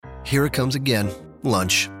here it comes again.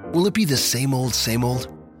 Lunch. Will it be the same old, same old?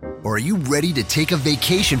 Or are you ready to take a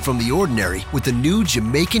vacation from the ordinary with the new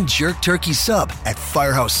Jamaican Jerk Turkey Sub at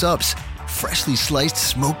Firehouse Subs? Freshly sliced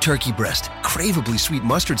smoked turkey breast, craveably sweet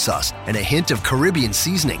mustard sauce, and a hint of Caribbean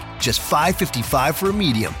seasoning. Just $5.55 for a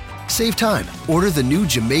medium. Save time. Order the new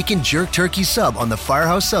Jamaican Jerk Turkey Sub on the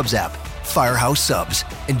Firehouse Subs app. Firehouse Subs.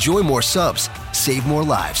 Enjoy more subs. Save more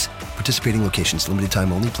lives. Participating locations. Limited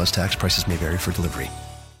time only, plus tax. Prices may vary for delivery.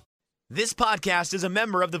 This podcast is a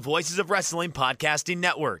member of the Voices of Wrestling Podcasting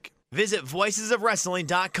Network. Visit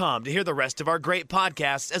voicesofwrestling.com to hear the rest of our great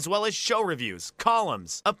podcasts, as well as show reviews,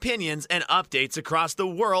 columns, opinions, and updates across the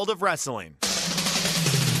world of wrestling.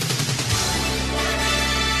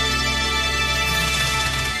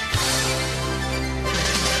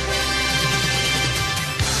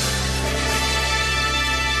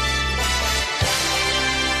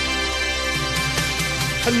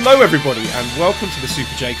 Hello everybody and welcome to the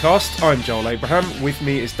Super J Cast. I'm Joel Abraham. With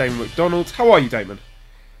me is Damon McDonald. How are you, Damon?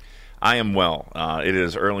 I am well. It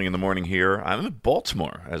is early in the morning here. I'm in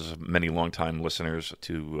Baltimore, as many longtime listeners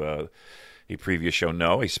to a previous show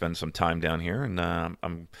know. I spend some time down here, and I'm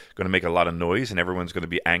going to make a lot of noise, and everyone's going to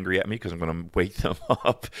be angry at me because I'm going to wake them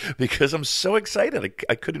up because I'm so excited.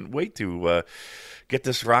 I couldn't wait to get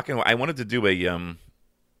this rocking. I wanted to do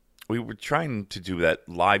we were trying to do that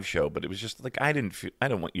live show, but it was just like I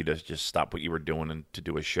don't want you to just stop what you were doing and to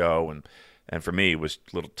do a show, and for me it was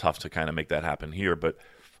a little tough to kind of make that happen here, but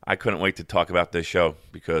I couldn't wait to talk about this show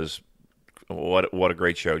because what a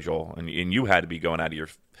great show, Joel. And you had to be going out of your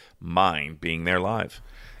mind being there live.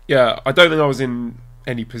 Yeah, I don't think I was in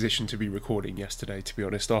any position to be recording yesterday, to be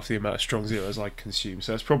honest, after the amount of Strong Zeros I consumed.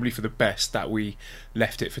 So it's probably for the best that we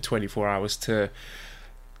left it for 24 hours to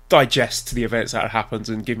digest the events that had happened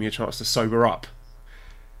and give me a chance to sober up.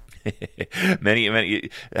 many.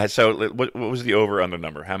 So what was the over-under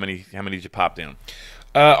number? How many did you pop down?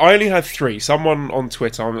 I only had 3. Someone on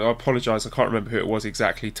Twitter, I apologise, I can't remember who it was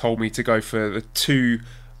exactly, told me to go for the 2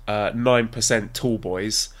 9% Tall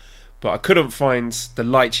Boys, but I couldn't find the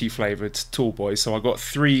lychee flavoured Tall Boys, so I got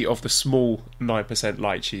 3 of the small 9%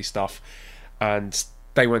 lychee stuff, and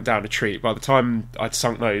they went down a treat. By the time I'd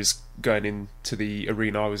sunk those going into the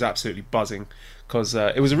arena, I was absolutely buzzing, because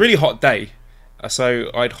it was a really hot day,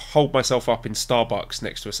 so I'd hold myself up in Starbucks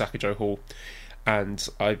next to a Sacagawea Hall, and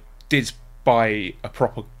I did buy a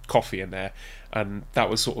proper coffee in there, and that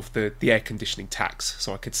was sort of the air conditioning tax,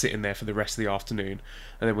 so I could sit in there for the rest of the afternoon.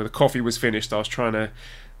 And then when the coffee was finished, I was trying to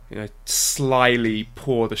slyly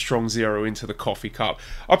pour the Strong Zero into the coffee cup.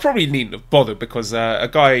 I probably needn't have bothered, because a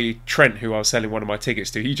guy, Trent, who I was selling one of my tickets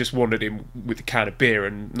to, he just wandered in with a can of beer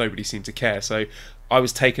and nobody seemed to care, so I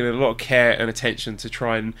was taking a lot of care and attention to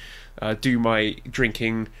try and do my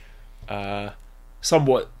drinking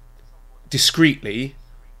somewhat discreetly.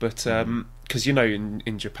 But because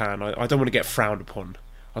in Japan, I don't want to get frowned upon.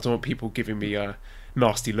 I don't want people giving me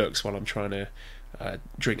nasty looks while I'm trying to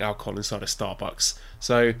drink alcohol inside a Starbucks.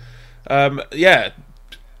 So by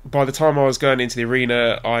the time I was going into the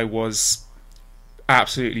arena, I was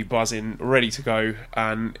absolutely buzzing, ready to go,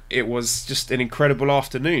 and it was just an incredible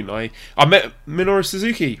afternoon. I met Minoru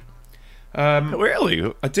Suzuki.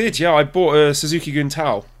 Really? I did, yeah. I bought a Suzuki Gun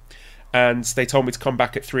towel, and they told me to come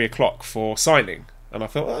back at 3 o'clock for signing. And I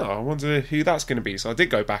thought, I wonder who that's going to be. So I did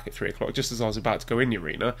go back at 3 o'clock, just as I was about to go in the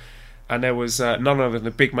arena. And there was none other than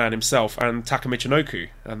the big man himself and Taka Michinoku.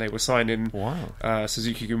 And they were signing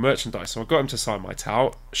Suzuki Gun merchandise. So I got him to sign my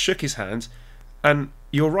towel, shook his hand. And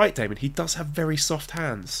you're right, Damon, he does have very soft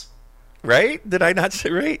hands. Right? Did I not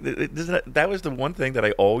say right? That was the one thing that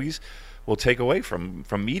I always will take away from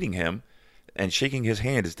meeting him and shaking his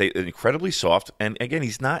hand. Is they incredibly soft. And again,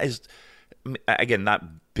 he's not not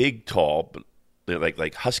big, tall, but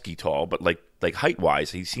like husky tall, but like height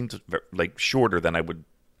wise, he seems like shorter than I don't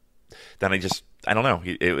know.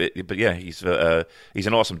 But yeah, he's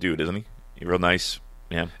an awesome dude, isn't he? He's real nice.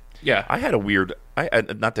 Yeah. Yeah. I had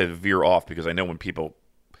not to veer off, because I know when people,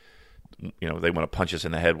 they want to punch us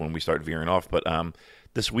in the head when we start veering off. But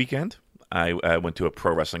this weekend, I went to a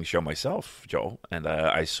pro wrestling show myself, Joel, and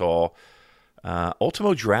I saw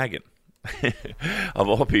Ultimo Dragon. Of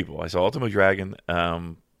all people, I saw Ultimo Dragon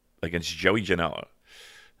against Joey Janela.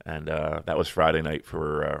 And that was Friday night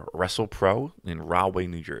for Wrestle Pro in Rahway,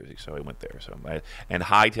 New Jersey. So I went there. And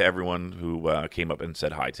hi to everyone who came up and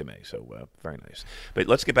said hi to me. So very nice. But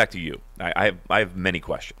let's get back to you. I have many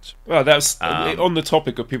questions. Well, that's on the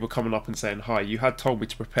topic of people coming up and saying hi. You had told me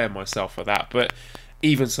to prepare myself for that, but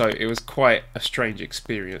even so, it was quite a strange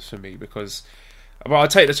experience for me, because I'll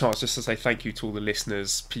take the chance just to say thank you to all the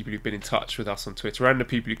listeners, people who've been in touch with us on Twitter, and the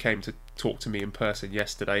people who came to talk to me in person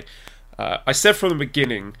yesterday. I said from the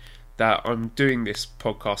beginning that I'm doing this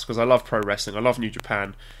podcast because I love pro wrestling, I love New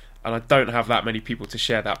Japan, and I don't have that many people to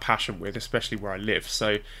share that passion with, especially where I live.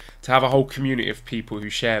 So to have a whole community of people who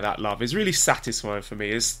share that love is really satisfying for me.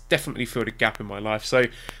 It's definitely filled a gap in my life. So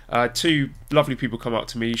two lovely people come up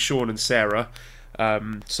to me, Sean and Sarah.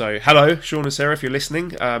 So hello, Sean and Sarah, if you're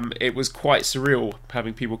listening. It was quite surreal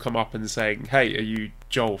having people come up and saying, "Hey, are you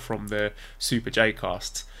Joel from the Super J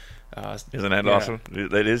Cast?" Isn't that awesome?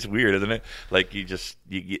 That is weird, isn't it? Like it's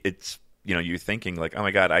you're thinking like, oh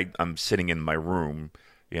my god, I'm sitting in my room,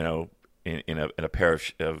 in a pair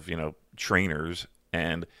of trainers,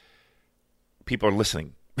 and people are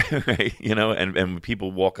listening. Right? And when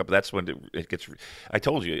people walk up, that's when it gets. I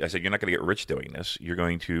told you, I said, you're not going to get rich doing this.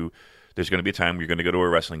 There's going to be a time where you're going to go to a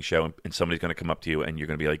wrestling show and somebody's going to come up to you and you're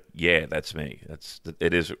going to be like, yeah, that's me.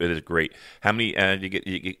 It is great. How many? You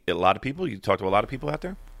get a lot of people. You talk to a lot of people out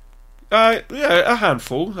there. Yeah, a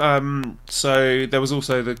handful. So there was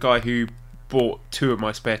also the guy who bought 2 of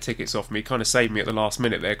my spare tickets off me. Kind of saved me at the last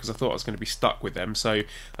minute there because I thought I was going to be stuck with them. So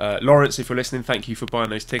Lawrence, if you're listening, thank you for buying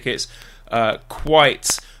those tickets.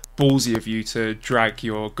 Quite ballsy of you to drag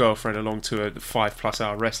your girlfriend along to a 5+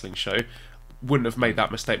 hour wrestling show. Wouldn't have made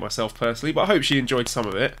that mistake myself personally, but I hope she enjoyed some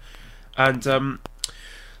of it. And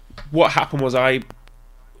what happened was, as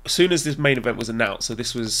soon as this main event was announced, so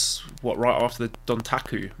this was right after the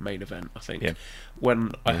Dontaku main event, I think. Yeah.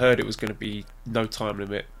 When I heard it was going to be no time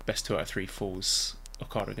limit, best 2 out of 3 falls,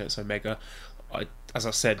 Okada against Omega, as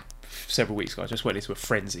I said several weeks ago, I just went into a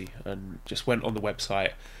frenzy and just went on the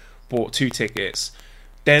website, bought 2 tickets.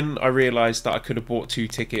 Then I realised that I could have bought 2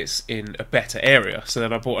 tickets in a better area. So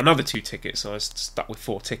then I bought another 2 tickets. So I was stuck with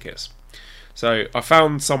 4 tickets. So I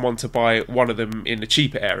found someone to buy one of them in the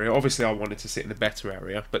cheaper area. Obviously, I wanted to sit in the better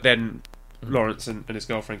area. But then Lawrence and his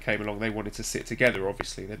girlfriend came along. They wanted to sit together,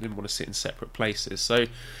 obviously. They didn't want to sit in separate places. So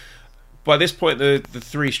by this point, the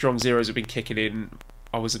 3 strong zeros have been kicking in.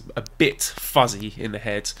 I was a bit fuzzy in the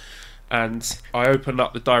head. And I opened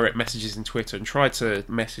up the direct messages in Twitter and tried to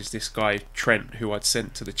message this guy, Trent, who I'd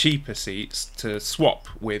sent to the cheaper seats to swap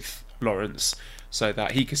with Lawrence so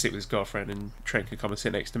that he could sit with his girlfriend and Trent could come and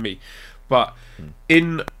sit next to me. But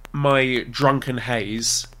in my drunken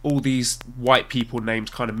haze, all these white people names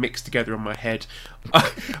kind of mixed together in my head.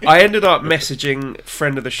 I ended up messaging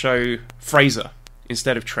friend of the show, Fraser,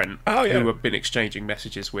 instead of Trent, who I've been exchanging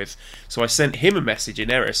messages with. So I sent him a message in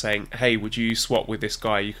error saying, hey, would you swap with this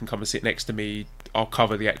guy? You can come and sit next to me. I'll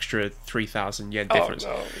cover the extra 3,000 yen difference.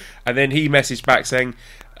 Oh, no. And then he messaged back saying,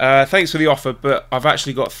 thanks for the offer, but I've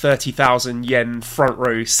actually got 30,000 yen front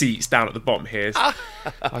row seats down at the bottom here. I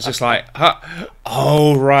was just like,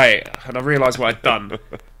 oh, right. And I realised what I'd done.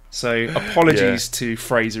 So apologies to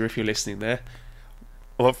Fraser if you're listening there.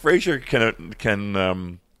 Well, Fraser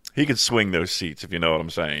can he can swing those seats, if you know what I'm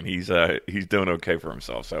saying. He's doing okay for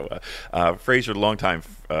himself. So Fraser, longtime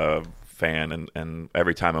fan, and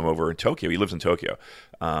every time I'm over in Tokyo, he lives in Tokyo.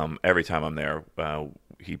 Every time I'm there,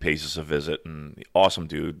 he pays us a visit, and awesome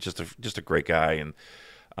dude, just a great guy, and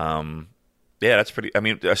yeah, that's pretty. I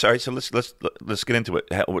mean, sorry. So let's get into it.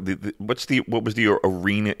 What was the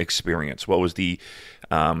arena experience? What was the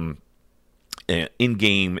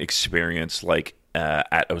in-game experience like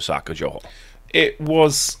at Osaka Joe Hall? It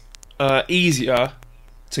was easier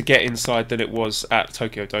to get inside than it was at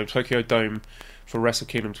Tokyo Dome. Tokyo Dome for Wrestle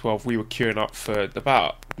Kingdom 12, we were queuing up for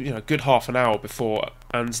about a good half an hour before,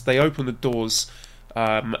 and they opened the doors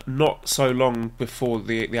not so long before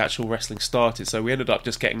the actual wrestling started. So we ended up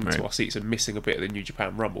just getting into our seats and missing a bit of the New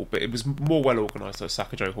Japan Rumble. But it was more well organised at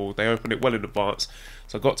Osaka Joe Hall. They opened it well in advance,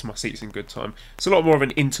 so I got to my seats in good time. It's a lot more of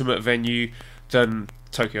an intimate venue than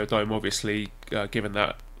Tokyo Dome, obviously, given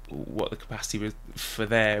that what the capacity was for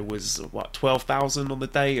there was 12,000 on the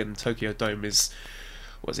day, and Tokyo Dome is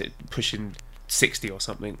pushing 60 or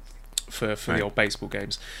something for the old baseball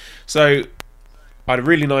games. So I had a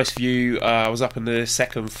really nice view. I was up on the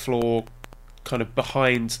second floor, kind of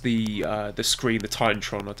behind the screen, the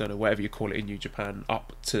Titantron, I don't know, whatever you call it in New Japan,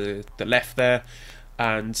 up to the left there.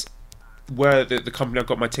 And where the company I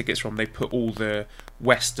got my tickets from, they put all the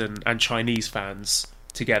Western and Chinese fans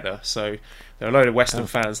together. So there are a load of Western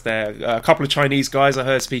fans there. A couple of Chinese guys I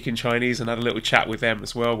heard speaking Chinese, and had a little chat with them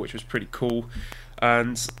as well, which was pretty cool.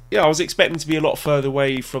 And yeah, I was expecting to be a lot further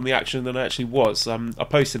away from the action than I actually was. I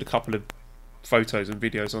posted a couple of photos and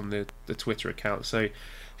videos on the Twitter account, so if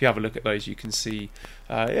you have a look at those, you can see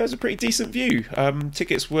it was a pretty decent view.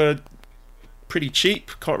 Tickets were pretty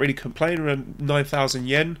cheap, can't really complain, around 9,000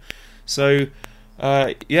 yen. So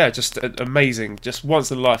yeah, just amazing, just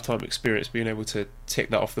once in a lifetime experience being able to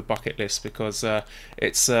tick that off the bucket list, because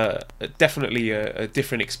it's definitely a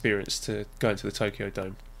different experience to going to the Tokyo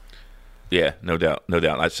Dome. Yeah, no doubt, no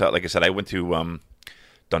doubt. Like I said, I went to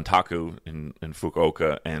Dontaku in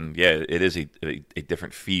Fukuoka, and yeah, it is a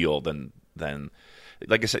different feel than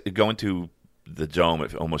like I said, going to the Dome.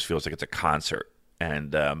 It almost feels like it's a concert,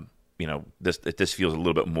 and this feels a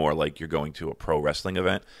little bit more like you're going to a pro wrestling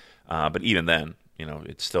event. But even then,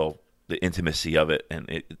 it's still the intimacy of it,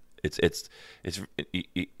 and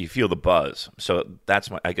you feel the buzz. So that's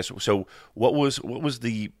I guess. So what was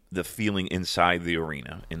the feeling inside the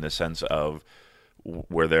arena in the sense of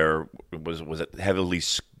where there was it heavily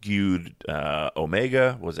skewed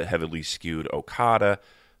Omega? Was it heavily skewed Okada?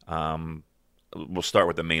 We'll start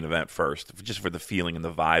with the main event first, just for the feeling and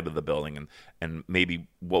the vibe of the building, and maybe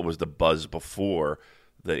what was the buzz before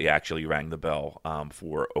they actually rang the bell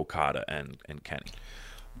for Okada and Kenny.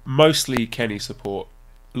 Mostly Kenny support.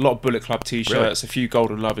 A lot of Bullet Club t-shirts, Really? A few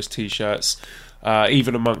Golden Lovers t-shirts.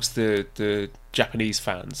 Even amongst the Japanese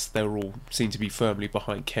fans, they were all seemed to be firmly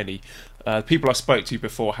behind Kenny. People I spoke to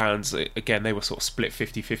beforehand, again, they were sort of split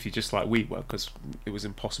 50-50, just like we were, because it was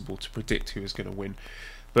impossible to predict who was going to win.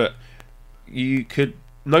 But you could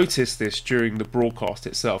notice this during the broadcast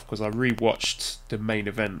itself, because I rewatched the main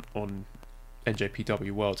event on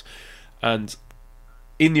NJPW World, and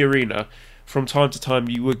in the arena, from time to time,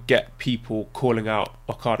 you would get people calling out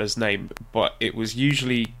Okada's name, but it was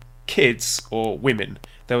usually kids or women.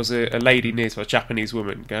 There was a lady near to a Japanese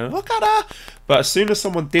woman going, Okada! But as soon as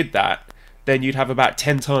someone did that, then you'd have about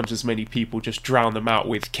 10 times as many people just drown them out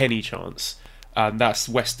with Kenny chants. And that's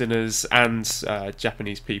Westerners and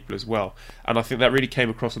Japanese people as well. And I think that really came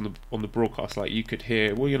across on the broadcast. Like, you could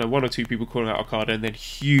hear, one or two people calling out Okada, and then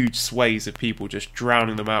huge sways of people just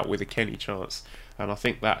drowning them out with the Kenny chants. And I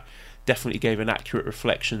think that definitely gave an accurate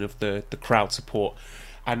reflection of the crowd support.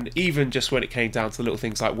 And even just when it came down to little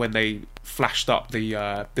things like when they flashed up the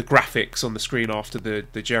graphics on the screen after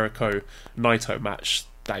the Jericho Naito match,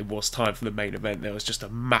 that it was time for the main event. There was just a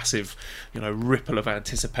massive, ripple of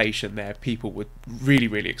anticipation there. People were really,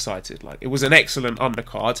 really excited. Like, it was an excellent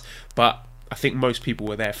undercard, but I think most people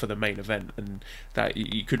were there for the main event, and that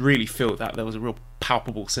you could really feel that there was a real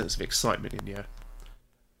palpable sense of excitement in the air.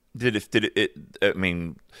 Did it? I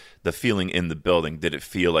mean, the feeling in the building. Did it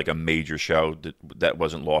feel like a major show that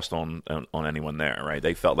wasn't lost on anyone there? Right?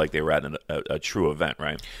 They felt like they were at a true event,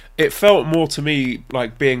 right? It felt more to me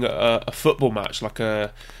like being a football match, like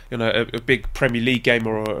a big Premier League game,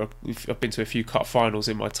 or I've been to a few cup finals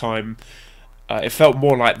in my time. It felt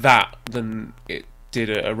more like that than it did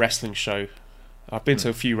a wrestling show. I've been to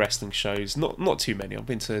a few wrestling shows, not too many. I've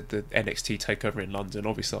been to the NXT takeover in London.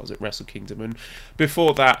 Obviously, I was at Wrestle Kingdom, and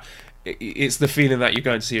before that, it's the feeling that you're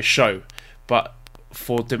going to see a show. But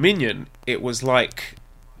for Dominion, it was like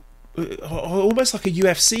almost like a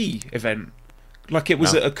UFC event, like it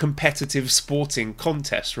was a competitive sporting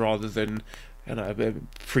contest rather than a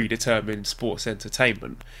predetermined sports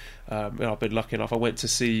entertainment. I've been lucky enough. I went to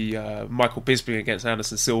see Michael Bisping against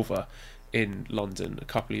Anderson Silva in London a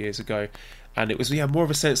couple of years ago, and it was more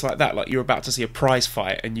of a sense like that, like you're about to see a prize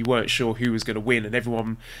fight and you weren't sure who was going to win, and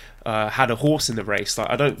everyone had a horse in the race. Like,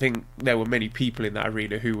 I don't think there were many people in that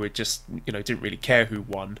arena who were just didn't really care who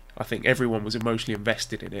won. I think everyone was emotionally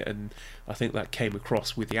invested in it, and I think that came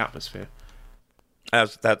across with the atmosphere.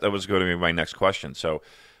 That was going to be my next question. So,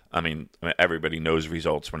 I mean, everybody knows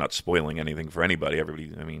results. We're not spoiling anything for anybody.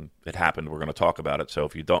 It happened. We're going to talk about it. So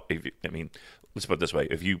let's put it this way: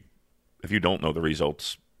 if you don't know the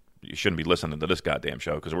results, you shouldn't be listening to this goddamn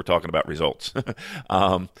show, because we're talking about results.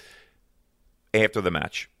 After the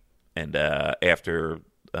match and after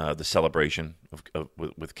the celebration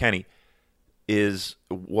with Kenny,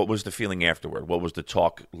 what was the feeling afterward? What was the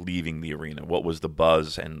talk leaving the arena? What was the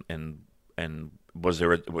buzz? And was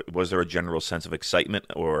there a general sense of excitement,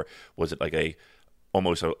 or was it like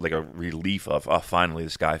almost like a relief of, oh, finally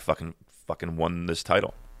this guy fucking won this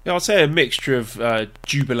title? Yeah, I'd say a mixture of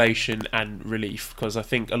jubilation and relief, because I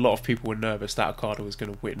think a lot of people were nervous that Okada was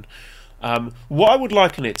going to win. What I would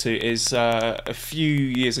liken it to is a few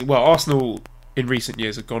years ago, well, Arsenal in recent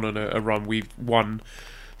years have gone on a run. We've won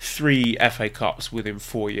 3 FA Cups within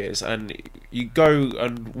 4 years, and you go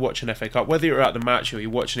and watch an FA Cup, whether you're at the match or you're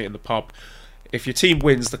watching it in the pub, if your team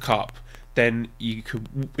wins the cup, then you could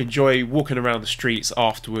enjoy walking around the streets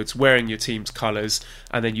afterwards wearing your team's colours,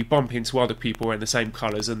 and then you bump into other people wearing the same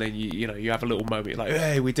colours, and then you have a little moment like,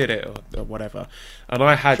 hey, we did it, or whatever. And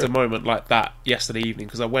I had a moment like that yesterday evening,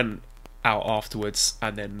 because I went out afterwards,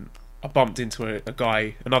 and then I bumped into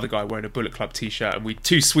another guy wearing a Bullet Club t-shirt, and we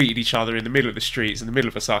two-sweeted each other in the middle of the streets, in the middle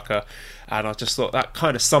of Osaka, and I just thought that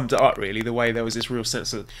kind of summed it up, really, the way there was this real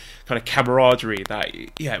sense of kind of camaraderie that,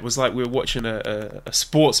 yeah, it was like we were watching a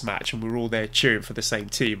sports match and we were all there cheering for the same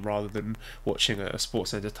team rather than watching a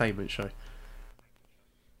sports entertainment show.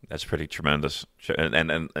 That's pretty tremendous.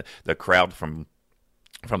 And the crowd from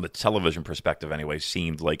the television perspective anyway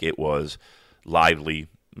seemed like it was lively.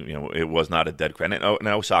 It was not a dead crowd. And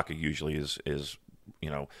Osaka usually is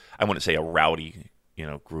I wouldn't say a rowdy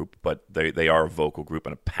group, but they are a vocal group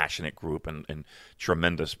and a passionate group and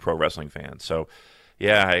tremendous pro wrestling fans. So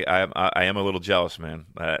yeah, I am a little jealous, man.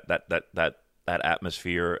 That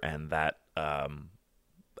atmosphere and that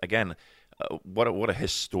again, what a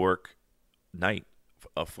historic night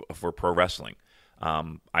for pro wrestling.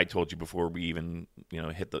 I told you before we even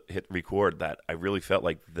hit record that I really felt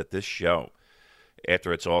like that this show,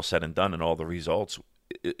 after it's all said and done and all the results,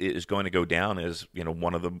 is going to go down as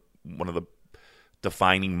one of the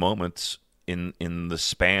defining moments in the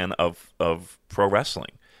span of pro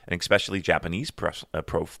wrestling, and especially Japanese pro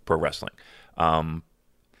wrestling. I'm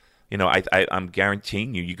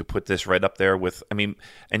guaranteeing you could put this right up there with, and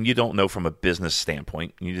you don't know from a business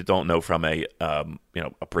standpoint, you don't know from a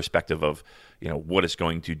perspective of what it's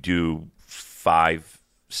going to do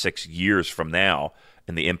 5-6 years from now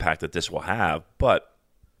and the impact that this will have, but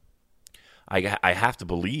I have to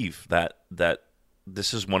believe that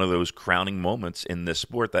this is one of those crowning moments in this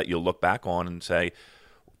sport that you'll look back on and say,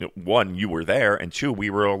 one, you were there, and two, we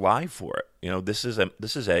were alive for it. This is I'm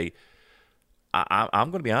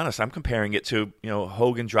going to be honest, I'm comparing it to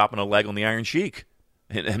Hogan dropping a leg on the Iron Sheik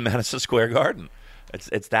in Madison Square Garden.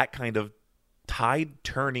 It's that kind of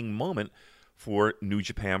tide-turning moment for New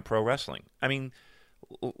Japan Pro Wrestling.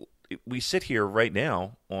 We sit here right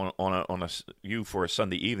now you for a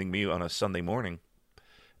Sunday evening, me on a Sunday morning,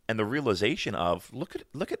 and the realization of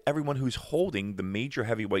look at everyone who's holding the major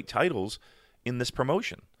heavyweight titles in this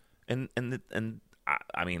promotion, and I'm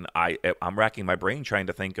racking my brain trying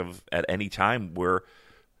to think of at any time where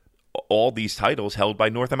all these titles held by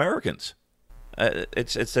North Americans.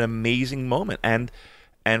 It's an amazing moment, and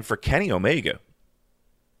for Kenny Omega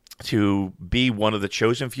to be one of the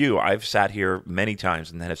chosen few. I've sat here many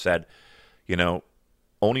times and have said,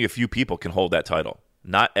 only a few people can hold that title.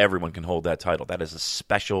 Not everyone can hold that title. That is a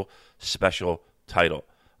special, special title.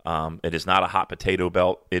 It is not a hot potato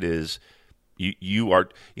belt. It is you are.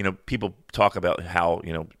 People talk about how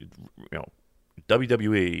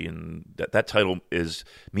WWE and that title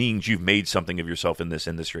means you've made something of yourself in this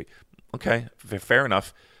industry. Okay, fair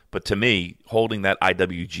enough. But to me, holding that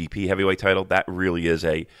IWGP heavyweight title, that really is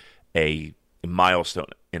a milestone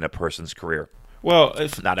in a person's career. Well,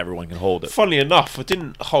 not everyone can hold it. Funnily enough,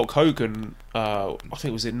 didn't Hulk Hogan, I think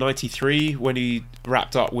it was in '93 when he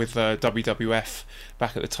wrapped up with WWF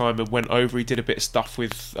back at the time and went over. He did a bit of stuff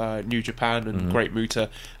with New Japan and Great Muta,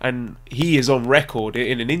 and he is on record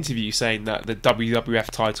in an interview saying that the WWF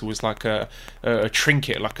title was like a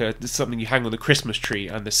trinket, like something you hang on the Christmas tree,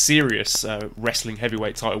 and the serious wrestling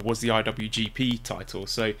heavyweight title was the IWGP title.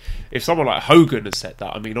 So if someone like Hogan has said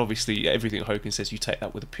that, obviously everything Hogan says you take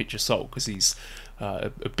that with a pinch of salt because he's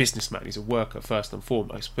a businessman, he's a worker first and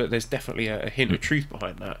foremost, but there's definitely a hint of truth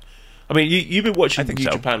behind that. You've been watching New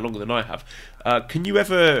Japan longer than I have. Can you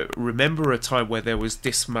ever remember a time where there was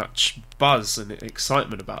this much buzz and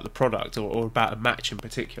excitement about the product or about a match in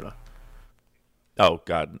particular? Oh,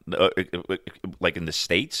 God. Like in the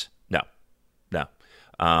States? No.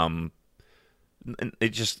 It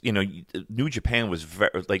just, New Japan was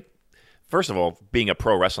very, first of all, being a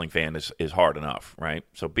pro wrestling fan is hard enough, right?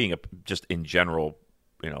 So being just in general,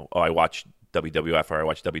 I watch WWF or I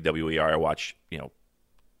watch WWE or I watch,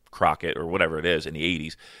 Crockett or whatever it is in the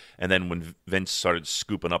 80s. And then when Vince started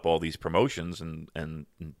scooping up all these promotions and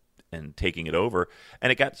taking it over,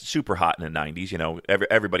 and it got super hot in the 90s,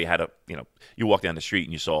 everybody had you walk down the street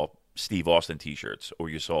and you saw Steve Austin t-shirts or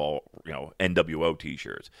you saw, NWO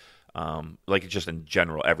t-shirts, just in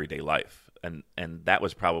general everyday life. And that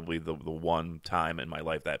was probably the one time in my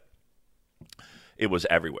life that it was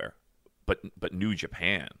everywhere. But New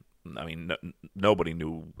Japan, nobody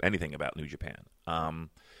knew anything about New Japan.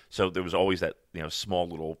 So there was always that small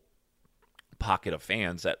little pocket of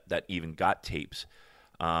fans that even got tapes.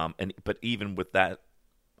 But even with that,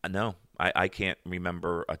 no, I can't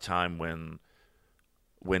remember a time when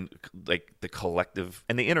the collective,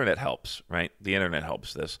 and the internet helps, right? The internet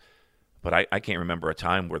helps this. But I can't remember a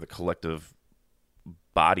time where the collective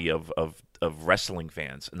body of wrestling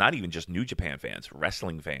fans, not even just New Japan fans,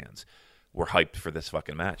 wrestling fans, were hyped for this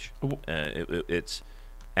fucking match.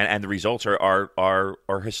 And the results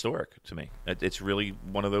are historic to me. It's really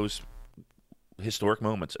one of those historic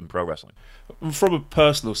moments in pro wrestling. From a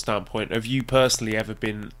personal standpoint, have you personally ever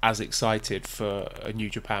been as excited for a New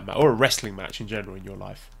Japan match or a wrestling match in general in your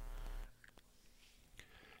life?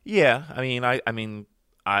 Yeah,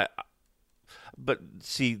 but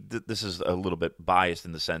see, this is a little bit biased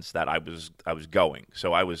in the sense that I was going,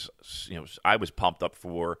 so I was pumped up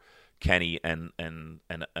for Kenny and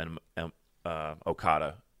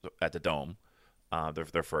Okada at the Dome,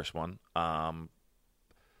 their first one. I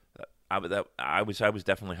was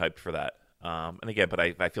definitely hyped for that. And again, but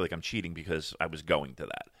I feel like I'm cheating because I was going to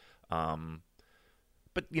that.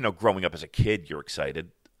 But growing up as a kid, you're excited.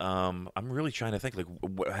 I'm really trying to think, like,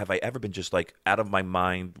 have I ever been just like out of my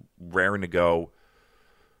mind, raring to go?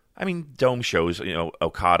 I mean, Dome shows,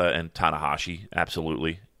 Okada and Tanahashi,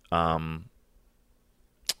 absolutely. But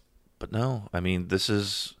no, I mean, this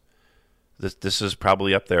is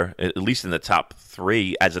probably up there, at least in the top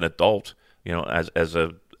 3 as an adult. As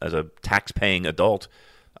a tax-paying adult,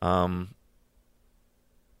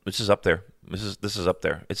 this is up there. This is up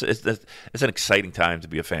there. It's an exciting time to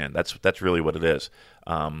be a fan. That's really what it is.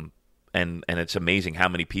 And it's amazing how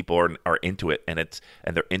many people are into it, and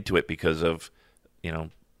they're into it because of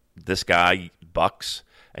this guy Bucks,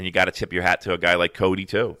 and you got to tip your hat to a guy like Cody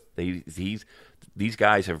too. These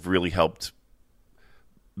guys have really helped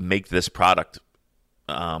make this product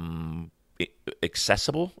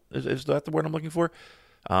accessible. Is that the word I'm looking for?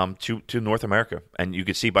 To North America, and you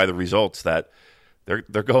can see by the results that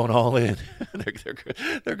they're going all in.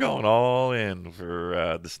 they're going all in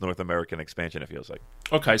for this North American expansion. It feels like.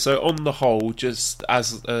 Okay, so on the whole, just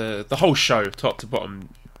as the whole show, top to bottom,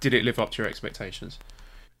 did it live up to your expectations?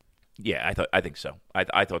 Yeah, I think so.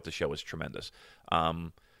 I thought the show was tremendous.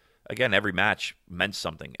 Again, every match meant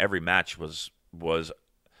something. Every match was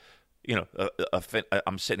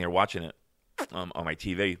I'm sitting here watching it on my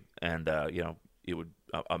TV, and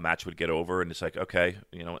a match would get over, and it's like, okay,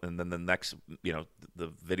 and then the next,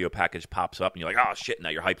 the video package pops up, and you're like, oh shit, now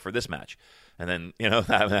you're hyped for this match, and then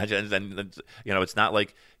that match, and then it's not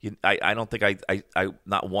like I don't think I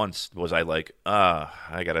not once was I like,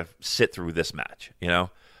 I gotta sit through this match,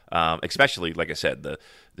 especially like I said, the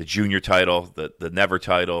junior title, the Never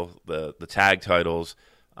title, the tag titles,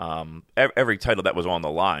 every title that was on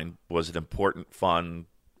the line was an important, fun,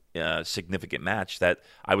 significant match that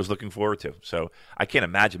I was looking forward to. So I can't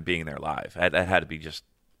imagine being there live. That had to be just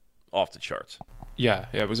off the charts. Yeah,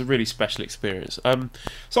 it was a really special experience.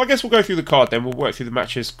 So I guess we'll go through the card then. We'll work through the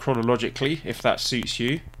matches chronologically, if that suits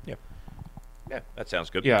you. Yeah, that sounds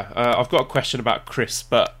good. Yeah, I've got a question about Chris,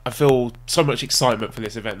 but I feel so much excitement for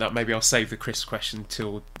this event that maybe I'll save the Chris question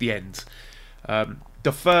till the end.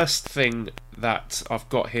 The first thing that I've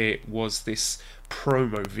got here was this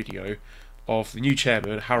promo video of the new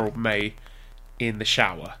chairman, Harold May, in the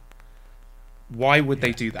shower. Why would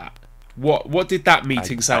they do that? What did that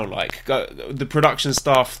meeting sound like? The production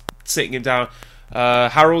staff sitting him down.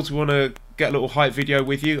 Harold, we want to get a little hype video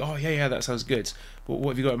with you. Oh, yeah, that sounds good. What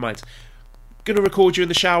have you got in mind? Gonna record you in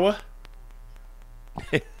the shower?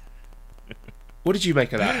 What did you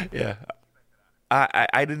make of that? Yeah.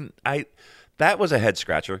 I didn't... That was a head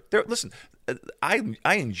scratcher. Listen, I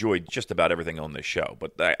enjoyed just about everything on this show,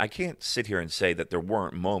 but I can't sit here and say that there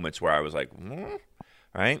weren't moments where I was like,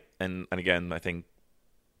 right? And again, I think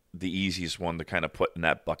the easiest one to kind of put in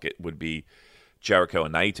that bucket would be Jericho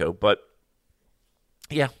and Naito, but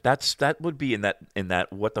yeah, that would be in that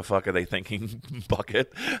what the fuck are they thinking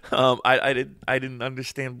bucket. I didn't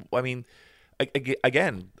understand. I mean,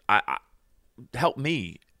 again, help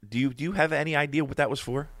me. Do you have any idea what that was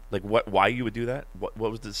for? Like why you would do that? What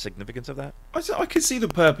was the significance of that? I could see the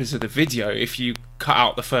purpose of the video if you cut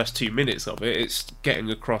out the first 2 minutes of it. It's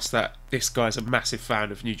getting across that this guy's a massive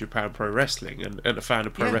fan of New Japan Pro Wrestling and a fan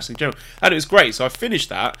of pro wrestling in general. And it was great. So I finished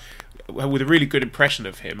that with a really good impression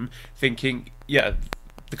of him, thinking, yeah,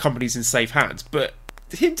 the company's in safe hands. But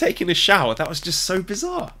him taking a shower, that was just so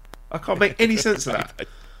bizarre. I can't make any sense of that.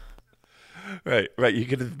 Right. You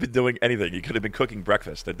could have been doing anything. You could have been cooking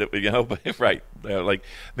breakfast, but right. Like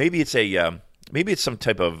maybe it's some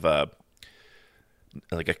type of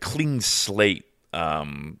like a clean slate,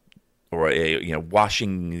 or a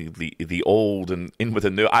washing the old and in with the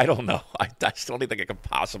new. I don't know. That's the only thing I can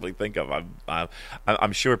possibly think of.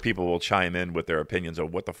 I'm sure people will chime in with their opinions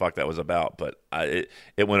on what the fuck that was about, but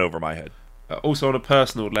it went over my head. Also, on a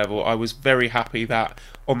personal level, I was very happy that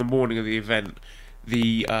on the morning of the event,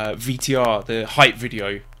 the VTR, the hype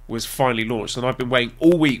video, was finally launched, and I've been waiting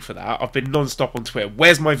all week for that. I've been non-stop on Twitter,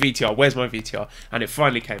 where's my VTR, and it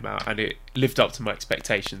finally came out, and it lived up to my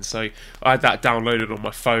expectations. So I had that downloaded on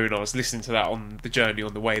my phone. I was listening to that on the journey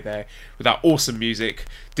on the way there with that awesome music.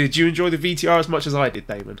 Did you enjoy the VTR as much as I did,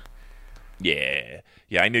 Damon? Yeah,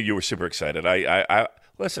 I knew you were super excited. I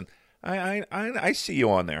listen. I see you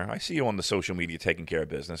on there. I see you on the social media taking care of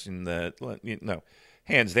business, and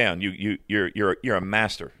hands down, you're a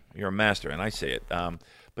master. You're a master, and I see it.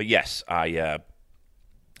 But yes, I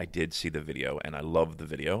did see the video, and I love the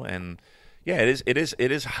video, and yeah, it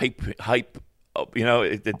is hype.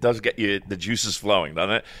 It does get you the juices flowing,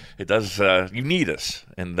 doesn't it? It does. You need us,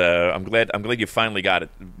 and I'm glad you finally got it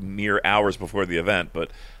mere hours before the event.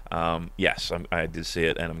 But yes, I did see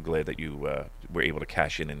it, and I'm glad that you were able to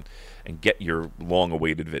cash in and get your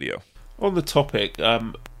long-awaited video. On the topic,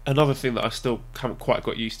 another thing that I still haven't quite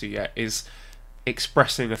got used to yet is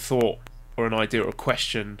expressing a thought or an idea or a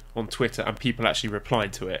question on Twitter and people actually replying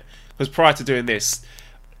to it. Because prior to doing this,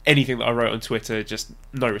 anything that I wrote on Twitter, just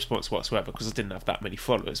no response whatsoever because I didn't have that many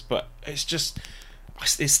followers. But it's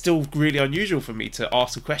still really unusual for me to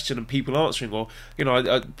ask a question and people answering, or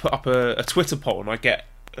I put up a Twitter poll and I get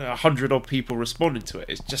 100 odd people responding to it.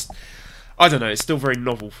 It's just, I don't know, it's still very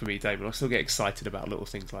novel for me, Damon. I still get excited about little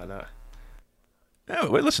things like that. No,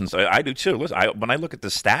 listen, I do too. Listen, when I look at the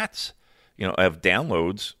stats, of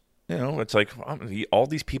downloads, it's like all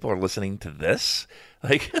these people are listening to this.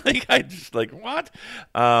 Like I just like what?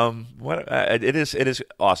 It is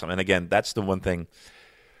awesome. And again, that's the one thing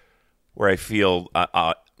where I feel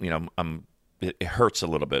it hurts a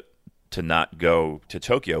little bit to not go to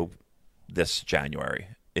Tokyo this January.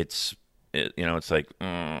 It's like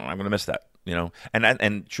I'm gonna miss that.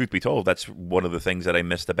 And truth be told, that's one of the things that I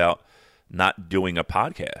missed about not doing a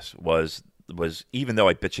podcast was even though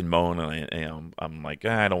I bitch and moan and I'm like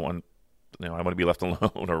I don't want I want to be left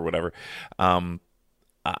alone or whatever.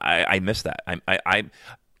 I missed that. I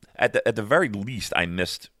at the very least I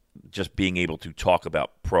missed just being able to talk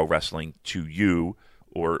about pro wrestling to you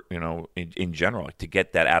or in general, to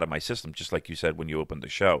get that out of my system, just like you said when you opened the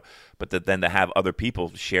show. But then to have other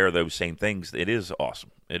people share those same things, it is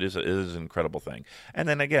awesome. It is an incredible thing. And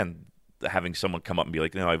then again, having someone come up and be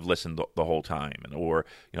like, I've listened the whole time, or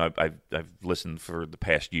I've listened for the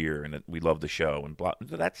past year, and we love the show, and blah.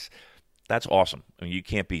 That's awesome. I mean, you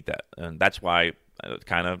can't beat that, and that's why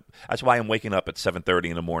I'm waking up at 7:30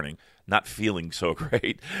 in the morning, not feeling so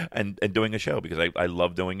great, and doing a show because I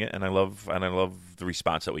love doing it, and I love the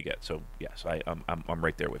response that we get. So yes, I'm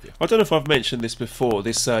right there with you. I don't know if I've mentioned this before.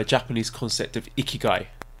 This Japanese concept of ikigai.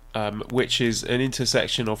 Which is an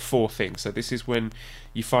intersection of four things. So this is when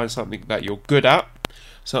you find something that you're good at,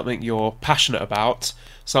 something you're passionate about,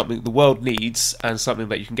 something the world needs, and something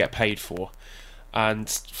that you can get paid for. And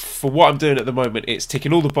for what I'm doing at the moment, it's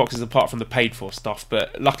ticking all the boxes apart from the paid for stuff.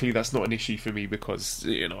 But luckily, that's not an issue for me because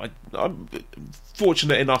I'm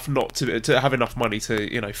fortunate enough not to have enough money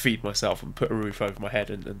to feed myself and put a roof over my head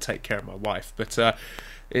and take care of my wife. But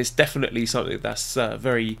it's definitely something that's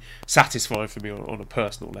very satisfying for me on a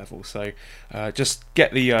personal level. So just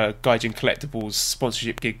get the Gaijin Collectibles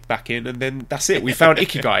sponsorship gig back in, and then that's it. We found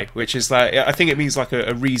Ikigai, which is like, I think it means like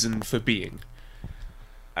a reason for being.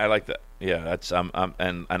 I like that. Yeah, that's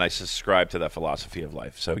and I subscribe to that philosophy of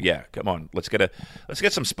life. So yeah, come on, let's get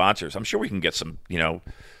some sponsors. I'm sure we can get some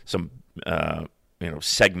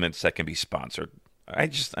segments that can be sponsored. I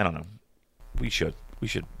don't know. We should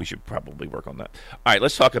probably work on that. All right,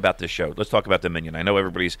 let's talk about this show. Let's talk about Dominion. I know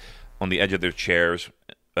everybody's on the edge of their chairs,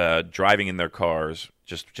 driving in their cars,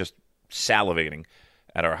 just salivating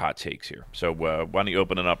at our hot takes here. So why don't you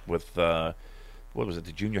open it up with what was it,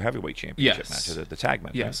 the Junior Heavyweight Championship match, the tag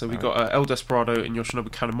match? Yeah, right? So we got El Desperado and Yoshinobu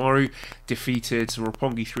Kanemaru defeated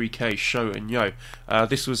Roppongi 3K, Sho and Yo.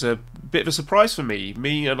 This was a bit of a surprise for me.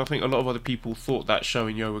 And I think a lot of other people thought that Sho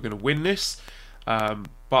and Yo were going to win this.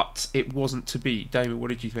 But it wasn't to be. Damon, what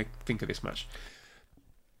did you think of this match?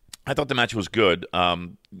 I thought the match was good.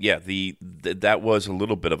 That was a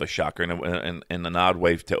little bit of a shocker and an odd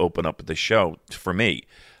way to open up the show for me,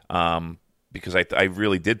 because I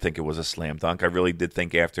really did think it was a slam dunk. I really did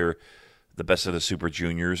think after the Best of the Super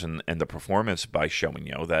Juniors and the performance by Sho and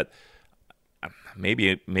Yo that maybe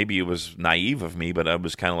it was naive of me, but I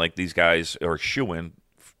was kind of like, these guys are shoo-in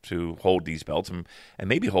to hold these belts and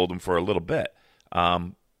maybe hold them for a little bit.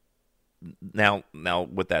 Now,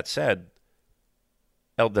 with that said,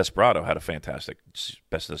 El Desperado had a fantastic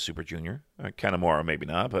Best of the Super Junior. Kanemaru maybe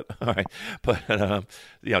not, but all right. But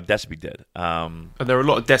Despy did. And there were a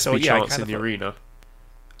lot of Despy chants in the arena.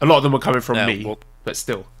 A lot of them were coming from me, but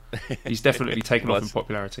still, he's definitely taken off in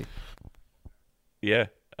popularity. Yeah,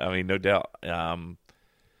 I mean, no doubt.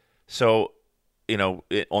 So,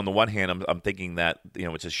 on the one hand, I'm thinking that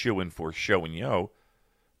it's a shoe-in for Sho and Yo.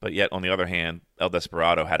 But yet, on the other hand, El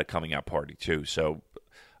Desperado had a coming out party too. So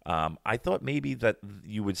I thought maybe that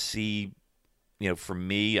you would see, for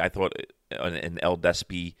me, I thought an El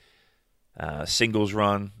Despy singles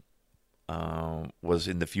run was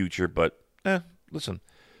in the future. But listen,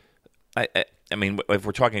 I mean, if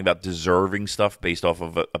we're talking about deserving stuff based off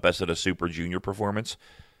of a Best of the Super Junior performance,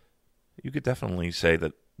 you could definitely say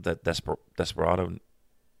that Desperado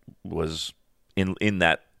was in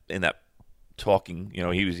that talking. You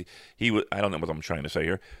know, he was. I don't know what I'm trying to say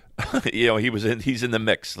here. You know, he's in the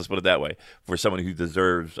mix. Let's put it that way, for someone who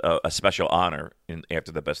deserves a special honor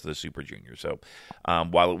after the Best of the Super Junior. So,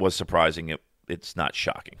 while it was surprising, it's not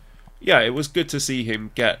shocking. Yeah, it was good to see him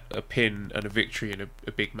get a pin and a victory in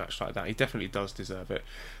a big match like that. He definitely does deserve it.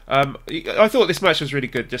 I thought this match was really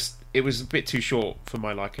good. Just it was a bit too short for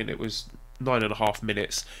my liking. It was 9.5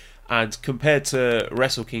 minutes. And compared to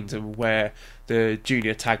Wrestle Kingdom, where the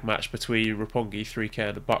junior tag match between Roppongi 3K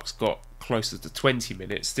and the Bucks got closer to 20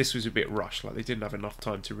 minutes, this was a bit rushed. Like, they didn't have enough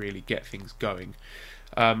time to really get things going.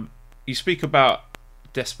 You speak about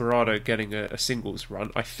Desperado getting a singles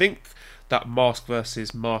run. I think that mask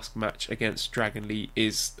versus mask match against Dragon Lee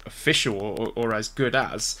is official or as good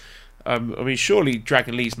as. I mean, surely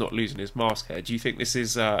Dragon Lee's not losing his mask here. Do you think this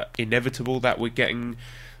is inevitable that we're getting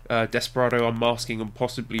Desperado unmasking and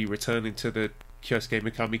possibly returning to the Kyosuke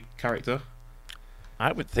Mikami character?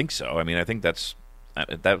 I would think so. I mean, I think that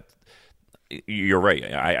you're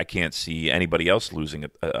right. I can't see anybody else losing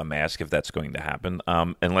a mask if that's going to happen,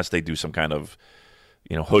 unless they do some kind of,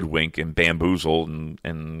 you know, hoodwink and bamboozle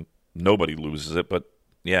and nobody loses it. But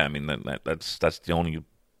yeah, I mean that's the only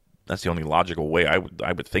logical way I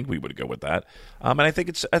would think we would go with that. And I think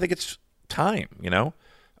it's time. You know.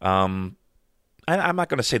 I'm not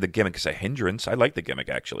going to say the gimmick is a hindrance. I like the gimmick,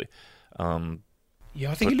 actually.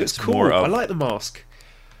 Yeah, I think it looks cool. I like the mask.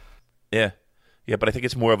 Yeah, but I think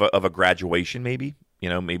it's more of a graduation, maybe. You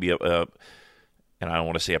know, maybe and I don't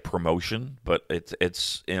want to say a promotion, but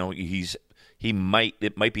it's you know, it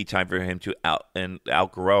might be time for him to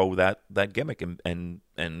outgrow that gimmick and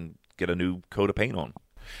get a new coat of paint on.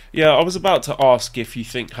 Yeah, I was about to ask if you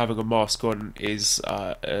think having a mask on is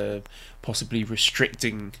possibly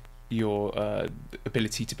restricting your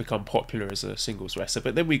ability to become popular as a singles wrestler,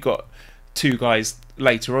 but then we got two guys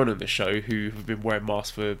later on in the show who have been wearing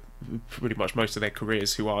masks for pretty much most of their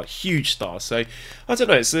careers, who are huge stars. So I don't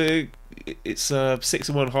know, it's 6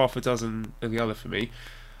 and 1, half a dozen of the other for me.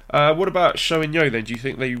 What about Sho and Yo then? Do you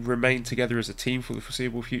think they remain together as a team for the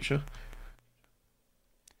foreseeable future?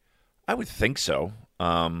 I would think so.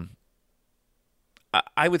 I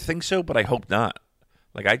would think so, but I hope not.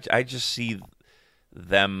 Like I just see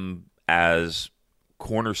them as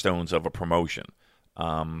cornerstones of a promotion.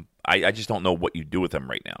 I just don't know what you do with them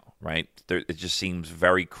right now, right? It just seems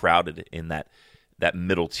very crowded in that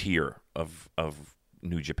middle tier of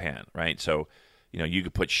New Japan, right? So, you know, you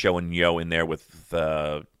could put Sho and Yo in there with,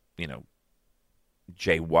 you know,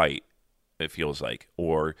 Jay White, it feels like.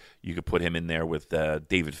 Or you could put him in there with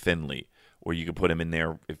David Finlay. Or you could put him in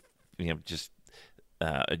there, if you know, just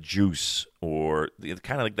a Juice, or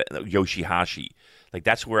kind of like that Yoshihashi. Like,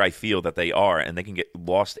 that's where I feel that they are, and they can get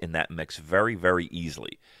lost in that mix very, very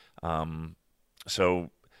easily. So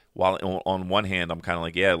while on one hand I'm kind of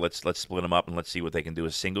like, yeah, let's split them up and let's see what they can do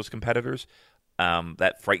as singles competitors.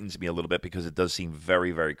 That frightens me a little bit because it does seem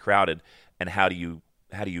very, very crowded. And how do you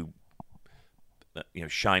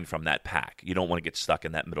shine from that pack? You don't want to get stuck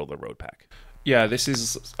in that middle of the road pack. Yeah, this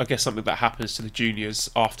is, I guess, something that happens to the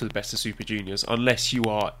juniors after the Best of Super Juniors. Unless you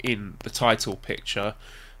are in the title picture,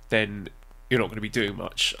 then you're not going to be doing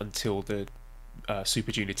much until the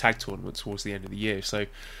Super Junior Tag Tournament towards the end of the year. So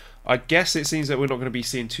I guess it seems that we're not going to be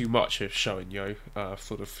seeing too much of Sho and Yo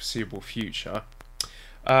for the foreseeable future.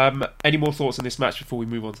 Any more thoughts on this match before we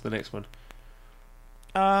move on to the next one?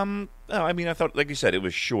 No, I mean, I thought, like you said, it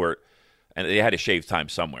was short, and they had to shave time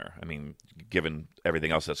somewhere. I mean, given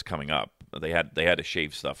everything else that's coming up, they had to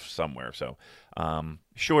shave stuff somewhere. So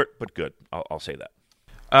short but good. I'll say that.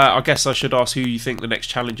 I guess I should ask who you think the next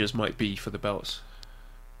challengers might be for the belts.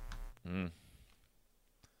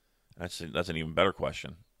 That's an even better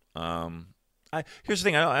question. Here's the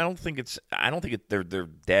thing. I don't think they're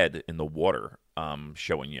dead in the water.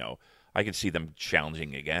 Sho and Yo, I could see them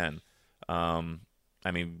challenging again. I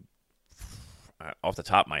mean, off the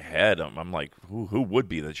top of my head, I'm like, who would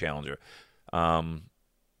be the challenger?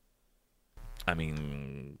 I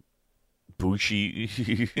mean, Bushi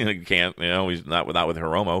can't. He's not with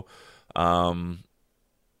Hiromu. I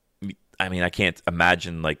mean, I can't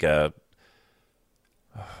imagine like a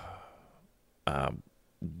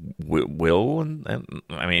Will, and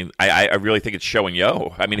I mean, I really think it's Sho and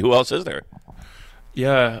Yo. I mean, who else is there?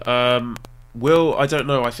 Yeah, Will, I don't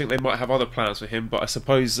know. I think they might have other plans for him, but I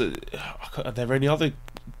suppose are there any other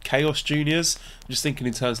Chaos Juniors. I'm just thinking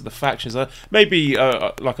in terms of the factions. Maybe,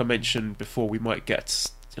 like I mentioned before, we might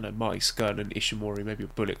get Marty Skirn and Ishimori, maybe a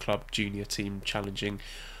Bullet Club Junior team challenging,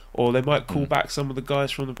 or they might call back some of the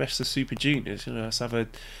guys from the Best of Super Juniors. Let's have a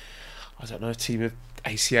team of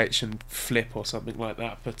ACH and Flip or something like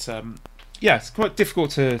that. But yeah, it's quite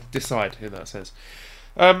difficult to decide in that sense.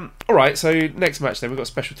 Alright, so next match then, we've got a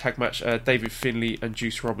special tag match. David Finlay and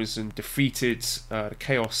Juice Robinson defeated the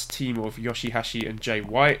Chaos team of Yoshihashi and Jay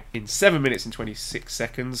White in 7 minutes and 26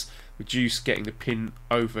 seconds, with Juice getting the pin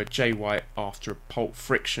over Jay White after a pulp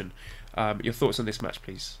friction. Your thoughts on this match,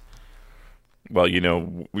 please? Well, you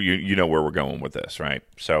know where we're going with this, right?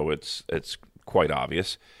 So it's quite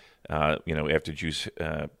obvious. After Juice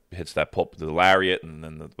hits that the lariat and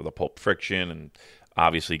then the pulp friction, and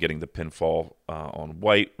obviously getting the pinfall on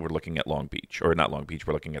White, we're looking at Long Beach. Or not Long Beach,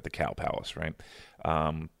 we're looking at the Cow Palace, right?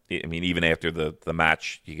 Even after the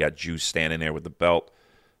match, you got Juice standing there with the belt.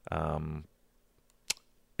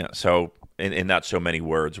 So in not so many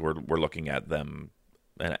words, we're looking at them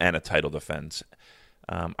and a title defense.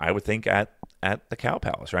 I would think at the Cow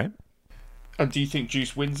Palace, right? And do you think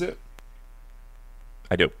Juice wins it?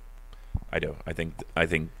 I do. I think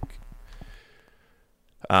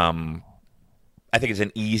it's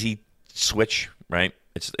an easy switch, right?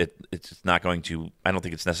 It's not going to. I don't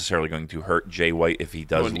think it's necessarily going to hurt Jay White if he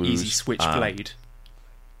does lose. Easy switch blade.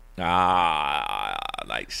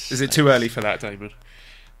 Nice. Is it too early for that, Damon?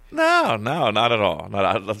 No, not at all.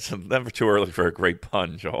 It's never too early for a great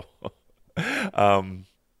pun, Joel. No,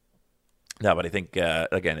 but I think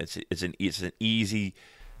again, it's an easy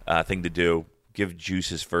thing to do. Give Juice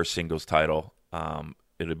his first singles title.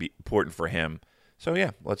 It'll be important for him. So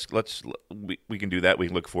yeah, we can do that. We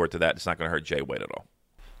can look forward to that. It's not going to hurt Jay White at all.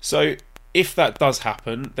 So if that does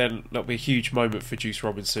happen, then that'll be a huge moment for Juice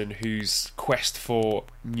Robinson, whose quest for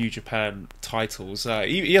New Japan titles.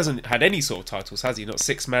 He hasn't had any sort of titles, has he? Not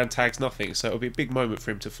 6-man tags, nothing. So it'll be a big moment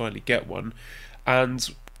for him to finally get one. And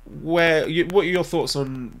what are your thoughts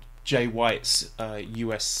on Jay White's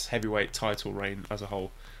US heavyweight title reign as a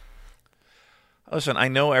whole? Listen, I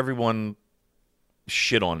know everyone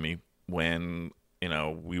shit on me when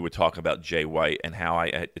we would talk about Jay White and how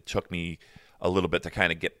it took me a little bit to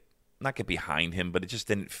kind of not get behind him, but it just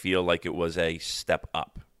didn't feel like it was a step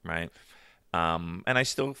up, right? And I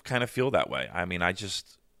still kind of feel that way. I mean, I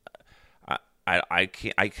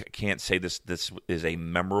can't say this is a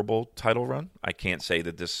memorable title run. I can't say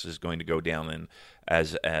that this is going to go down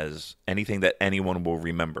as anything that anyone will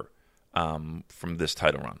remember from this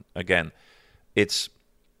title run. Again, it's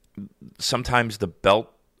sometimes the belt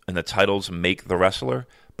and the titles make the wrestler,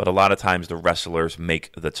 but a lot of times the wrestlers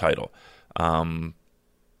make the title. And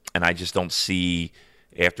I just don't see,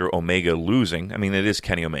 after Omega losing, I mean, it is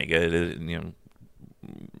Kenny Omega. It is,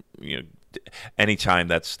 anytime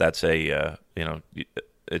that's a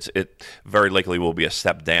it very likely will be a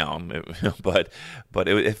step down, but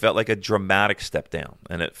it felt like a dramatic step down,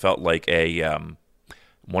 and it felt like a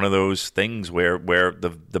one of those things where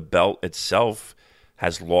the belt itself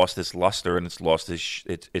has lost its luster and it's lost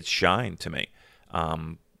its shine to me.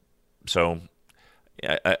 So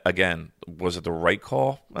again, was it the right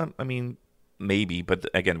call? I mean, maybe, but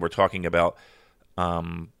again, we're talking about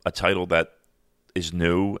a title that is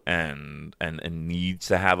new and needs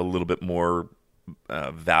to have a little bit more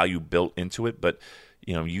value built into it. But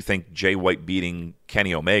you think Jay White beating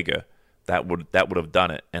Kenny Omega, that would have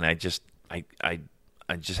done it, and I just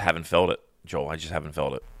haven't felt it, Joel. I just haven't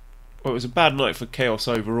felt it. Well, it was a bad night for Chaos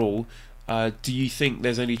overall. Do you think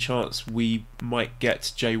there's any chance we might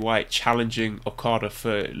get Jay White challenging Okada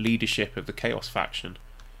for leadership of the Chaos faction?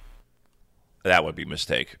 That would be a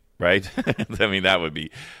mistake, right? I mean, that would be.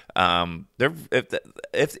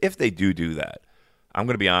 If they do that, I'm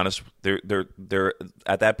going to be honest. They're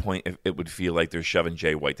at that point. It would feel like they're shoving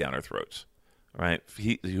Jay White down our throats, right?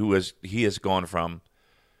 He has gone from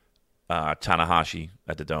Tanahashi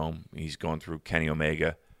at the Dome. He's gone through Kenny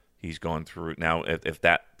Omega. He's gone through now. If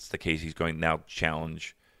that's the case, he's going to now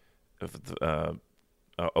challenge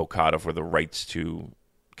Okada for the rights to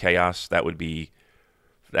Chaos. That would be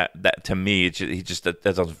that to me. That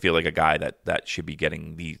doesn't feel like a guy that should be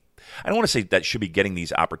getting the. I don't want to say that should be getting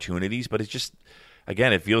these opportunities, but it's just,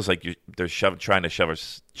 again, it feels like they're trying to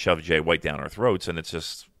shove Jay White down our throats, and it's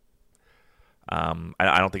just. I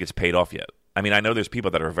don't think it's paid off yet. I mean, I know there's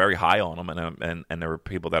people that are very high on him, and there are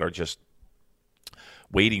people that are just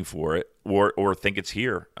waiting for it or think it's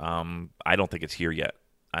here. I don't think it's here yet.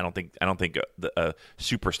 I don't think a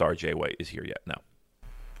superstar Jay White is here yet. No.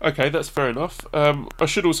 Okay, that's fair enough. I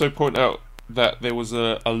should also point out that there was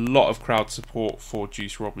a lot of crowd support for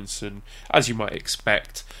Juice Robinson, as you might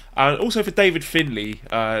expect. And also for David Finlay,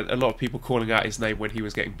 a lot of people calling out his name when he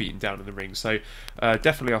was getting beaten down in the ring. So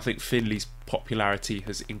definitely I think Finlay's popularity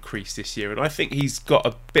has increased this year, and I think he's got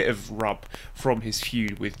a bit of rub from his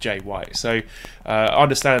feud with Jay White. So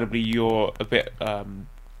understandably you're a bit...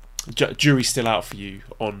 jury's still out for you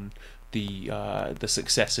on the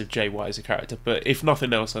success of Jay White as a character, but if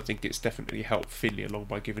nothing else, I think it's definitely helped Finlay along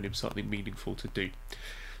by giving him something meaningful to do.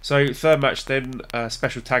 So third match then,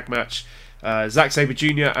 special tag match. Zack Sabre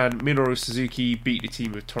Jr. and Minoru Suzuki beat the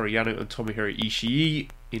team of Toru Yano and Tomohiro Ishii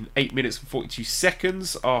in 8 minutes and 42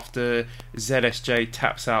 seconds after ZSJ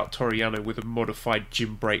taps out Toru Yano with a modified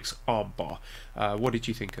Jim Breaks armbar. What did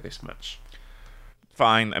you think of this match?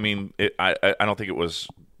 Fine. I mean, I don't think it was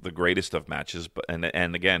the greatest of matches, but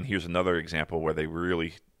and again, here's another example where they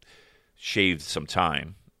really shaved some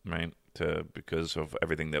time, right? Because of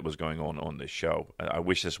everything that was going on this show. I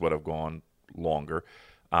wish this would have gone longer.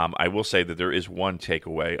 I will say that there is one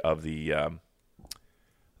takeaway of the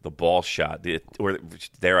ball shot, or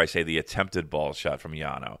dare I say, the attempted ball shot from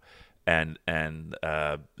Yano, and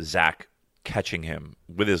Zach catching him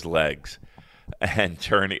with his legs and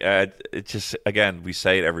turning. It just, again, we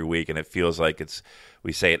say it every week, and it feels like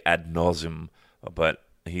we say it ad nauseum, but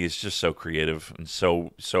he is just so creative and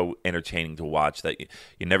so entertaining to watch that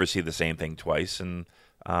you never see the same thing twice. And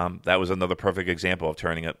that was another perfect example of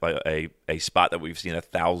turning a spot that we've seen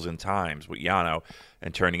 1,000 times with Yano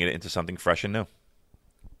and turning it into something fresh and new.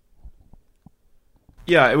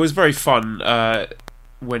 Yeah, it was very fun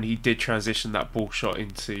when he did transition that ball shot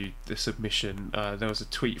into the submission. There was a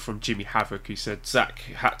tweet from Jimmy Havoc who said, "Zach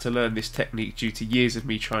had to learn this technique due to years of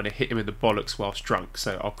me trying to hit him in the bollocks whilst drunk,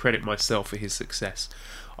 so I'll credit myself for his success."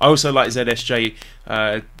 I also like ZSJ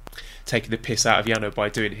taking the piss out of Yano by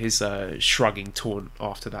doing his shrugging taunt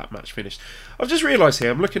after that match finished. I've just realised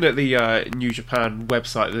here, I'm looking at the New Japan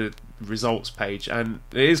website, the results page, and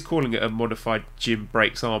it is calling it a modified Jim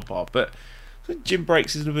Breaks armbar, but Jim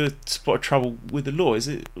Breaks is in a spot of trouble with the law. Was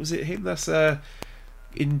it him that's who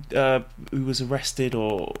was arrested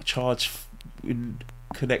or charged in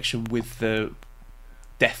connection with the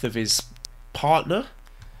death of his partner?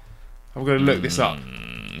 I'm going to look this up.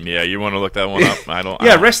 Yeah, you want to look that one up? I don't.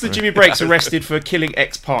 Yeah, wrestler Jimmy Breaks arrested for killing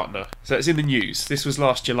ex-partner. So it's in the news. This was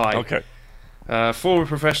last July. Okay. Former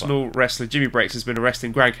professional wrestler Jimmy Breaks has been arrested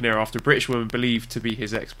in Gran Canaria after a British woman believed to be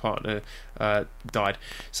his ex-partner died.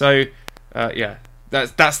 So. Yeah,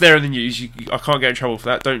 that's there in the news. I can't get in trouble for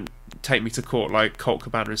that. Don't take me to court like Colt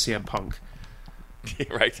Cabana and CM Punk.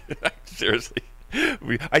 Yeah, right. Seriously,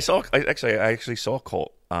 I actually saw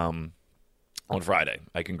Colt on Friday.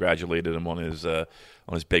 I congratulated him on his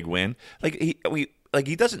big win. He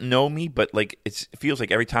doesn't know me, but it feels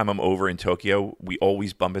like every time I'm over in Tokyo, we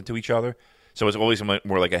always bump into each other. So it's always more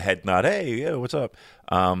like a head nod. Hey, yeah, what's up?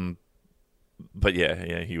 But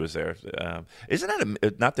yeah, he was there. Isn't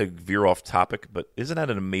that not to veer off topic, but isn't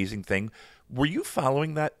that an amazing thing? Were you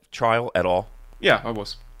following that trial at all? Yeah, I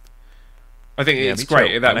was. I think it's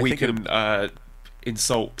great that we can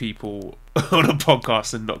insult people on a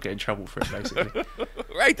podcast and not get in trouble for it, basically.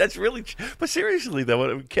 Right, that's really. But seriously,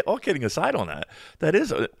 though, all kidding aside on that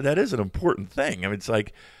is an important thing. I mean, it's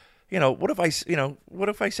like, what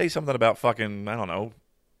if I say something about fucking, I don't know,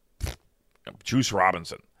 Juice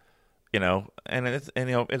Robinson? And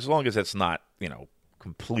as long as it's not,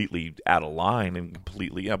 completely out of line and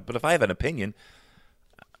completely, but if I have an opinion,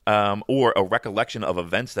 or a recollection of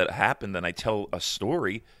events that happened and I tell a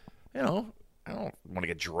story, I don't want to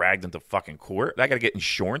get dragged into fucking court. I got to get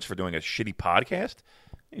insurance for doing a shitty podcast.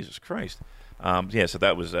 Jesus Christ. So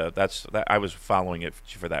that was, I was following it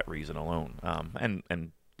for that reason alone.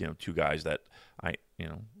 And two guys that I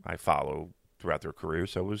follow throughout their career.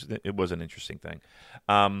 So it was an interesting thing.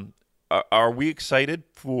 Are we excited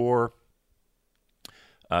for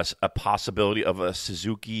a possibility of a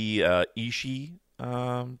Suzuki Ishii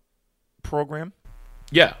program?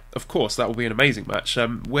 Yeah, of course. That will be an amazing match.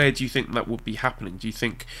 Where do you think that would be happening? Do you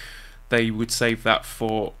think they would save that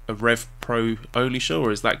for a Rev Pro only show,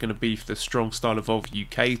 or is that going to be for the Strong Style Evolve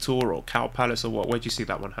UK tour or Cow Palace, or what? Where do you see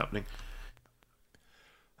that one happening?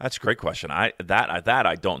 That's a great question. I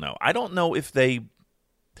don't know. I don't know if they,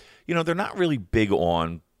 they're not really big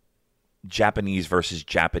on Japanese versus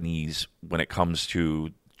Japanese when it comes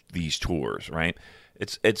to these tours, right?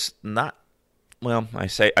 It's not. Well, I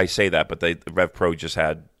say that, but Rev Pro just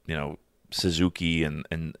had Suzuki and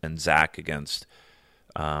Zach against.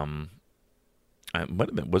 What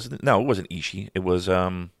was it? No, it wasn't Ishii. It was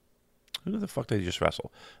who the fuck did they just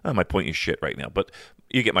wrestle? My point is shit right now, but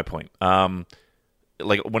you get my point.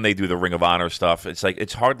 like when they do the Ring of Honor stuff, it's like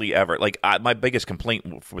it's hardly ever like my biggest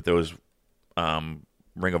complaint with those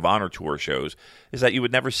Ring of Honor tour shows is that you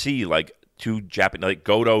would never see like two Japanese, like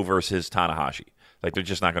Goto versus Tanahashi. Like they're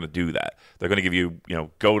just not going to do that. They're going to give you,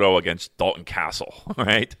 Goto against Dalton Castle,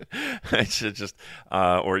 right? It's just,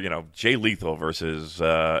 or Jay Lethal versus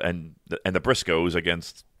and the Briscoes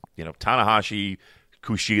against Tanahashi,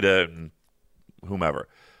 Kushida, and whomever.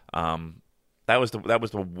 That was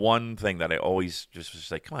the one thing that I always just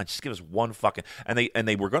was like, come on, just give us one fucking. And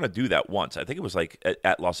they were going to do that once. I think it was like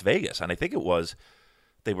at Las Vegas, and I think it was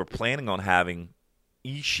they were planning on having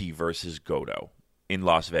Ishii versus Goto in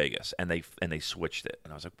Las Vegas, and they switched it,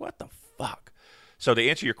 and I was like, what the fuck? So to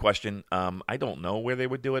answer your question, I don't know where they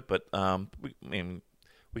would do it, but we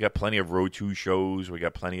got plenty of Road 2 shows, we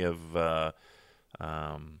got plenty of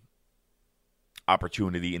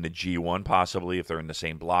opportunity in the G1 possibly if they're in the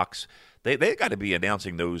same blocks. They got to be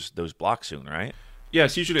announcing those blocks soon, right? Yeah,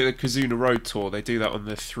 it's usually the Kazuna Road Tour. They do that on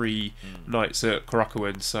the 3 nights at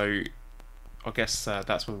Korakuen, so I guess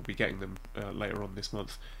that's when we'll be getting them later on this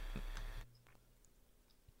month.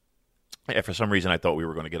 Yeah, for some reason I thought we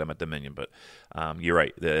were going to get them at Dominion, but you're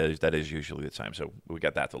right. That is usually the time, so we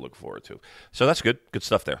got that to look forward to. So that's good. Good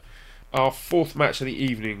stuff there. Our fourth match of the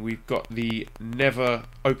evening, we've got the Never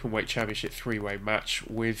Openweight Championship 3-way match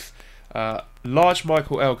with large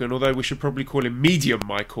Michael Elgin, although we should probably call him medium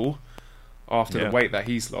Michael after the weight that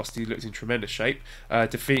he's lost. He looks in tremendous shape,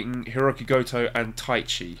 defeating Hiroki Goto and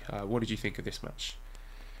Taichi. What did you think of this match?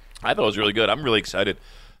 I thought it was really good. I'm really excited,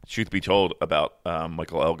 truth be told, about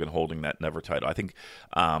Michael Elgin holding that Never title. I think,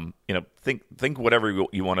 think whatever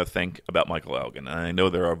you want to think about Michael Elgin. And I know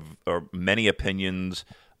there are many opinions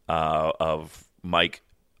of Mike,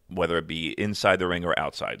 whether it be inside the ring or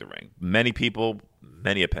outside the ring. Many people,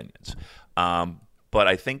 many opinions. But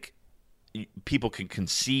I think people can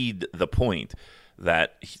concede the point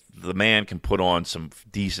that the man can put on some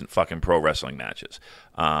decent fucking pro wrestling matches.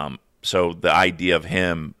 So the idea of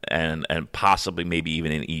him and possibly maybe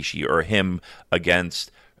even an Ishii or him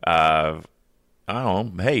against, I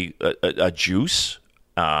don't know, hey, a Juice,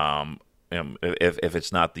 if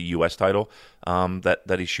it's not the U.S. title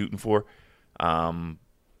that he's shooting for,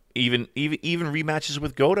 even rematches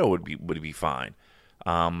with Goto would be fine.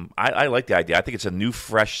 I like the idea. I think it's a new,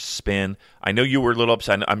 fresh spin. I know you were a little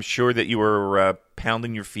upset. I'm sure that you were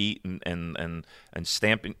pounding your feet and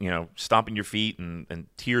stomping your feet, and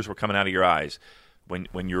tears were coming out of your eyes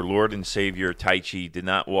when your Lord and Savior Taichi did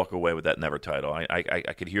not walk away with that Never title.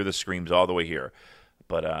 I could hear the screams all the way here.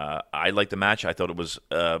 But I liked the match. I thought it was.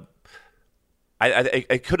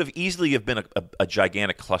 It could have easily have been a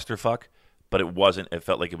gigantic clusterfuck, but it wasn't. It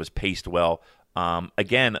felt like it was paced well.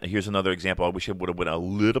 Again, here's another example. I wish it would have went a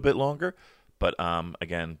little bit longer, but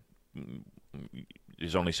again,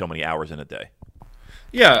 there's only so many hours in a day.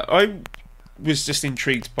 Yeah, I was just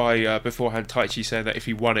intrigued by beforehand Taichi saying that if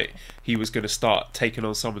he won it, he was going to start taking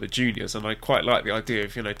on some of the juniors, and I quite like the idea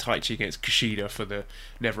of Taichi against Kushida for the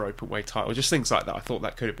Never Openweight title, just things like that. I thought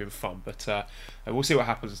that could have been fun, but we'll see what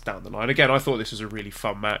happens down the line. Again, I thought this was a really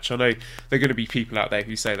fun match. I know there are going to be people out there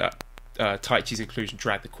who say that Taichi's inclusion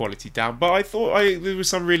dragged the quality down, but I thought there was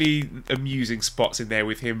some really amusing spots in there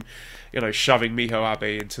with him, shoving Miho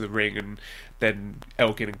Abe into the ring, and then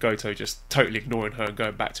Elgin and Goto just totally ignoring her and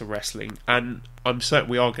going back to wrestling. And I'm certain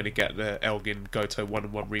we are going to get the Elgin Goto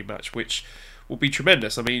 1-on-1 rematch, which will be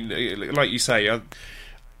tremendous. I mean, like you say,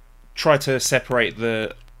 try to separate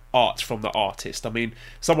the art from the artist. I mean,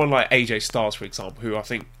 someone like AJ Styles, for example, who I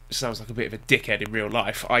think sounds like a bit of a dickhead in real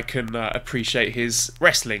life, I can appreciate his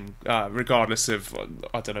wrestling regardless of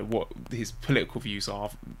I don't know what his political views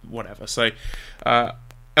are, whatever. So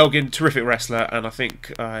Elgin, terrific wrestler, and I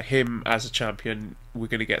think him as a champion, we're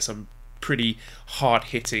going to get some pretty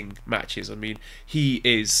hard-hitting matches. I mean, he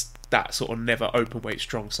is that sort of Never Openweight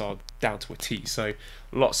strong style down to a T, so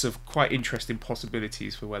lots of quite interesting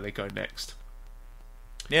possibilities for where they go next.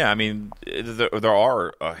 Yeah, I mean, there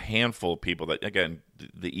are a handful of people that, again,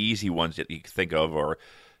 the easy ones that you think of are,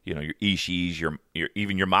 your Ishiis, your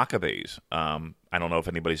even your Maccabees. I don't know if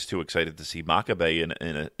anybody's too excited to see Maccabe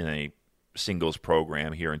in a singles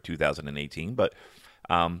program here in 2018, but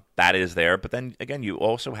that is there. But then again, you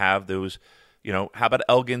also have those, how about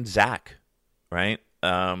Elgin Zach, right?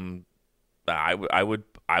 I would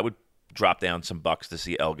drop down some bucks to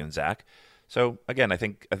see Elgin Zach. So again, I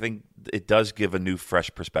think it does give a new, fresh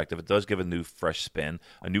perspective. It does give a new, fresh spin,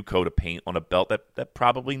 a new coat of paint on a belt that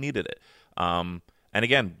probably needed it. And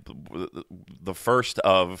again, the first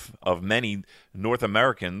of many North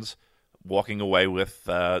Americans walking away with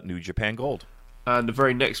New Japan Gold. And the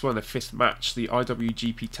very next one, the fifth match, the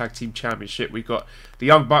IWGP Tag Team Championship, we got the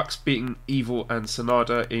Young Bucks beating Evil and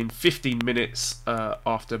Sanada in 15 minutes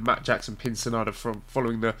after Matt Jackson pinned Sanada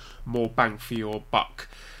following the more bang for your buck.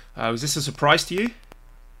 Was this a surprise to you?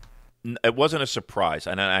 It wasn't a surprise,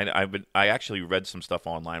 and I actually read some stuff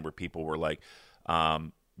online where people were like,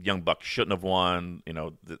 Young Bucks shouldn't have won. You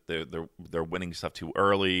know, they're winning stuff too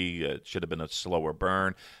early. It should have been a slower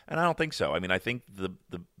burn, and I don't think so. I mean, I think the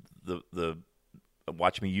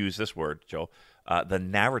watch me use this word, Joe. The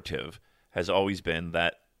narrative has always been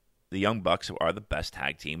that the Young Bucks are the best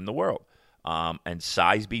tag team in the world, and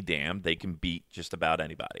size be damned, they can beat just about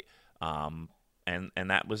anybody. And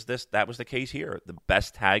that was the case here. The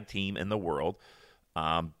best tag team in the world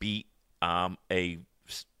beat the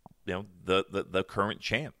current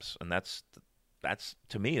champs, and that's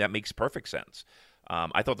to me that makes perfect sense.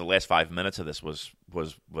 I thought the last 5 minutes of this was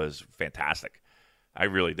fantastic. I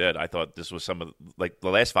really did. I thought this was some of the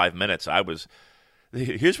last 5 minutes.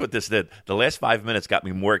 Here's what this did. The last 5 minutes got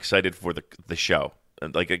me more excited for the show.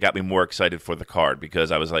 Like, it got me more excited for the card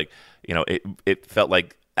because I was like, it felt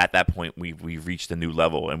like at that point we reached a new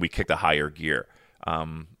level and we kicked a higher gear.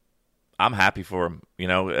 I'm happy for him,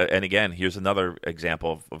 And again, here's another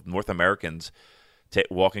example of North Americans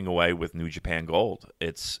walking away with New Japan Gold.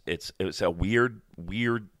 It was a weird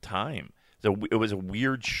time. It was a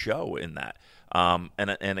weird show in that.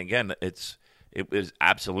 And again, it was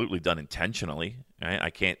absolutely done intentionally. Right? I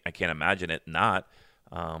can't imagine it not.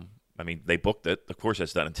 I mean, they booked it. Of course,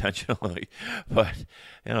 it's done intentionally. But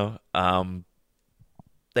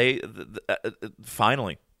they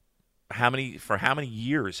finally, how many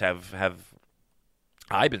years have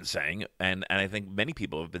I been saying, and I think many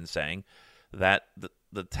people have been saying that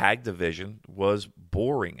the tag division was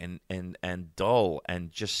boring and dull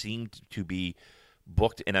and just seemed to be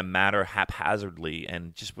booked in a manner haphazardly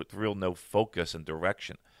and just with real no focus and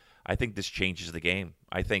direction. I think this changes the game.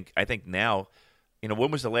 I think now,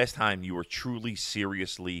 when was the last time you were truly,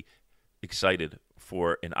 seriously excited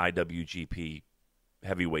for an IWGP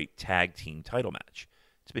heavyweight tag team title match?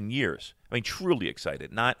 It's been years. I mean, truly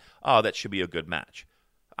excited. Not, that should be a good match.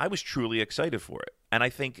 I was truly excited for it. And I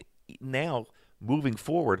think now, moving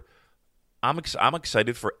forward, I'm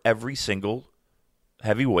excited for every single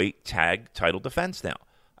heavyweight tag title defense now.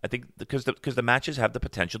 I think because the matches have the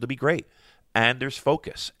potential to be great, and there's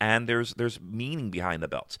focus, and there's meaning behind the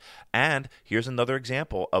belts. And here's another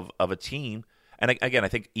example of a team. And again, I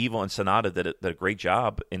think Evil and Sanada did a great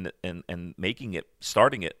job in making it,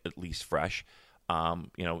 starting it at least fresh.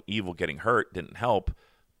 Evil getting hurt didn't help,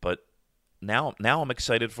 but now I'm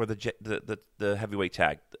excited for the heavyweight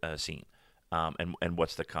tag scene and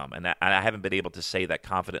what's to come. And I haven't been able to say that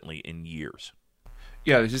confidently in years.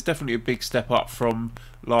 Yeah, this is definitely a big step up from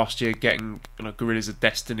last year getting Guerrillas of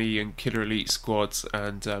Destiny and Killer Elite Squads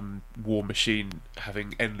and War Machine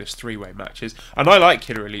having endless three-way matches. And I like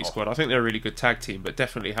Killer Elite Squad. I think they're a really good tag team, but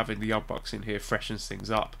definitely having the Young Bucks in here freshens things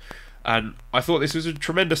up. And I thought this was a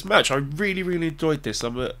tremendous match. I really, really enjoyed this.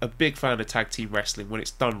 I'm a big fan of tag team wrestling. When it's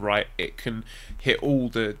done right, it can hit all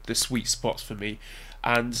the sweet spots for me.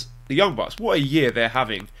 And the Young Bucks, what a year they're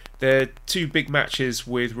having. Their two big matches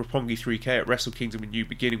with Roppongi 3K at Wrestle Kingdom and New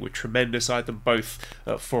Beginning were tremendous. I had them both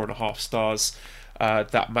at 4.5 stars.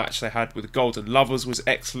 That match they had with the Golden Lovers was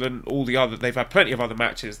excellent. They've had plenty of other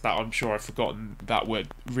matches that I'm sure I've forgotten that were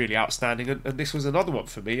really outstanding, and this was another one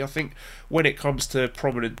for me. I think when it comes to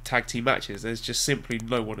prominent tag team matches, there's just simply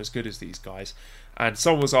no one as good as these guys. And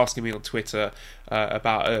someone was asking me on Twitter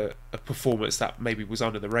about a performance that maybe was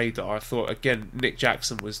under the radar. I thought, again, Nick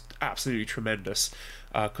Jackson was absolutely tremendous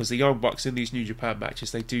because the Young Bucks in these New Japan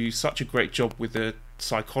matches, they do such a great job with the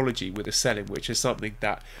psychology, with the selling, which is something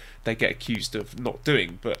that they get accused of not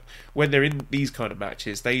doing. But when they're in these kind of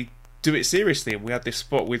matches, they do it seriously. And we had this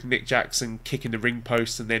spot with Nick Jackson kicking the ring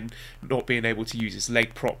post and then not being able to use his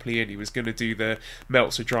leg properly, and he was going to do the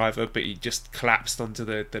Meltzer driver, but he just collapsed onto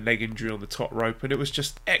the leg injury on the top rope, and it was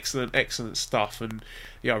just excellent stuff. And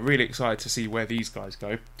yeah, I'm really excited to see where these guys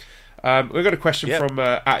go. We've got a question from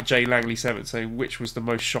at J Langley7 saying, which was the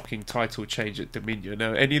most shocking title change at Dominion?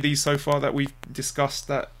 Now, any of these so far that we've discussed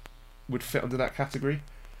that would fit under that category?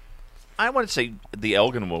 I want to say the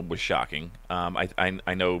Elgin one was shocking.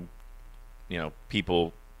 I know,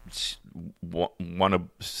 people want to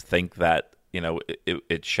think that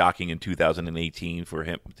it's shocking in 2018 for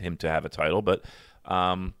him to have a title, but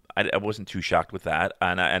I wasn't too shocked with that,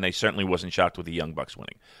 and I certainly wasn't shocked with the Young Bucks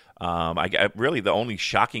winning. I really the only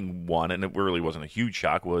shocking one, and it really wasn't a huge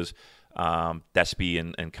shock, was Despy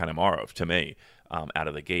and Kanemaru to me out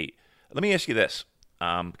of the gate. Let me ask you this,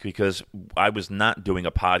 because I was not doing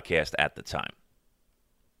a podcast at the time.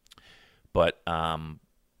 But I'm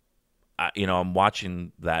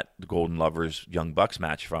watching that Golden Lovers Young Bucks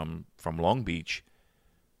match from Long Beach,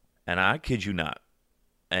 and I kid you not,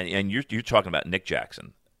 and you're talking about Nick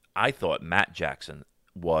Jackson. I thought Matt Jackson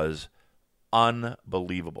was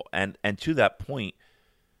unbelievable, and to that point,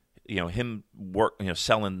 him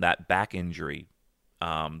selling that back injury,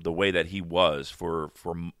 the way that he was for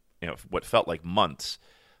what felt like months,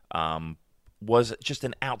 was just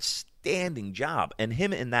an outstanding job, and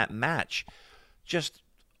him in that match, just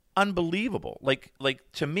unbelievable. Like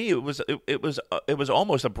to me, it was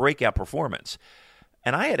almost a breakout performance.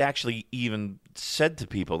 And I had actually even said to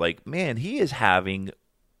people, like, man, he is having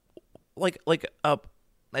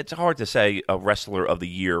it's hard to say a wrestler of the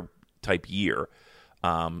year type year,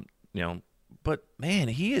 but man,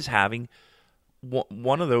 he is having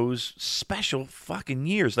one of those special fucking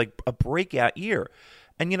years, like a breakout year.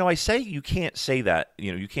 And I say you can't say that,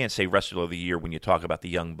 you can't say wrestler of the year when you talk about the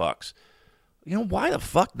Young Bucks. Why the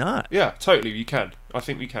fuck not? Yeah, totally, you can. I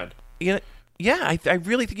think we can. Yeah, I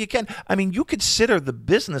really think you can. I mean, you consider the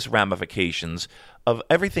business ramifications of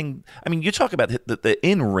everything. I mean, you talk about the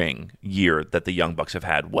in-ring year that the Young Bucks have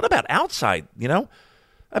had. What about outside,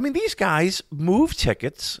 I mean, these guys move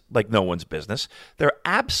tickets like no one's business. They're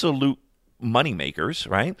absolute moneymakers,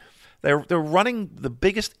 right? They're running the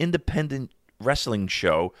biggest independent wrestling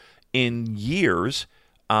show in years,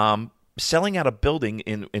 selling out a building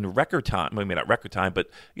in record time. I mean, not record time,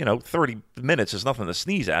 but 30 minutes is nothing to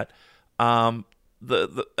sneeze at.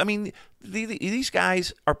 These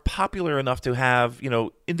guys are popular enough to have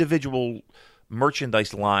individual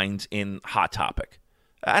merchandise lines in Hot Topic.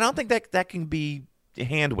 I don't think that can be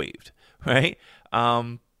hand waved, right?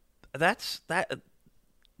 That's that.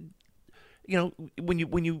 When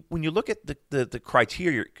you look at the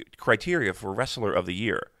criteria for wrestler of the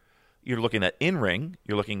year, you're looking at in ring,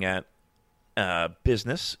 you're looking at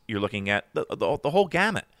business, you're looking at the whole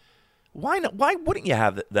gamut. Why not? Why wouldn't you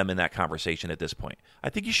have them in that conversation at this point? I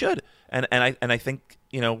think you should, and I think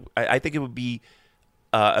I think it would be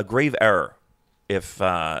a grave error if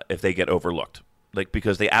they get overlooked,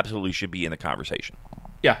 because they absolutely should be in the conversation.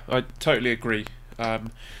 Yeah, I totally agree.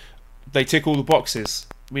 They tick all the boxes.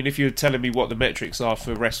 I mean, if you're telling me what the metrics are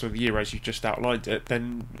for Wrestler of the Year as you just outlined it,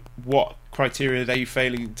 then what criteria are they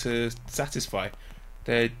failing to satisfy?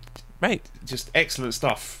 They're just excellent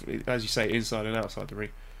stuff, as you say, inside and outside the ring.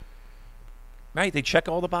 Right, they check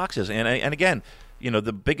all the boxes, and again,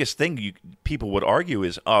 the biggest thing people would argue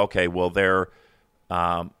is, oh, okay, well they're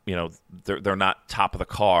not top of the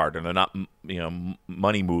card, and they're not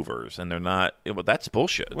money movers, and they're not. Well, that's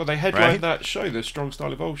bullshit. Well, they headlined that show, the Strong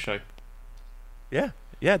Style Evolved show. Yeah,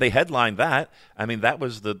 they headlined that. I mean, that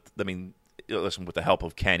was listen, with the help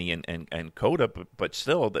of Kenny and Coda, but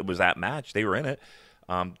still, it was that match. They were in it.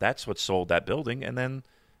 That's what sold that building, and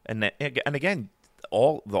again.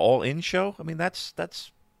 The all-in show. I mean, they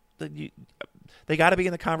got to be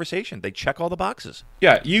in the conversation. They check all the boxes.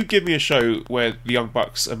 Yeah, you give me a show where the Young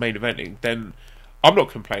Bucks are main eventing, then I'm not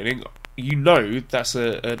complaining. That's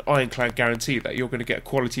an ironclad guarantee that you're going to get a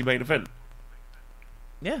quality main event.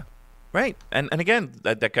 Yeah, right. And again,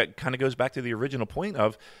 that kind of goes back to the original point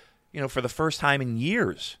of, for the first time in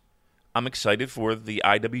years, I'm excited for the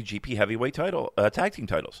IWGP Heavyweight title, tag team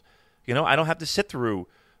titles. I don't have to sit through.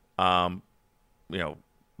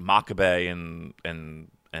 Makabe and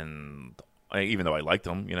even though I liked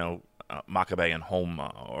them, Makabe and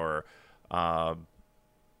Homa, or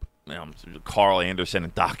Carl Anderson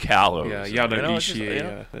and Doc Gallows. Yeah, Yano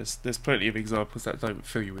Ishii. There's plenty of examples that don't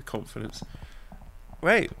fill you with confidence.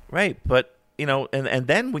 Right. But and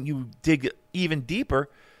then when you dig even deeper,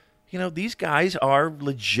 these guys are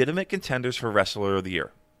legitimate contenders for Wrestler of the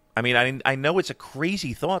Year. I mean, I know it's a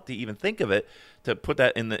crazy thought to even think of it, to put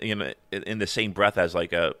that in the same breath as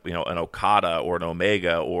like an Okada or an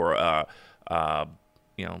Omega or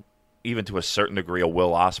even to a certain degree a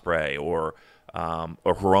Will Ospreay or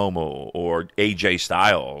Hiromu or AJ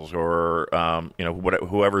Styles or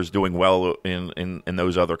whoever's doing well in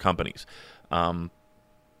those other companies.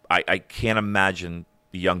 I can't imagine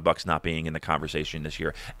the Young Bucks not being in the conversation this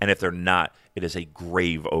year, and if they're not, it is a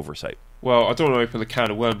grave oversight. Well, I don't want to open the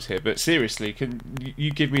can of worms here, but seriously, can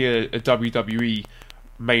you give me a WWE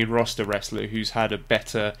main roster wrestler who's had a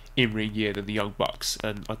better in-ring year than the Young Bucks?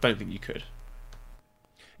 And I don't think you could.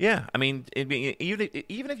 Yeah, I mean,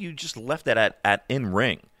 even if you just left that at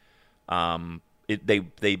in-ring,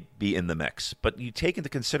 they'd be in the mix. But you take into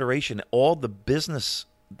consideration all the business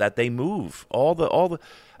that they move, all the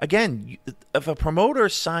again, if a promoter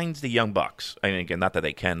signs the Young Bucks, I mean, again, not that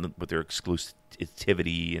they can with their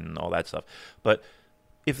exclusivity and all that stuff, but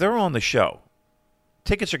if they're on the show,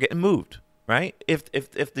 tickets are getting moved, right? If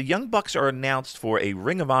the Young Bucks are announced for a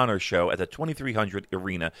Ring of Honor show at the 2300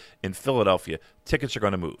 Arena in Philadelphia, tickets are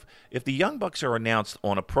going to move. If the Young Bucks are announced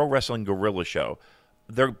on a Pro Wrestling Guerrilla show,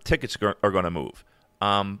 their tickets are going to move.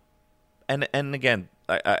 And again,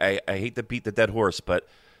 I hate to beat the dead horse, but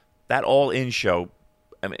that All In show,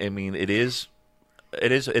 I mean, it is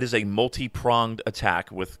a multi-pronged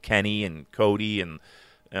attack with Kenny and Cody and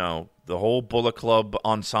the whole Bullet Club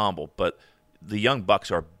ensemble, but the Young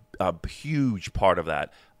Bucks are a huge part of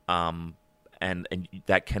that, and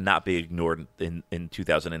that cannot be ignored in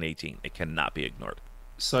 2018. It cannot be ignored.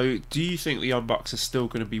 So, do you think the Young Bucks are still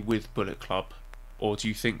going to be with Bullet Club, or do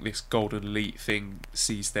you think this Golden Elite thing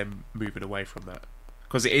sees them moving away from that?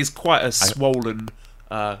 Because it is quite a swollen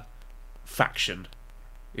faction,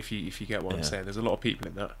 if you get what I'm saying. There's a lot of people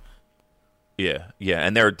in that. Yeah,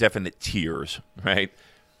 and there are definite tiers, right?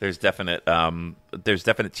 There's definite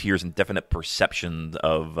tiers and definite perception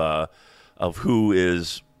of who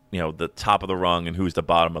is the top of the rung and who's the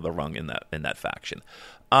bottom of the rung in that faction.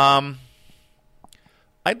 I'd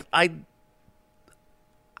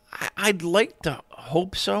like to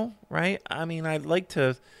hope so, right? I mean, I'd like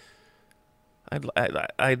to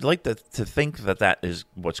think that is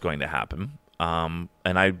what's going to happen, and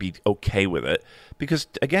I'd be okay with it because,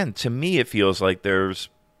 again, to me, it feels like there's.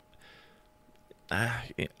 I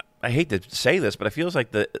hate to say this, but it feels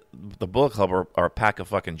like the Bullet Club are a pack of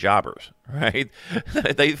fucking jobbers, right?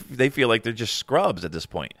 they feel like they're just scrubs at this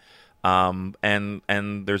point, and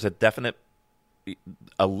there's a definite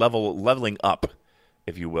leveling up,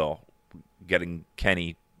 if you will, getting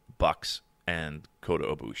Kenny, Bucks, and Kota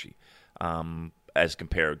Ibushi, as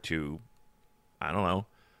compared to, I don't know,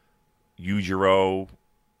 Yujiro,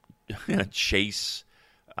 Chase.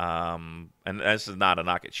 And this is not a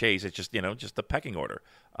knock at Chase. It's just just the pecking order.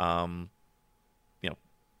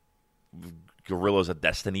 Gorillas of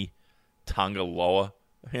Destiny, Tonga Loa.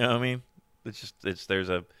 You know what I mean?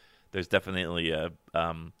 There's definitely a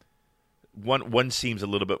one seems a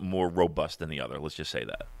little bit more robust than the other. Let's just say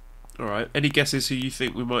that. All right. Any guesses who you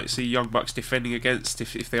think we might see Young Bucks defending against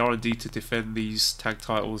if they are indeed to defend these tag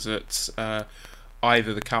titles at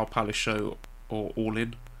either the Cow Palace show or All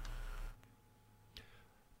In?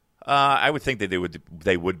 I would think that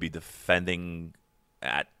they would be defending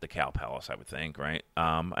at the Cow Palace. I would think, right?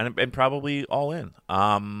 And probably All In.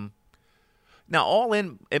 Now, All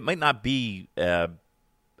In, it might not be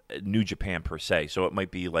New Japan per se, so it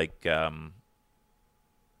might be like you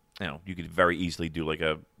could very easily do like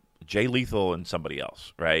a Jay Lethal and somebody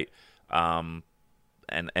else, right? And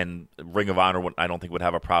Ring of Honor, I don't think would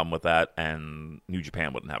have a problem with that, and New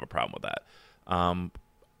Japan wouldn't have a problem with that.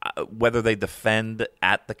 Whether they defend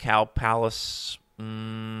at the Cow Palace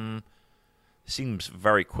seems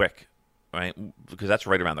very quick, right? Because that's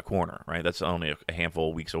right around the corner, right? That's only a handful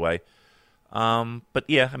of weeks away. But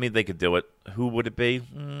yeah, I mean, they could do it. Who would it be?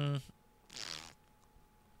 I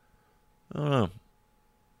don't know.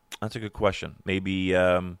 That's a good question. Maybe,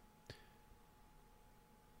 well,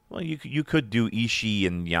 you could do Ishii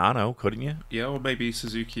and Yano, couldn't you? Yeah, or maybe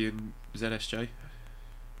Suzuki and ZSJ.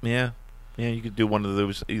 Yeah, you could do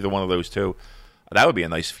either one of those two. That would be a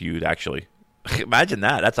nice feud, actually. Imagine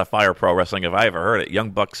that. That's a Fire Pro Wrestling if I ever heard it.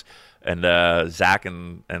 Young Bucks and Zack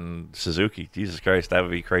and Suzuki. Jesus Christ, that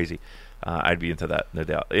would be crazy. I'd be into that, no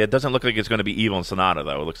doubt. It doesn't look like it's going to be Evil and Sonata,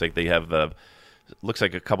 though. It looks like they have. Looks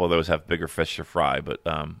like a couple of those have bigger fish to fry, but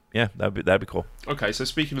yeah, that'd be cool. Okay, so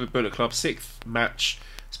speaking of the Bullet Club, sixth match,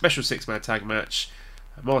 special six-man tag match.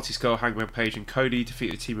 Marty Scurll, Hangman Page, and Cody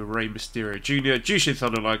defeat the team of Rey Mysterio Jr., Jushin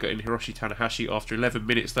Thunder Liger, and Hiroshi Tanahashi after 11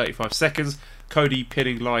 minutes 35 seconds. Cody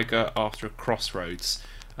pinning Liger after a crossroads.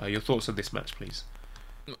 Your thoughts on this match, please?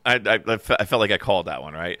 I felt like I called that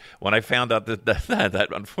one, right? When I found out that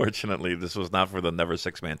unfortunately this was not for the Never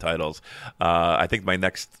Six-Man titles, I think my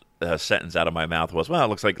next sentence out of my mouth was, well, it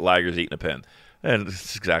looks like Liger's eating a pin. And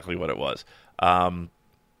it's exactly what it was.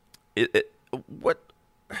 What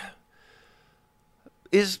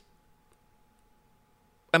is...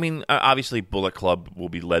 I mean, obviously Bullet Club will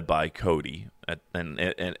be led by Cody, and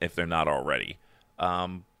if they're not already.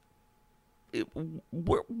 What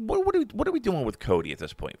are we doing with Cody at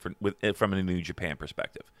this point from a New Japan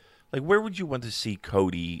perspective? Like, where would you want to see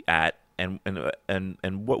Cody at, and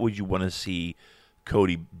what would you want to see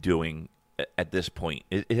Cody doing at this point?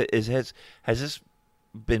 Has this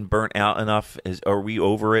been burnt out enough? Are we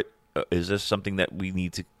over it? Is this something that we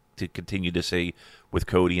need to continue to see with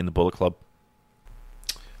Cody and the Bullet Club?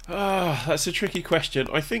 That's a tricky question.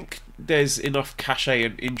 I think there's enough cachet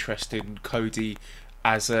and interest in Cody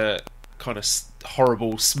as a kind of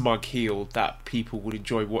horrible, smug heel that people would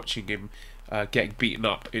enjoy watching him getting beaten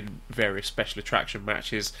up in various special attraction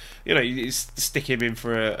matches. You know, you stick him in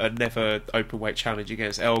for a never open weight challenge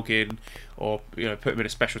against Elgin, or put him in a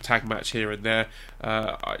special tag match here and there.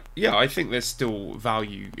 I think there's still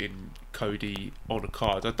value in Cody on a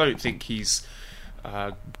card. I don't think he's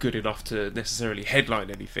good enough to necessarily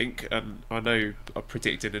headline anything, and I know I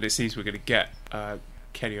predicted, and it seems we're going to get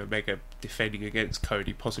Kenny Omega defending against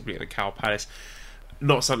Cody, possibly at the Cow Palace.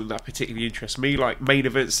 Not something that particularly interests me. Like main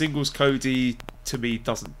event singles, Cody to me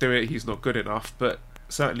doesn't do it. He's not good enough, but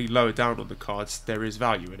certainly lower down on the cards, there is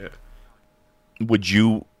value in it. Would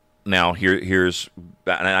you now? Here's,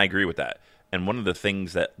 and I agree with that. And one of the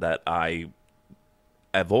things that I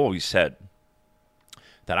have always said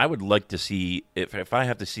that I would like to see, if I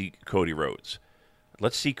have to see Cody Rhodes,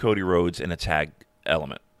 let's see Cody Rhodes in a tag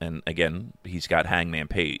element. And again, he's got Hangman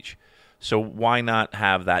Page. So why not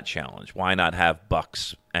have that challenge? Why not have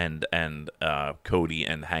Bucks and Cody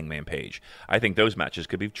and Hangman Page? I think those matches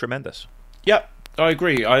could be tremendous. Yep, I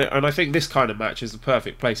agree. And I think this kind of match is the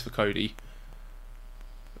perfect place for Cody.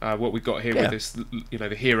 What we've got here with this,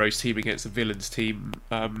 the heroes team against the villains team.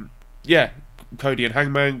 Cody and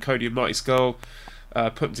Hangman, Cody and Marty Scurll,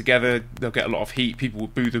 put them together, they'll get a lot of heat. People will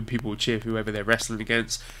boo them, people will cheer whoever they're wrestling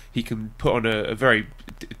against. He can put on a very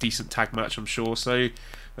decent tag match, I'm sure. So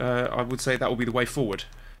I would say that will be the way forward.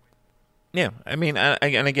 Yeah, I mean,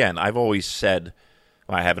 and again, I've always said,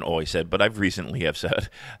 well, I haven't always said, but I've recently have said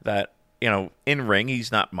that, in ring,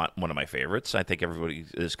 he's not one of my favorites. I think everybody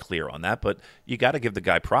is clear on that, but you got to give the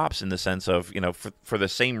guy props in the sense of, for the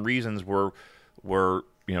same reasons we're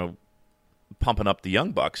pumping up the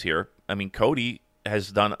Young Bucks here. I mean, Cody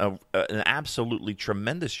has done an absolutely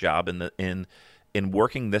tremendous job in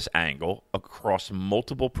working this angle across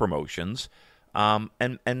multiple promotions,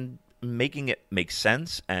 and making it make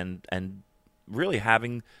sense and really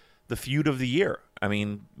having the feud of the year. I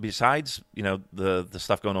mean, besides the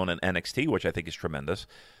stuff going on in NXT, which I think is tremendous,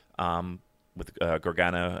 with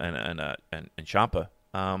Gargano and Ciampa,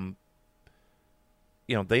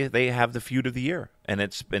 they have the feud of the year, and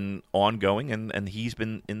it's been ongoing, and he's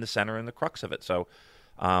been in the center and the crux of it. So,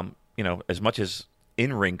 as much as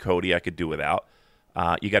in-ring Cody I could do without,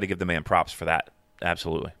 you got to give the man props for that.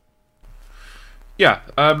 Absolutely. Yeah.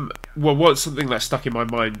 What's something that stuck in my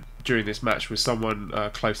mind during this match was someone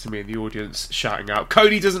close to me in the audience shouting out,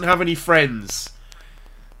 "Cody doesn't have any friends."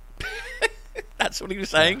 That's what he was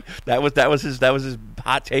saying. Yeah. That was his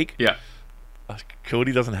hot take. Yeah.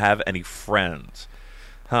 Cody doesn't have any friends.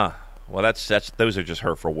 Huh. Well, that's those are just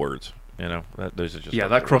hurtful words. Those are just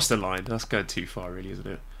that crossed the line. That's going too far, really, isn't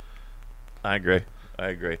it? I agree.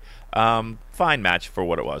 Fine match for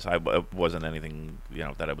what it was. It wasn't anything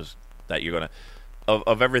that you're gonna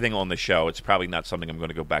of everything on the show. It's probably not something I'm going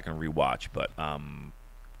to go back and rewatch. But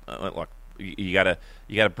look, you gotta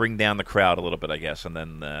bring down the crowd a little bit, I guess, and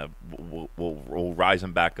then we'll rise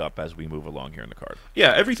them back up as we move along here in the card.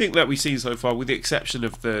 Yeah, everything that we've seen so far, with the exception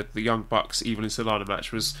of the Young Bucks Evil and Solana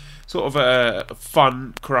match, was sort of a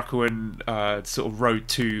fun Korakuen sort of road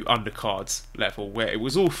to undercards level, where it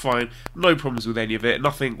was all fine, no problems with any of it,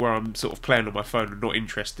 nothing where I'm sort of playing on my phone and not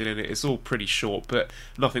interested in it. It's all pretty short, but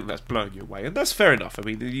nothing that's blowing you away, and that's fair enough. I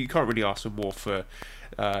mean, you can't really ask for more for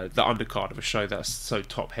the undercard of a show that's so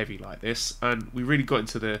top heavy like this. And we really got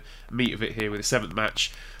into the meat of it here with the 7th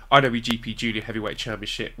match, IWGP Junior Heavyweight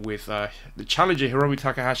Championship, with the challenger Hiromu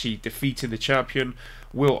Takahashi defeating the champion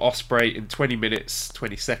Will Ospreay in 20 minutes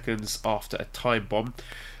 20 seconds after a time bomb.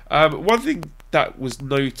 One thing that was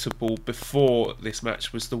notable before this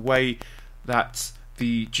match was the way that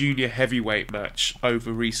the junior heavyweight match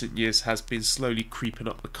over recent years has been slowly creeping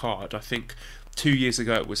up the card. I think 2 years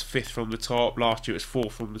ago it was 5th from the top, last year it was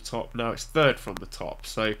 4th from the top, now it's 3rd from the top.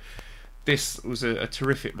 So this was a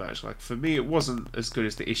terrific match. Like, for me, it wasn't as good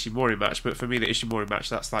as the Ishimori match, but for me, the Ishimori match,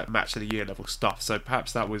 that's like match of the year level stuff. So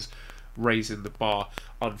perhaps that was raising the bar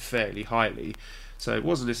unfairly highly. So it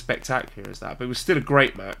wasn't as spectacular as that, but it was still a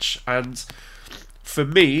great match. And for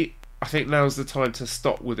me, I think now's the time to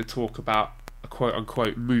stop with the talk about a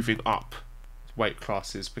quote-unquote moving up weight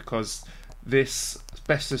classes, because this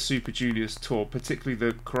Best of Super Juniors tour, particularly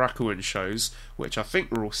the Korakuen shows, which I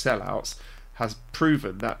think were all sellouts, has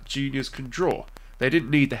proven that juniors can draw. They didn't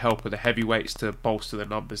need the help of the heavyweights to bolster the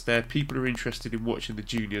numbers there. People are interested in watching the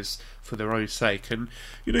juniors for their own sake. And,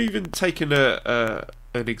 even taking an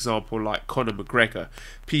example like Conor McGregor,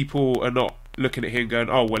 people are not looking at him going,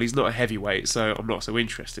 oh, well, he's not a heavyweight, so I'm not so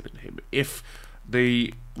interested in him. If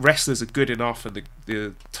the wrestlers are good enough and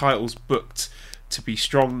the title's booked to be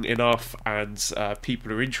strong enough, and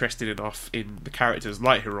people are interested enough in the characters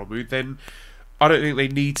like Hiromu, then I don't think they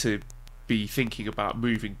need to be thinking about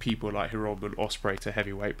moving people like Hiromu and Ospreay to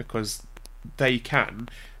heavyweight, because they can,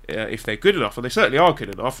 if they're good enough, and they certainly are good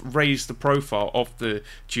enough, raise the profile of the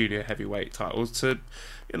junior heavyweight titles to,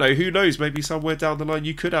 who knows, maybe somewhere down the line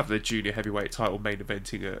you could have the junior heavyweight title main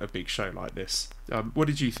eventing a big show like this. What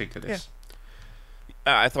did you think of this?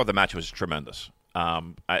 Yeah. I thought the match was tremendous.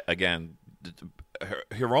 Hiromu,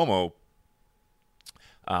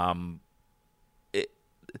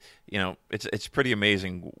 it's pretty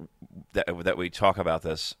amazing that we talk about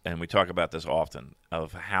this, and we talk about this often,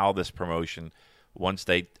 of how this promotion, once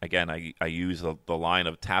they, again, I use the line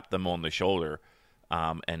of tap them on the shoulder,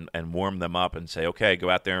 and warm them up and say, okay, go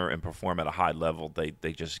out there and perform at a high level.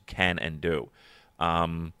 They just can and do.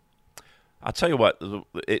 I'll tell you what,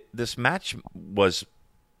 this match was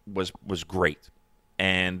great,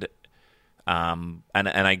 and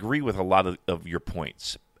I agree with a lot of your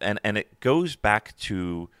points, and it goes back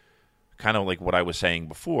to kind of like what I was saying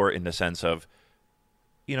before, in the sense of,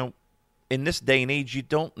 in this day and age, you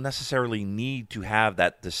don't necessarily need to have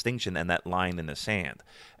that distinction and that line in the sand.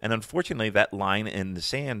 And unfortunately, that line in the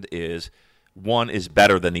sand is one is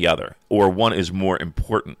better than the other, or one is more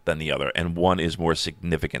important than the other, and one is more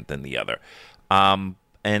significant than the other. And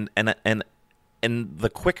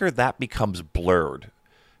the quicker that becomes blurred,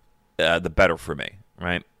 the better for me,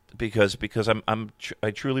 right? Because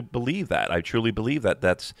I truly believe that. I truly believe that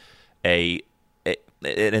that's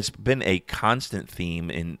it's been a constant theme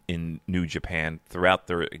in New Japan throughout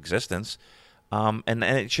their existence, and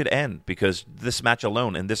it should end, because this match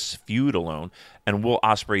alone and this feud alone and Will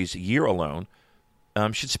Ospreay's year alone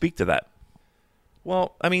should speak to that.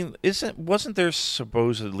 Well, I mean, wasn't there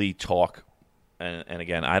supposedly talk, and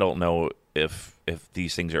again, I don't know if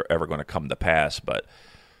these things are ever going to come to pass, but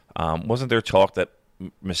wasn't there talk that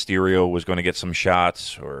Mysterio was going to get some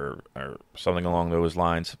shots or something along those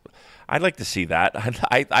lines? I'd like to see that.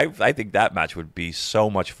 I think that match would be so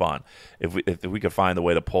much fun if we could find a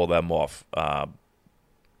way to pull them off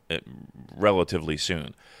relatively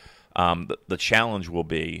soon. The challenge will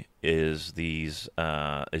be is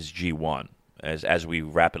G1 as we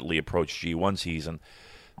rapidly approach G1 season.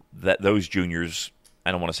 That those juniors,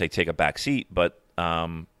 I don't want to say take a back seat, but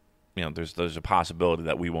there's a possibility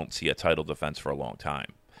that we won't see a title defense for a long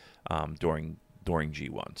time during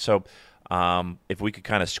G1. So if we could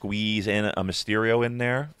kind of squeeze in a Mysterio in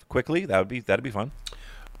there quickly, that'd be fun.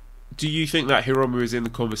 Do you think that Hiromu is in the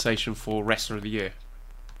conversation for Wrestler of the Year?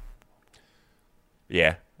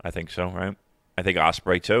 Yeah, I think so, right? I think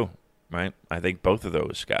Ospreay too, right? I think both of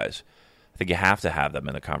those guys. I think you have to have them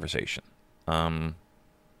in the conversation. What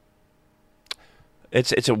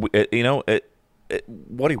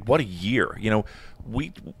a year.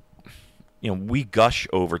 We gush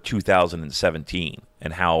over 2017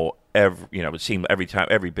 and how it seemed every time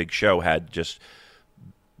every big show had just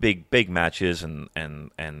big matches, and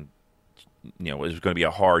it was going to be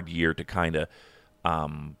a hard year to kind of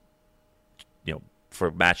for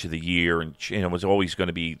match of the year, and it was always going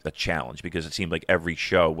to be a challenge because it seemed like every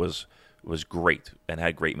show was great and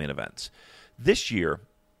had great main events. This year,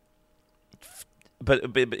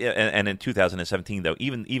 but in 2017 though,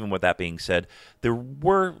 even with that being said, there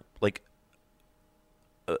were like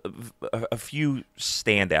a few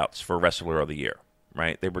standouts for Wrestler of the Year,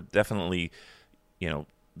 right? They were definitely,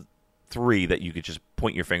 three that you could just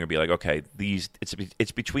point your finger and be like, okay,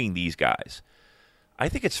 it's between these guys. I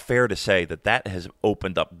think it's fair to say that has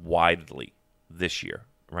opened up widely this year,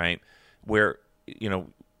 right? Where,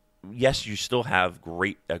 yes, you still have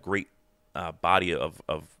a great body of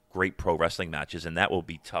great pro wrestling matches, and that will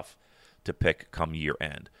be tough to pick come year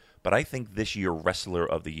end. But I think this year, Wrestler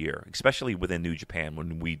of the Year, especially within New Japan,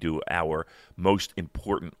 when we do our most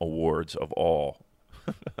important awards of all,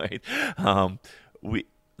 right?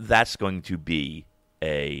 That's going to be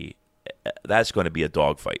a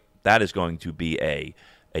dogfight. That is going to be a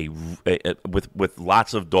with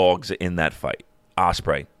lots of dogs in that fight.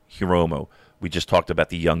 Ospreay, Hiromu. We just talked about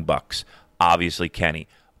the Young Bucks. Obviously Kenny.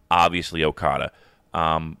 Obviously Okada.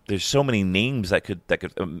 There's so many names that could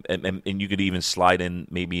and you could even slide in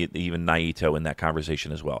maybe even Naito in that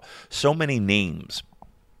conversation as well. So many names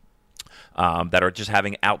that are just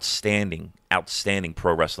having outstanding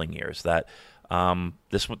pro wrestling years that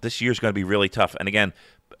this year's going to be really tough. And again,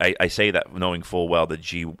 I say that knowing full well that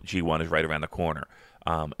G1 is right around the corner,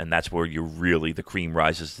 and that's where the cream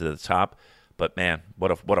rises to the top. But man,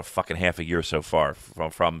 what a fucking half a year so far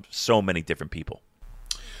from so many different people.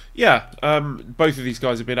 Yeah, both of these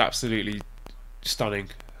guys have been absolutely stunning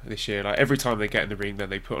this year. Like every time they get in the ring, then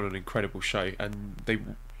they put on an incredible show, and they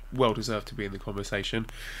well deserve to be in the conversation.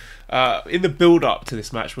 In the build-up to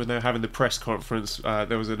this match, when they were having the press conference,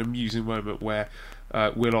 there was an amusing moment where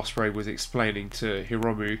Will Ospreay was explaining to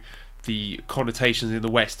Hiromu the connotations in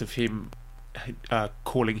the West of him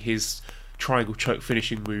calling his triangle choke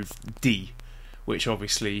finishing move D, which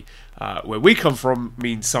obviously, where we come from,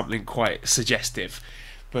 means something quite suggestive.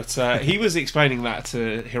 But he was explaining that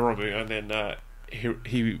to Hiromu, and then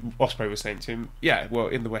Ospreay was saying to him, yeah, well,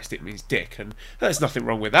 in the West it means dick, and there's nothing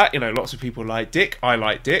wrong with that. Lots of people like dick. I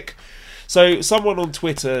like dick. So someone on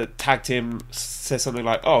Twitter tagged him, said something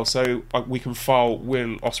like, oh, so we can file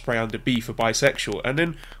Will Ospreay under B for bisexual. And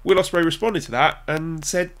then Will Ospreay responded to that and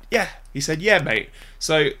said, yeah. He said, yeah, mate.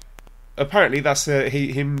 So apparently that's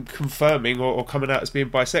him confirming or coming out as being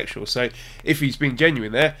bisexual. So if he's being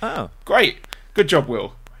genuine there, great. Good job,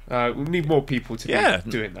 Will. We need more people to be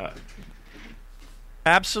doing that.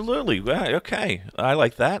 Absolutely. Well, okay. I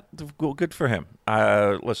like that. Good for him.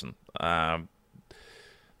 Listen,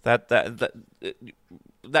 That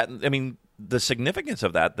I mean, the significance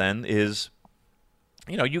of that then is,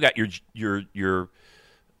 you got your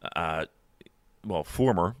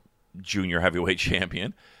former junior heavyweight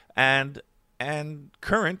champion and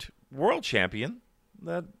current world champion.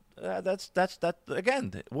 That's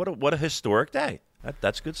again. What a historic day.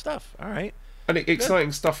 That's good stuff. All right. And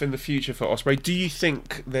exciting stuff in the future for Ospreay. Do you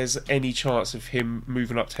think there's any chance of him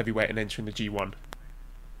moving up to heavyweight and entering the G1?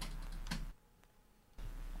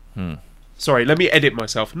 Sorry, let me edit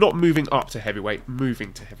myself. Not moving up to heavyweight,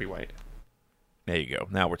 moving to heavyweight. There you go.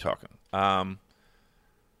 Now we're talking. Wouldn't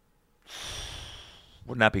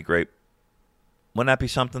that be great? Wouldn't that be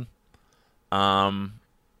something? I'm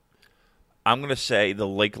going to say the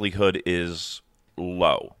likelihood is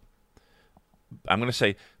low.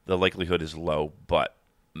 But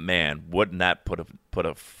man, wouldn't that put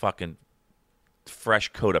a fucking fresh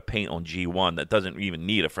coat of paint on G1 that doesn't even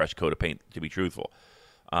need a fresh coat of paint, to be truthful.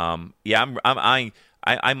 I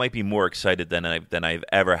might be more excited than I've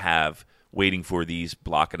ever have waiting for these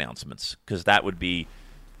block announcements, because that would be.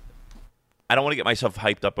 I don't want to get myself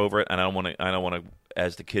hyped up over it, and I don't want to,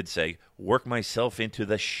 as the kids say, work myself into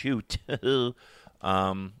the shoot. That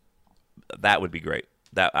would be great.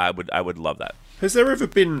 That I would love that. Has there ever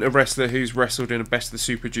been a wrestler who's wrestled in a Best of the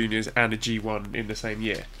Super Juniors and a G1 in the same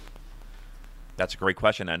year? That's a great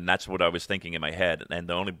question, and that's what I was thinking in my head. And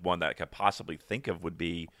the only one that I could possibly think of would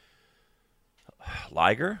be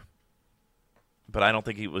Liger, but I don't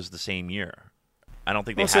think it was the same year. I don't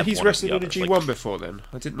think they. So he's wrestled in a G1 before then.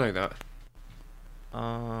 I didn't know that.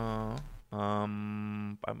 I'm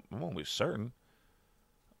almost certain.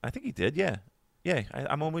 I think he did. Yeah.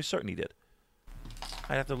 I'm almost certain he did.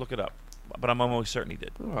 I'd have to look it up, but I'm almost certain he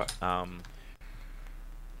did. All right. I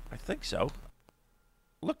think so.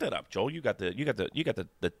 Look that up, Joel. You got the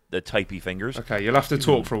typey fingers. Okay, you'll have to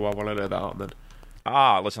talk for a while I look that up then.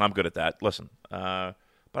 Listen, I'm good at that. Listen, but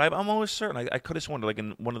I'm almost certain. I could have sworn, like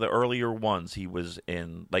in one of the earlier ones, he was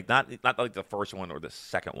in, like not like the first one or the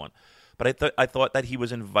second one, but I thought that he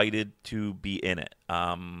was invited to be in it.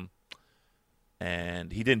 And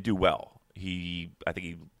he didn't do well. I think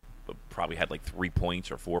he probably had like 3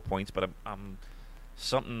 points or 4 points, but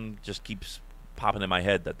something just keeps popping in my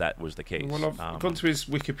head that was the case. Well, I've gone to his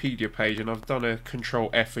Wikipedia page and I've done a Control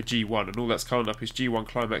F for G1, and all that's coming up is G1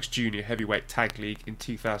 Climax Junior Heavyweight Tag League in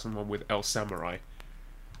 2001 with El Samurai.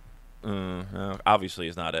 Obviously,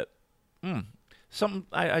 is not it. Something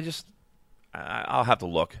I'll have to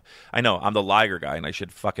look. I know I'm the Liger guy, and I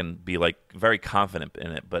should fucking be like very confident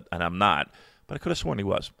in it, and I'm not. But I could have sworn he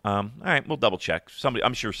was. All right, we'll double check.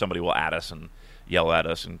 I'm sure somebody will add us and yell at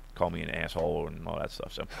us and call me an asshole and all that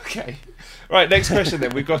stuff. So okay, right. Next question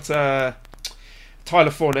then. We've got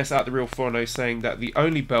Tyler Fornes at The Real Forno saying that the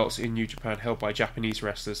only belts in New Japan held by Japanese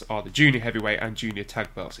wrestlers are the junior heavyweight and junior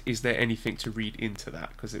tag belts. Is there anything to read into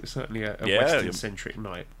that? Because it was certainly a Western-centric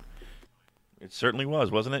night. It certainly was,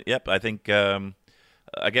 wasn't it? Yep. I think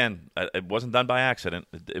again, it wasn't done by accident.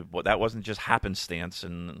 That wasn't just happenstance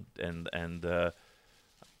and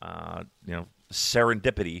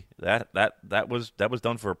serendipity. That was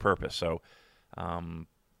done for a purpose. So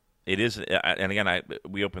it is. And again,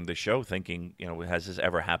 we opened the show thinking, has this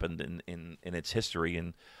ever happened in its history?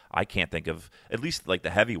 And I can't think of, at least like the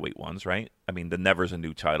heavyweight ones, right? I mean, the Never's a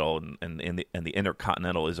new title, and the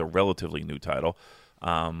Intercontinental is a relatively new title.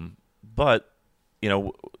 But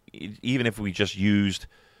even if we just used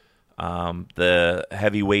the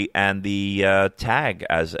heavyweight and the tag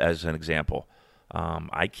as an example,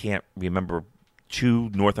 I can't remember two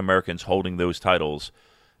North Americans holding those titles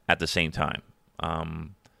at the same time.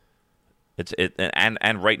 And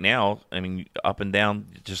right now, I mean, up and down,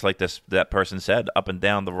 just like that person said, up and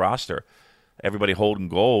down the roster, everybody holding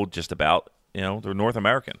gold just about. They're North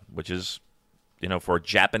American, which is, for a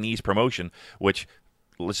Japanese promotion, which,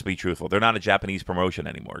 let's be truthful, they're not a Japanese promotion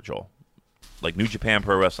anymore, Joel. Like, New Japan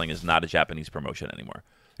Pro Wrestling is not a Japanese promotion anymore.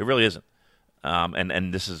 It really isn't.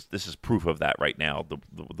 And this is proof of that right now.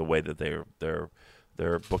 The way that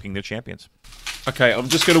they're booking their champions. Okay, I'm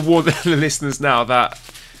just going to warn the listeners now that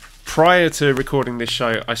prior to recording this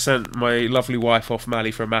show, I sent my lovely wife off Mally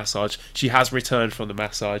for a massage. She has returned from the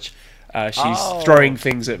massage. She's throwing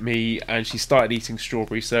things at me, and she started eating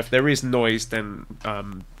strawberries. So if there is noise, then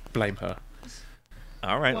blame her.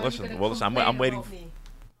 All right, listen. Well, listen, I'm waiting.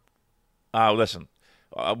 Listen,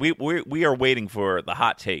 we are waiting for the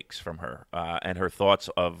hot takes from her and her thoughts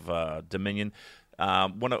of Dominion.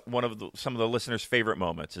 Some of the listeners' favorite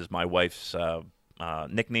moments is my wife's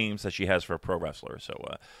nicknames that she has for pro wrestlers. So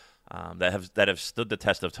that have stood the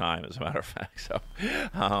test of time, as a matter of fact. So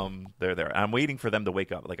they're there. I'm waiting for them to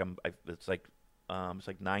wake up. It's like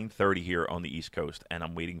 9:30 here on the East Coast, and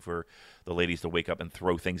I'm waiting for the ladies to wake up and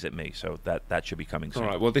throw things at me. So that should be coming soon. All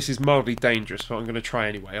right. Well, this is mildly dangerous, but I'm going to try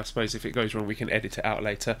anyway. I suppose if it goes wrong, we can edit it out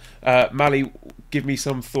later. Mally, give me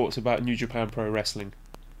some thoughts about New Japan Pro Wrestling.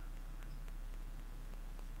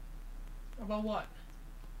 About what?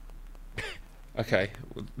 Okay,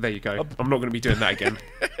 well, there you go. I'm not going to be doing that again.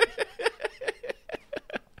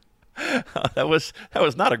 That was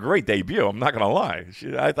not a great debut. I'm not going to lie.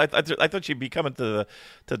 I thought she'd be coming to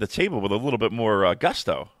the table with a little bit more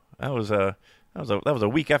gusto. That was a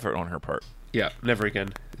weak effort on her part. Yeah, never again.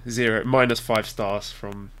 -5 stars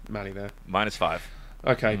from Mally there. -5.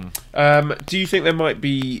 Okay. Do you think there might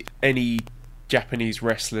be any Japanese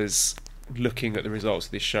wrestlers looking at the results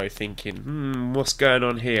of this show thinking, what's going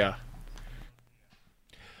on here?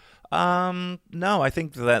 No, I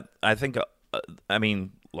think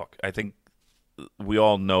look, I think we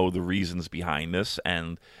all know the reasons behind this,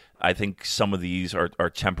 and I think some of these are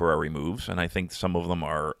temporary moves, and I think some of them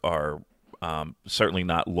are certainly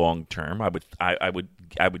not long term. I would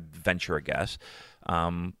venture a guess.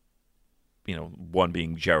 One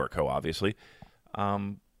being Jericho, obviously.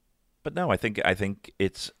 But no, I think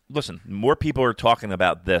it's, listen, more people are talking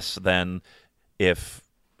about this than if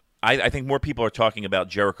I think more people are talking about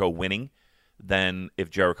Jericho winning than if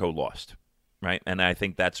Jericho lost, right? And I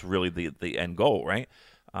think that's really the end goal, right?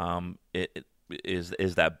 It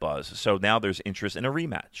is that buzz. So now there's interest in a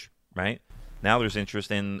rematch, right? Now there's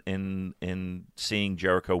interest in seeing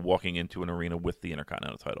Jericho walking into an arena with the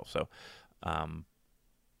Intercontinental title. So,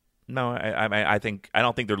 no, I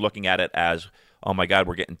don't think they're looking at it as, oh my God,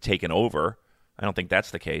 we're getting taken over. I don't think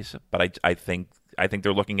that's the case. But I think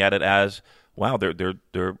they're looking at it as, wow,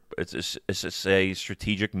 it's a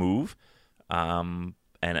strategic move, and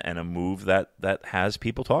a move that has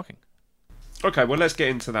people talking. Okay, well, let's get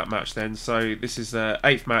into that match then. So this is the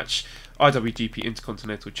 8th match, IWGP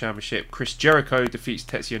Intercontinental Championship. Chris Jericho defeats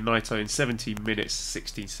Tetsuya Naito in 17 minutes,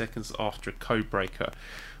 16 seconds after a code breaker.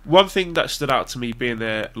 One thing that stood out to me being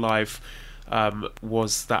there live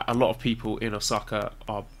was that a lot of people in Osaka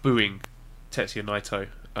are booing Tetsuya Naito,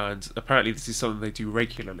 and apparently this is something they do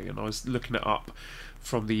regularly, and I was looking it up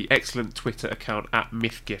from the excellent Twitter account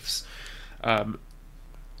 @MythGifts,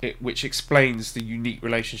 which explains the unique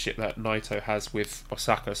relationship that Naito has with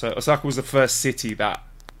Osaka. So Osaka was the first city that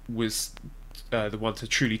was the one to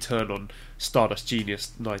truly turn on Stardust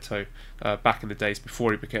genius Naito back in the days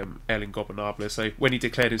before he became El Ingobernable. So when he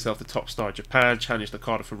declared himself the top star of Japan, challenged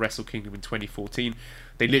Okada for Wrestle Kingdom in 2014,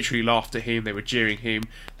 they literally laughed at him, they were jeering him,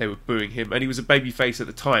 they were booing him, and he was a babyface at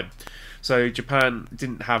the time. So Japan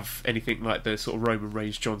didn't have anything like the sort of Roman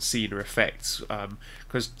Reigns, John Cena effect,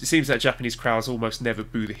 because it seems that Japanese crowds almost never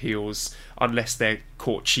boo the heels unless they're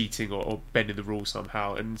caught cheating or bending the rules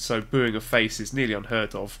somehow, and so booing a face is nearly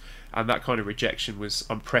unheard of, and that kind of rejection was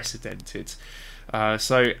unprecedented.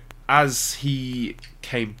 So as he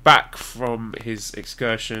came back from his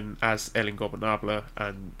excursion as El Ingobernable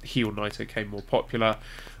and heel Naito became more popular,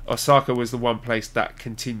 Osaka was the one place that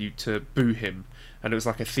continued to boo him, and it was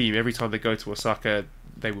like a theme. Every time they go to Osaka,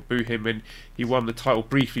 they would boo him, and he won the title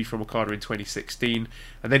briefly from Okada in 2016,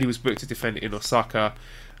 and then he was booked to defend it in Osaka.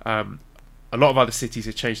 A lot of other cities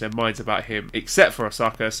had changed their minds about him, except for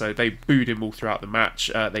Osaka, so they booed him all throughout the match.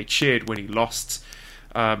 They cheered when he lost.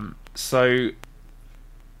 So,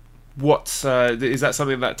 what is that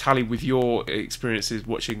something that tallied with your experiences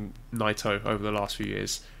watching Naito over the last few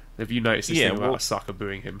years? Have you noticed this thing about Osaka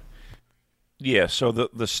booing him? Yeah. So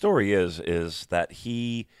the story is that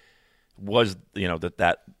he was,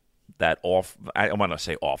 that off. I want to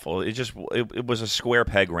say awful. It was a square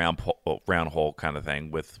peg round hole kind of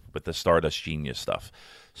thing with the Stardust Genius stuff.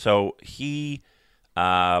 So he,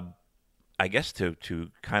 I guess to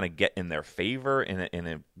kind of get in their favor in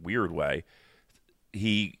a weird way,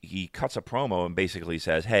 he cuts a promo and basically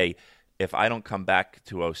says, "Hey, if I don't come back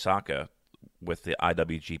to Osaka with the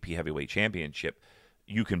IWGP Heavyweight Championship,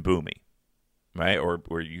 you can boo me." right?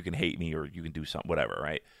 Or you can hate me, or you can do something, whatever,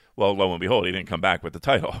 right? Well, lo and behold, he didn't come back with the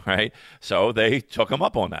title, right? So they took him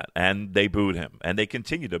up on that, and they booed him, and they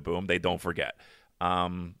continue to boo him. They don't forget.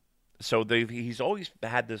 So he's always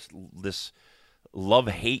had this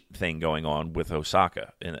love-hate thing going on with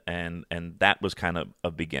Osaka, and that was kind of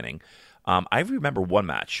a beginning. I remember one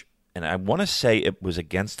match, and I want to say it was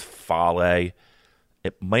against Fale.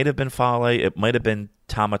 It might have been Fale. It might have been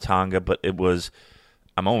Tama Tonga, but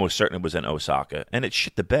I'm almost certain it was in Osaka, and it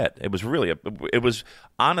shit the bed. It was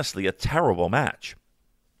honestly a terrible match.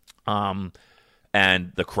 And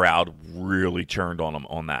the crowd really turned on him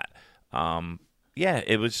on that.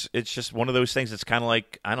 It's just one of those things that's kind of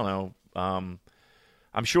like, I don't know,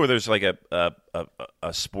 I'm sure there's like a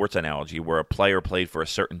sports analogy where a player played for a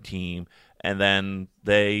certain team, and then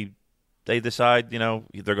they decide,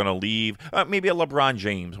 they're going to leave. Maybe a LeBron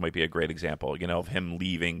James might be a great example, of him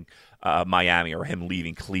leaving Miami, or him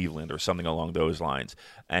leaving Cleveland, or something along those lines.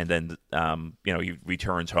 And then, he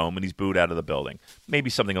returns home and he's booed out of the building. Maybe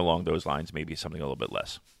something along those lines, maybe something a little bit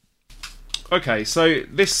less. Okay, so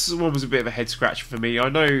this one was a bit of a head-scratcher for me. I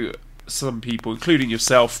know some people, including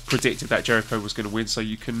yourself, predicted that Jericho was going to win, so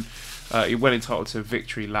you went entitled to a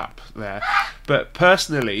victory lap there. But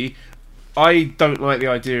personally, I don't like the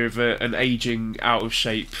idea of an aging,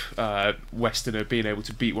 out-of-shape Westerner being able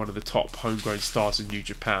to beat one of the top homegrown stars in New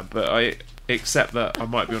Japan, but I accept that I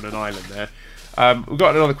might be on an island there. We've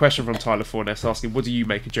got another question from Tyler Forness asking, what do you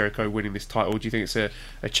make of Jericho winning this title? Do you think it's a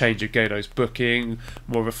change of Gedo's booking,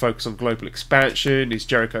 more of a focus on global expansion? Is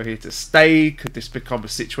Jericho here to stay? Could this become a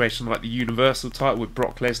situation like the Universal title with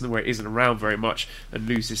Brock Lesnar, where it isn't around very much and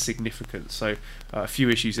loses significance? So a few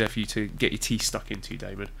issues there for you to get your teeth stuck into,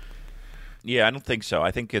 Damon. Yeah, I don't think so. I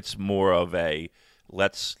think it's more of a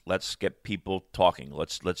let's get people talking.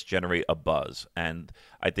 Let's generate a buzz, and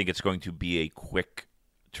I think it's going to be a quick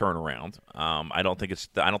turnaround. I don't think this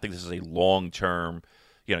is a long term.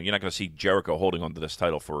 You're not going to see Jericho holding on to this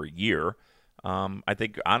title for a year. I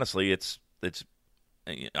think honestly, it's.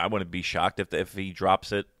 I wouldn't be shocked if he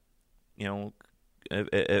drops it.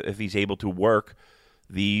 If he's able to work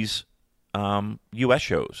these U.S.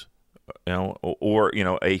 shows. Or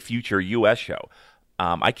a future U.S. show.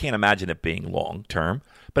 I can't imagine it being long term.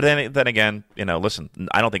 But then again, listen,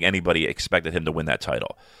 I don't think anybody expected him to win that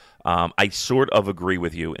title. I sort of agree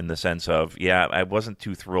with you in the sense of, I wasn't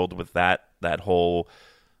too thrilled with that whole,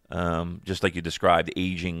 just like you described,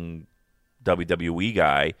 aging WWE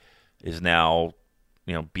guy is now,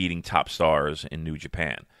 beating top stars in New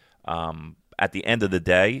Japan. At the end of the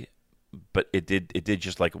day, but it did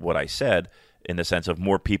just like what I said, in the sense of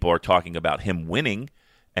more people are talking about him winning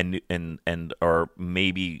and are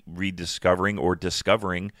maybe rediscovering or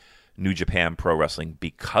discovering New Japan Pro Wrestling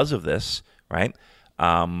because of this, right?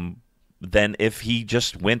 Than if he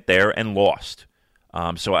just went there and lost.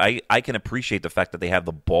 So I can appreciate the fact that they have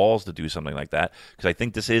the balls to do something like that, because I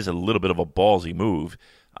think this is a little bit of a ballsy move.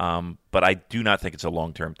 But I do not think it's a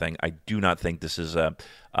long-term thing. I do not think this is a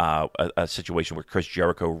situation where Chris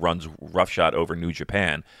Jericho runs roughshod over New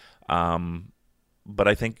Japan. But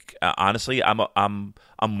I think honestly, I'm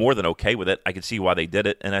more than okay with it. I can see why they did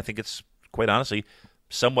it, and I think it's quite honestly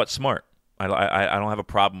somewhat smart. I don't have a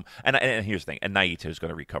problem. And here's the thing: and Naito is going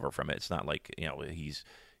to recover from it. It's not like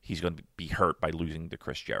he's going to be hurt by losing to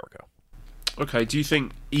Chris Jericho. Okay. Do you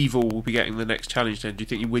think Evil will be getting the next challenge then? Do you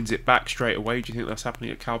think he wins it back straight away? Do you think that's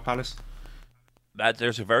happening at Cal Palace?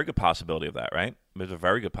 There's a very good possibility of that, right? There's a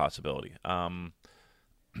very good possibility.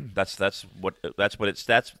 That's the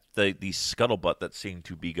scuttlebutt that seemed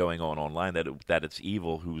to be going on online, that it's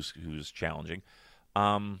Evil who's challenging,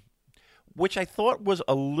 which I thought was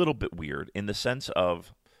a little bit weird in the sense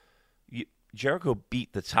of Jericho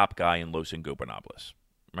beat the top guy in Los Ingobernables,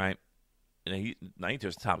 right?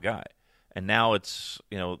 Naito's the top guy, and now it's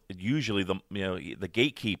usually the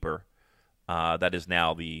gatekeeper that is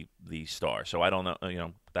now the star. So I don't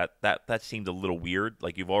know, that seemed a little weird.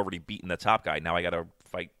 Like, you've already beaten the top guy, now I got to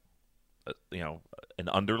fight an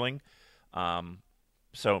underling.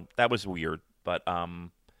 So that was weird, but I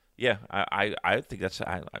think that's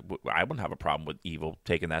I wouldn't have a problem with Evil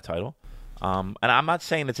taking that title. And I'm not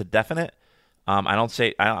saying it's a definite. I'm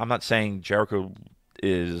not saying Jericho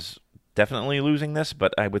is definitely losing this,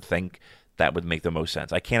 but I would think that would make the most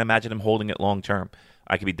sense. I can't imagine him holding it long term.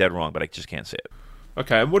 I could be dead wrong, but I just can't see it.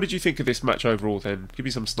 Okay, and what did you think of this match overall then? Give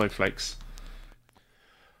me some snowflakes.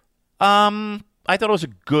 I thought it was a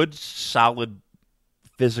good, solid,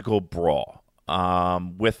 physical brawl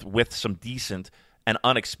with some decent and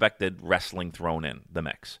unexpected wrestling thrown in the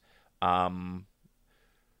mix. I'm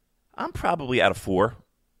probably out of 4.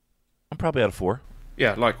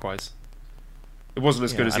 Yeah, likewise. It wasn't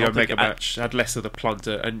as good as I the don't think Omega match. It had less of the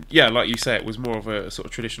plunder, and yeah, like you say, it was more of a sort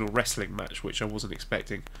of traditional wrestling match, which I wasn't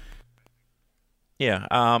expecting. Yeah,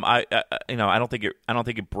 I don't think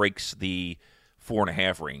it breaks the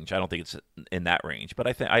 4.5 range. I don't think it's in that range, but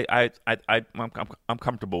I think I'm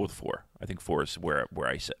comfortable with 4. I think 4 is where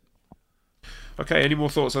I sit. Okay, any more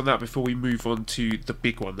thoughts on that before we move on to the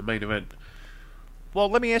big one, the main event? Well,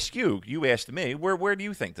 let me ask you. You asked me. Where do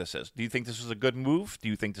you think this is? Do you think this was a good move? Do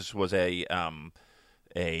you think this was a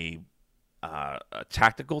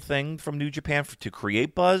tactical thing from New Japan to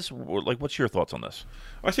create buzz? Like, what's your thoughts on this?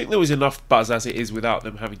 I think there was enough buzz as it is without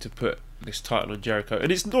them having to put this title on Jericho. And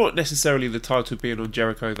it's not necessarily the title being on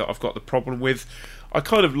Jericho that I've got the problem with. I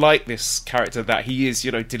kind of like this character that he is,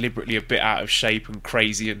 deliberately a bit out of shape and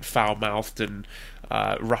crazy and foul-mouthed and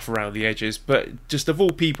rough around the edges. But just of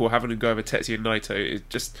all people, having to go over Tetsuya Naito is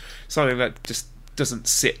just something that just doesn't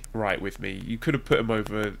sit right with me. You could have put him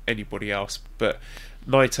over anybody else, but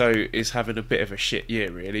Naito is having a bit of a shit year,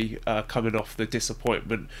 really, coming off the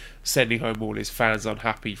disappointment, sending home all his fans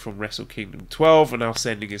unhappy from Wrestle Kingdom 12, and now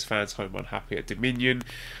sending his fans home unhappy at Dominion.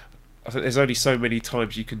 I think there's only so many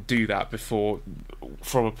times you can do that before,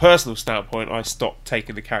 from a personal standpoint, I stop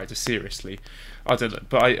taking the character seriously. I don't know,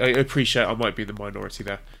 but I appreciate I might be the minority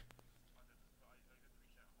there.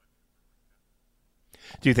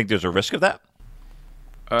 Do you think there's a risk of that?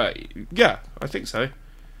 Yeah, I think so.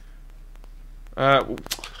 I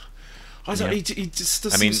don't. He just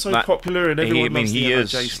seems so popular, and everyone loves the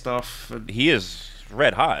LIJ stuff. And he is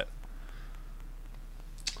red hot.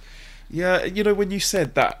 Yeah, when you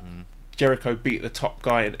said that Jericho beat the top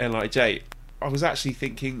guy in LIJ, I was actually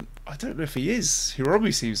thinking, I don't know if he is.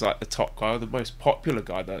 Hiromu seems like the top guy, or the most popular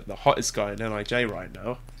guy, the hottest guy in LIJ right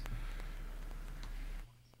now.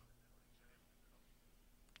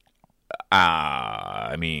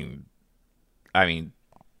 I mean,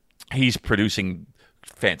 he's producing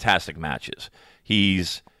fantastic matches.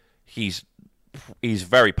 He's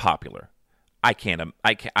very popular. I can't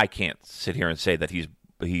sit here and say that he's.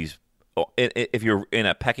 If you're in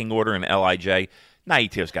a pecking order in LIJ,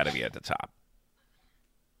 Naito's got to be at the top,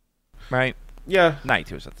 right? Yeah,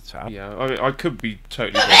 Naito's at the top. Yeah, I could be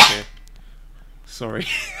totally wrong here. Sorry.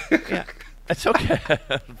 Yeah, it's okay.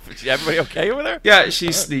 Is everybody okay over there? Yeah,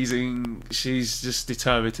 she's sneezing. She's just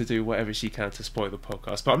determined to do whatever she can to spoil the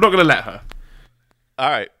podcast, but I'm not going to let her. All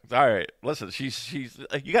right. Listen, she's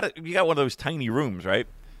you got one of those tiny rooms, right?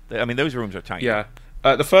 I mean, those rooms are tiny. Yeah.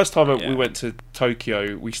 The first time we went to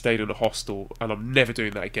Tokyo, we stayed in a hostel, and I'm never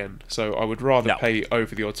doing that again. So I would rather pay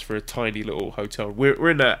over the odds for a tiny little hotel. We're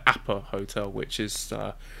in an Appa hotel, which is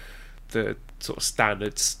the sort of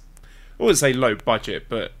standards. I wouldn't say low budget,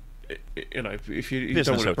 but if you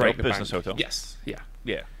don't want to break the business bank. hotel. Yes, yeah.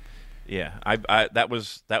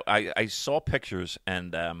 I saw pictures,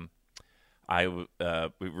 and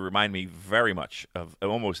it reminded me very much of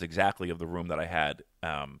almost exactly of the room that I had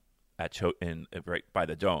right by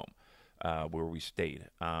the Dome, where we stayed,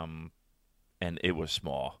 and it was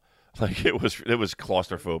small. Like it was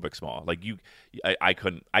claustrophobic small. Like I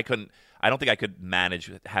don't think I could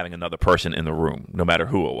manage having another person in the room, no matter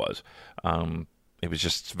who it was. It was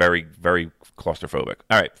just very, very claustrophobic.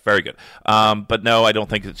 All right, very good. But no, I don't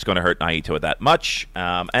think it's going to hurt Naito that much.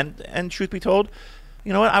 And truth be told,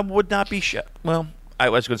 you know what? I would not be well, I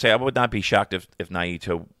was going to say I would not be shocked if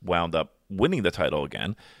Naito wound up winning the title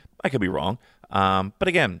again. I could be wrong. But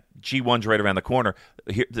again, G1's right around the corner.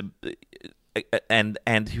 Here, and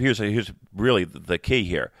here's really the key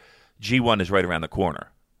here. G1 is right around the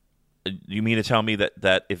corner. You mean to tell me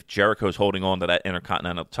that if Jericho's holding on to that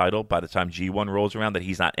Intercontinental title by the time G1 rolls around, that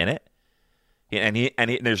he's not in it? And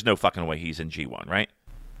there's no fucking way he's in G1, right?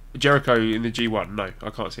 Jericho in the G1? No, I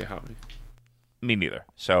can't see it happening. Me neither.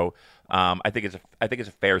 So I think it's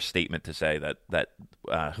a fair statement to say that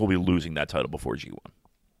he'll be losing that title before G1.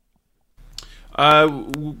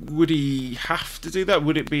 Would he have to do that?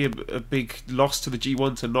 Would it be a big loss to the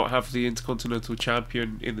G1 to not have the Intercontinental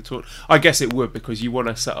Champion in the tournament? I guess it would, because you want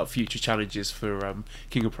to set up future challenges for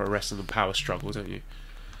King of Pro Wrestling and Power Struggle, don't you?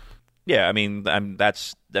 Yeah, I mean, I'm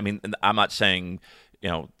not saying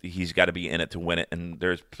he's got to be in it to win it, and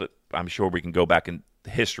I'm sure we can go back in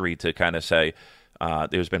history to kind of say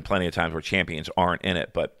there's been plenty of times where champions aren't in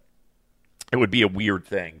it, but it would be a weird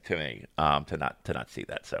thing to me to not see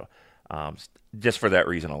that. So. Just for that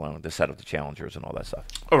reason alone, to set up the challengers and all that stuff.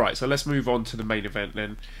 All right, so let's move on to the main event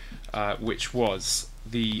then, which was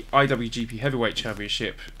the IWGP Heavyweight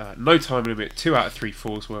Championship. No time limit, 2 out of 3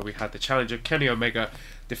 falls, where we had the challenger Kenny Omega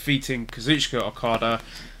defeating Kazuchika Okada.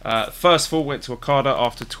 First fall went to Okada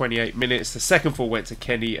after 28 minutes. The second fall went to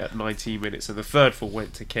Kenny at 19 minutes, and the third fall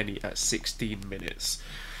went to Kenny at 16 minutes.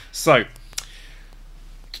 So,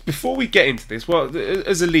 before we get into this, well,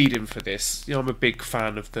 as a lead-in for this, I'm a big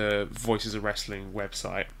fan of the Voices of Wrestling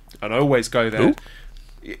website, and I always go there. Ooh.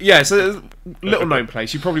 Yeah, it's a little-known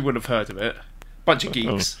place. You probably wouldn't have heard of it. Bunch of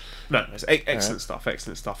geeks. No, it's excellent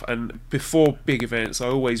stuff. And before big events, I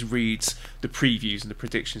always read the previews and the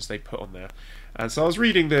predictions they put on there. And so I was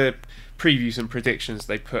reading the previews and predictions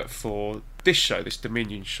they put for this show, this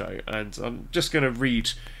Dominion show, and I'm just going to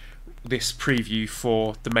read this preview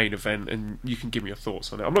for the main event, and you can give me your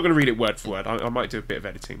thoughts on it. I'm not going to read it word for word. I might do a bit of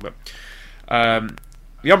editing, but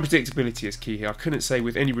the unpredictability is key here. I couldn't say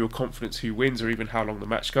with any real confidence who wins or even how long the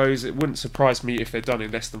match goes. It wouldn't surprise me if they're done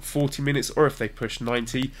in less than 40 minutes or if they push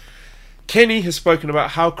 90. Kenny has spoken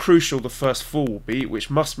about how crucial the first fall will be,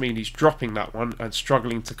 which must mean he's dropping that one and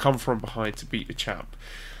struggling to come from behind to beat the champ.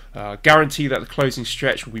 Guarantee that the closing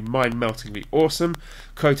stretch will be mind-meltingly awesome.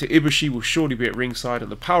 Kota Ibushi will surely be at ringside,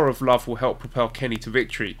 and the power of love will help propel Kenny to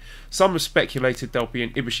victory. Some have speculated there'll be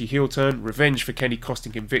an Ibushi heel turn, revenge for Kenny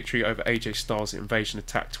costing him victory over AJ Styles at Invasion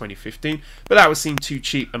Attack 2015, but that would seem too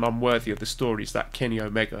cheap and unworthy of the stories that Kenny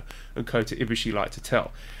Omega and Kota Ibushi like to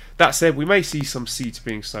tell. That said, we may see some seeds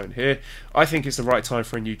being sown here. I think it's the right time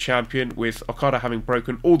for a new champion, with Okada having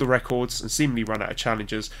broken all the records and seemingly run out of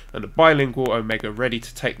challengers, and a bilingual Omega ready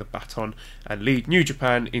to take the baton and lead New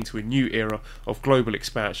Japan into a new era of global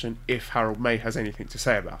expansion if Harold May has anything to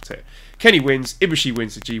say about it. Kenny wins, Ibushi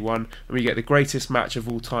wins the G1, and we get the greatest match of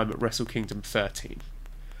all time at Wrestle Kingdom 13.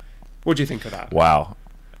 What do you think of that? Wow.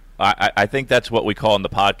 I think that's what we call in the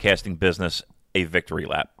podcasting business a victory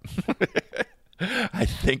lap. I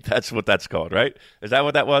think that's what that's called, right? Is that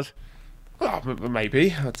what that was? Well,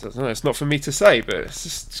 maybe. I don't know. It's not for me to say, but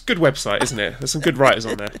it's a good website, isn't it? There's some good writers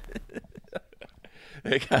on there.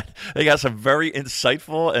 They got some very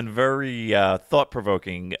insightful and very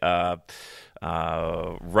thought-provoking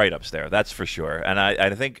write-ups there. That's for sure. And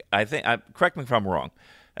I think correct me if I'm wrong,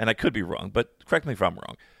 and I could be wrong, but correct me if I'm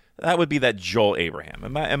wrong. That would be that Joel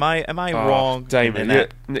Abraham. Am I wrong? Damon,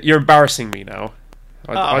 you're embarrassing me now.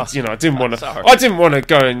 I didn't want to. I didn't want to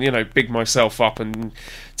go and big myself up and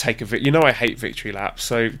take a I hate victory laps.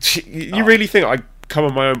 So you really think I come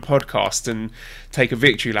on my own podcast and take a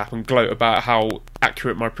victory lap and gloat about how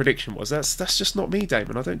accurate my prediction was? That's just not me,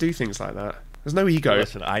 Damon. I don't do things like that. There's no ego.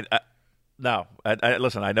 Listen,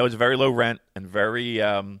 listen. I know it's very low rent and very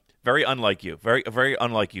unlike you. Very very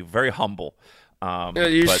unlike you. Very humble.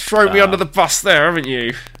 You throw me under the bus there, haven't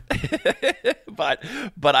you?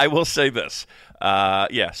 but I will say this.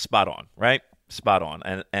 Spot on, right? Spot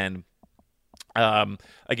on. And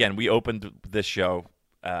again, we opened this show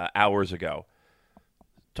hours ago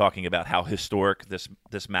talking about how historic this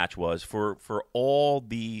match was for all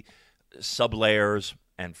the sub-layers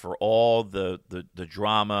and for all the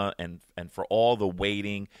drama and for all the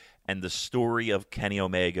waiting and the story of Kenny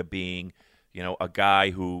Omega being, a guy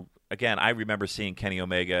who, again, I remember seeing Kenny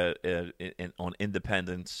Omega on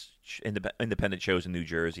independent shows in New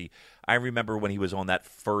Jersey. I remember when he was on that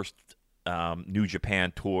first New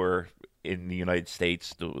Japan tour in the United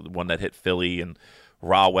States, the one that hit Philly and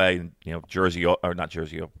Rahway, and Jersey, or not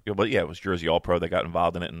Jersey, but yeah, it was Jersey All Pro. They got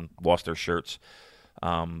involved in it and lost their shirts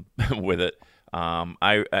with it.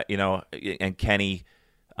 And Kenny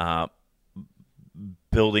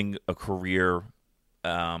building a career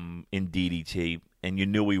in DDT. And you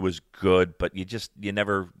knew he was good, but you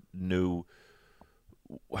never knew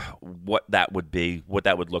what that would be, what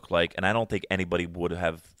that would look like. And I don't think anybody would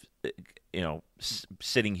have,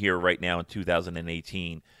 sitting here right now in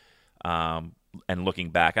 2018, and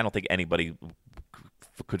looking back, I don't think anybody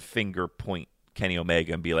could finger point Kenny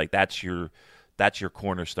Omega and be like, that's your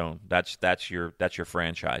cornerstone, that's your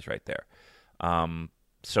franchise right there.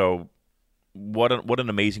 So what an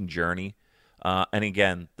amazing journey, and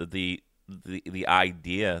again the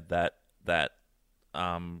idea that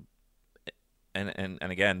and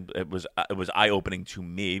again it was eye-opening to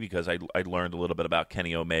me because I learned a little bit about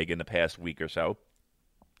Kenny Omega in the past week or so,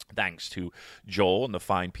 thanks to Joel and the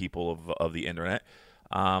fine people of the internet.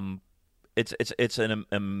 It's an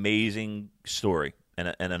amazing story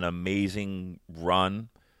and an amazing run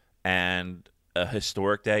and a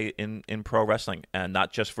historic day in pro wrestling, and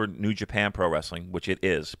not just for New Japan Pro Wrestling, which it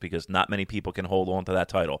is, because not many people can hold on to that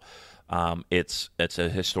title. It's a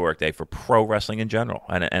historic day for pro wrestling in general,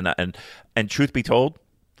 and truth be told,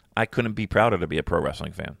 I couldn't be prouder to be a pro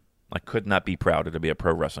wrestling fan. I could not be prouder to be a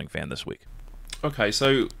pro wrestling fan this week. Okay,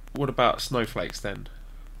 so what about snowflakes then?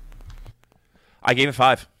 I gave it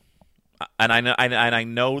 5, and I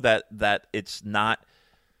know that it's not,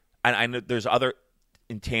 and I know there's other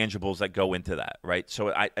intangibles that go into that, right? So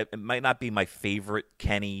it might not be my favorite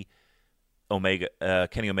Kenny Omega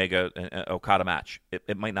Okada match.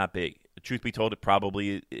 It might not be. truth be told, it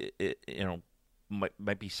probably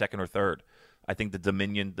might be second or third. I think the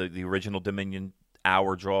Dominion, the original Dominion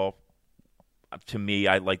hour draw, to me,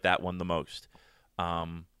 I like that one the most.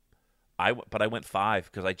 But I went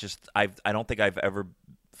 5 because I don't think I've ever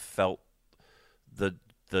felt the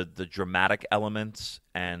dramatic elements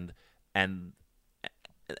and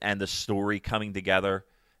the story coming together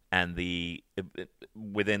and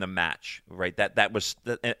within a match, right? That was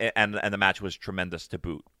and the match was tremendous to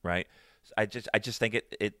boot, right? I just think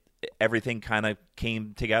it everything kind of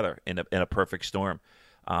came together in a perfect storm.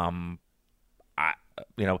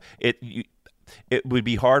 It would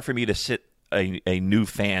be hard for me to sit a new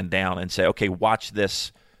fan down and say, okay, watch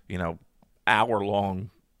this, hour-long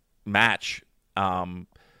match, and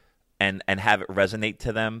have it resonate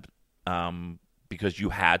to them, because you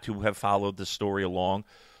had to have followed the story along.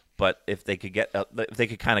 But if they could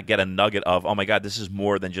kind of get a nugget of, oh my God, this is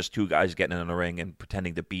more than just two guys getting in the ring and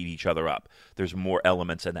pretending to beat each other up. There's more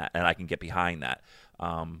elements in that, and I can get behind that.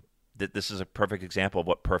 This is a perfect example of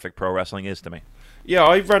what perfect pro wrestling is to me. Yeah,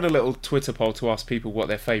 I ran a little Twitter poll to ask people what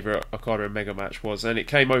their favourite Okada and Mega match was, and it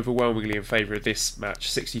came overwhelmingly in favour of this match.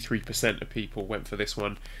 63% of people went for this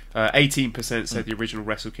one. 18% said the original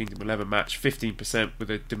Wrestle Kingdom 11 match, 15% with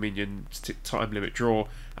a Dominion time limit draw,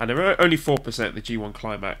 and there were only 4% the G1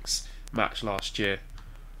 Climax match last year.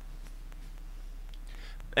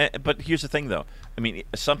 But here's the thing, though. I mean,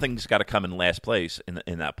 something's got to come in last place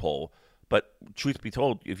in that poll. But truth be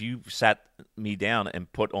told, if you sat me down and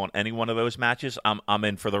put on any one of those matches, I'm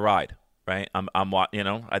in for the ride, right?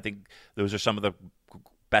 I think those are some of the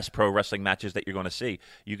best pro wrestling matches that you're going to see.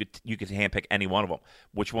 You could handpick any one of them.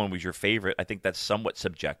 Which one was your favorite? I think that's somewhat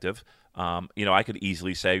subjective. I could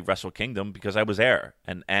easily say Wrestle Kingdom because I was there,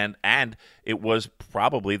 and it was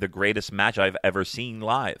probably the greatest match I've ever seen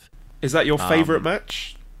live. Is that your favorite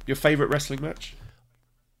match? Your favorite wrestling match?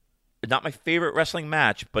 Not my favorite wrestling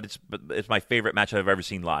match, but it's my favorite match I've ever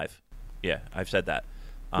seen live. Yeah, I've said that.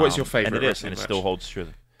 What's your favorite and it wrestling is, and match? it still holds true.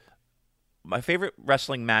 My favorite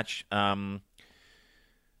wrestling match, well,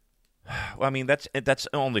 I mean, that's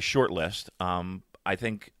on the short list. I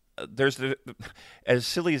think there's as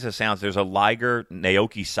silly as it sounds, there's a Liger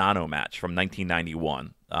Naoki Sano match from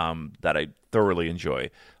 1991 that I thoroughly enjoy,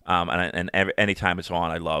 and anytime it's on,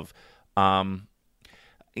 I love.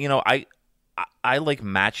 I like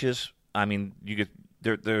matches. I mean,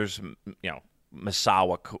 there's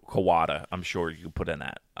Misawa Kawada. I'm sure you could put in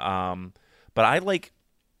that. But I like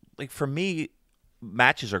for me,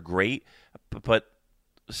 matches are great, but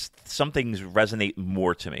some things resonate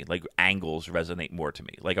more to me. Like angles resonate more to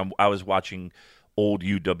me. Like I was watching old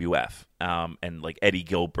UWF, and like Eddie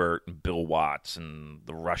Gilbert and Bill Watts and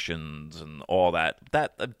the Russians and all that.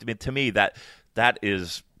 That to me that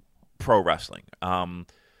is pro wrestling.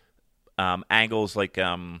 Angles like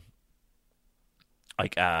Ted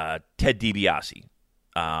DiBiase,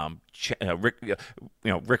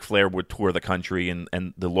 Ric Flair would tour the country,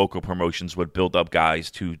 and the local promotions would build up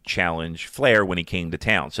guys to challenge Flair when he came to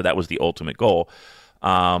town. So that was the ultimate goal.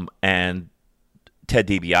 And Ted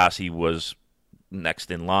DiBiase was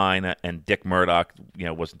next in line, and Dick Murdoch,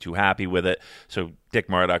 wasn't too happy with it. So Dick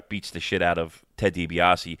Murdoch beats the shit out of Ted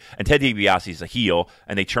DiBiase, and Ted DiBiase is a heel,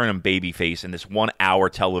 and they turn him babyface in this 1 hour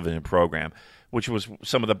television program, which was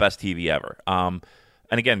some of the best TV ever. And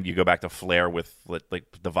again, you go back to Flair with like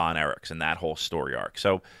the Von Erichs and that whole story arc.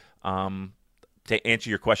 So to answer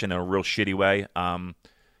your question in a real shitty way,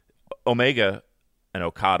 Omega and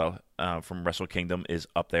Okada from Wrestle Kingdom is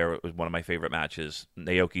up there. It was one of my favorite matches.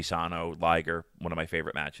 Naoki Sano, Liger, one of my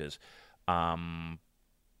favorite matches.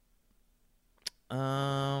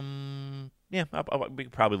 Yeah, we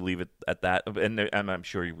could probably leave it at that. And I'm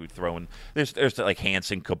sure you would throw in there's like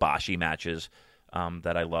Hansen Kobashi matches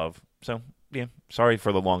that I love. So yeah, sorry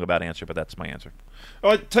for the long about answer, but that's my answer.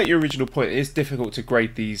 I take your original point. It is difficult to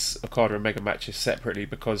grade these Okada and Mega matches separately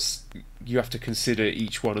because you have to consider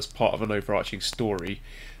each one as part of an overarching story.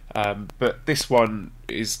 But this one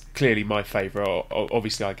is clearly my favourite.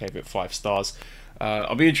 Obviously, I gave it 5 stars.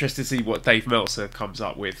 I'll be interested to see what Dave Meltzer comes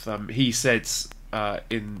up with. He said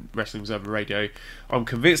in Wrestling Observer Radio, "I'm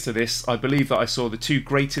convinced of this. I believe that I saw the 2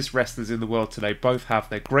 greatest wrestlers in the world today both have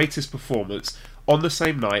their greatest performance on the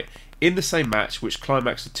same night, in the same match, which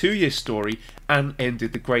climaxed a 2-year story and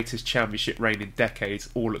ended the greatest championship reign in decades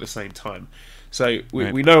all at the same time." So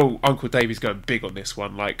we know Uncle Dave is going big on this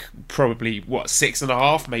one, like probably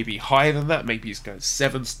 6.5, maybe higher than that, maybe he's going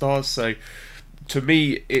 7 stars. So to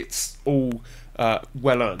me, it's all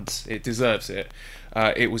well earned. It deserves it.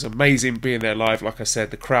 It was amazing being there live. Like I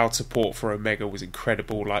said, the crowd support for Omega was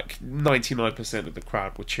incredible. Like 99% of the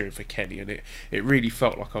crowd were cheering for Kenny, and it really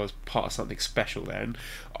felt like I was part of something special there. And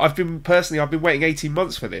I've been waiting 18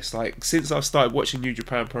 months for this. Like, since I've started watching New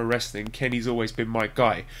Japan Pro Wrestling, Kenny's always been my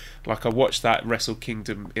guy. Like, I watched that Wrestle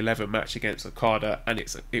Kingdom 11 match against Okada, and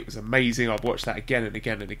it was amazing. I've watched that again and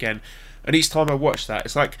again and again. And each time I watch that,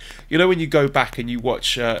 it's like, you know, when you go back and you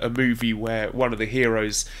watch a movie where one of the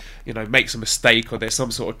heroes, you know, makes a mistake, or there's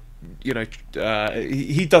some sort of, you know,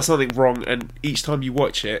 he does something wrong, and each time you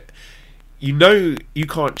watch it, you know you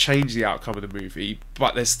can't change the outcome of the movie,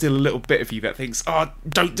 but there's still a little bit of you that thinks, oh,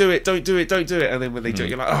 don't do it, and then when they do it,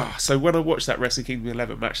 you're like, oh. So when I watch that Wrestle Kingdom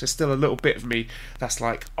 11 match, there's still a little bit of me that's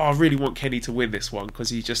like, oh, I really want Kenny to win this one, because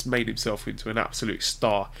he just made himself into an absolute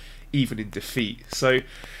star, even in defeat. So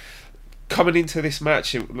coming into this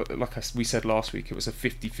match, we said last week, it was a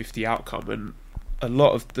 50-50 outcome, and a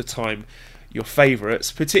lot of the time your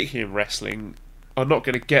favourites, particularly in wrestling, are not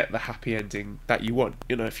going to get the happy ending that you want.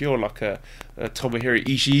 You know, if you're like a Tomohiro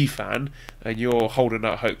Ishii fan and you're holding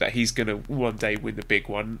out hope that he's going to one day win the big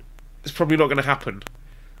one, it's probably not going to happen.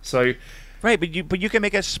 So, right, but you can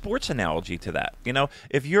make a sports analogy to that. You know,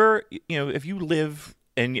 if you live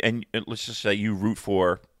and let's just say you root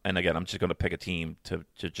for, and again, I'm just going to pick a team to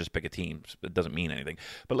just pick a team. It doesn't mean anything.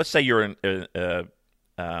 But let's say you're in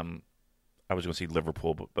I was going to say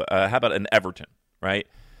Liverpool, but how about an Everton, right?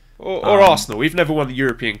 Or Arsenal. We've never won the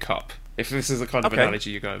European Cup, if this is the kind of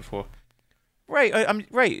analogy you're going for. Right, I'm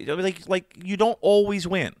right. Like you don't always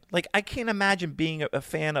win. Like, I can't imagine being a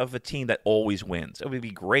fan of a team that always wins. It would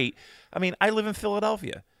be great. I mean, I live in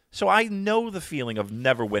Philadelphia, so I know the feeling of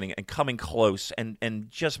never winning and coming close and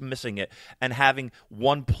just missing it and having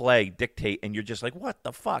one play dictate, and you're just like, what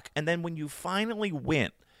the fuck? And then when you finally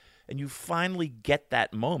win and you finally get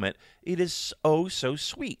that moment, it is so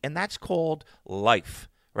sweet, and that's called life.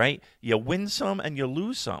 Right? You win some and you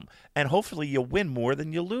lose some. And hopefully you win more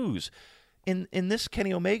than you lose. In this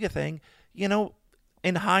Kenny Omega thing, you know,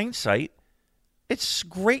 in hindsight, it's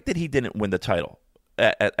great that he didn't win the title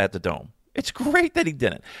at the Dome. It's great that he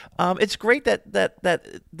didn't. It's great that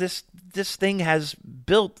this thing has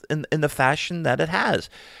built in the fashion that it has.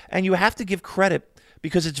 And you have to give credit,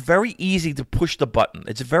 because it's very easy to push the button.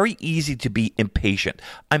 It's very easy to be impatient.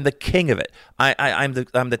 I'm the king of it. I'm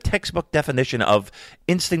the textbook definition of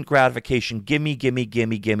instant gratification. Gimme.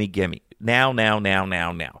 Now.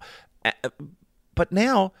 But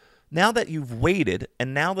now that you've waited,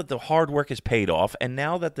 and now that the hard work has paid off, and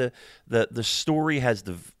now that the story has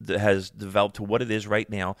developed to what it is right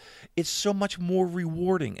now, it's so much more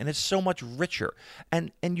rewarding, and it's so much richer.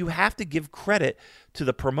 And you have to give credit to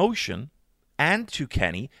the promotion, and to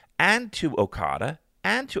Kenny, and to Okada,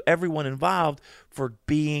 and to everyone involved for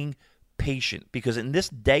being patient. Because in this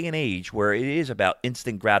day and age where it is about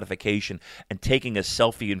instant gratification and taking a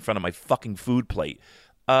selfie in front of my fucking food plate,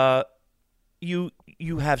 you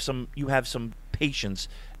have some patience,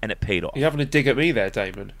 and it paid off. You're having a dig at me there,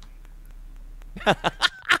 Damon.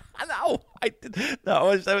 No, I did.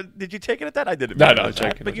 No, did you take it at that? I didn't. No, I'm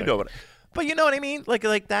joking. But you know what? But you know what I mean? Like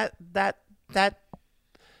that.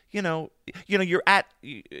 You know, you're at.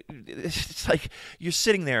 It's like you're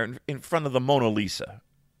sitting there in front of the Mona Lisa,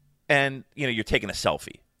 and you know you're taking a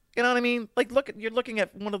selfie. You know what I mean? Like, you're looking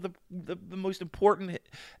at one of the most important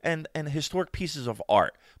and historic pieces of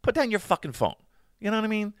art. Put down your fucking phone. You know what I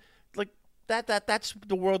mean? Like that's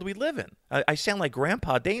the world we live in. I sound like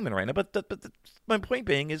Grandpa Damon right now, but my point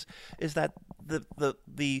being is that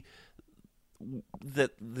the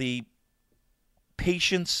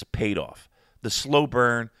patience paid off. The slow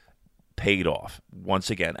burn paid off once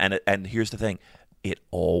again. And here's the thing. It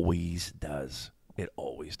always does. It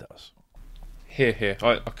always does. Here.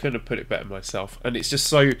 I couldn't have put it better myself. And it's just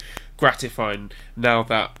so gratifying now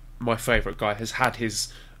that my favourite guy has had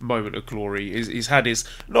his moment of glory. He's had his,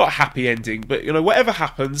 not a happy ending, but you know, whatever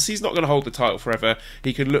happens, he's not going to hold the title forever.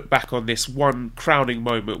 He can look back on this one crowning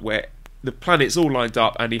moment where the planets all lined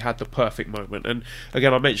up and he had the perfect moment. And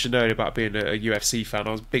again, I mentioned earlier about being a UFC fan.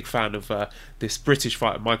 I was a big fan of this British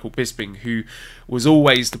fighter, Michael Bisping, who was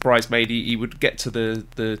always the bridesmaid. He would get to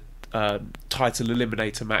the title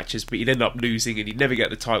eliminator matches, but he'd end up losing and he'd never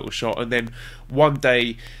get the title shot. And then one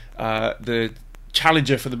day the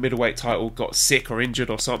challenger for the middleweight title got sick or injured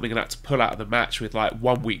or something and had to pull out of the match with like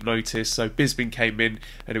 1 week notice. So Bisping came in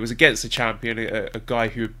and it was against the champion, a guy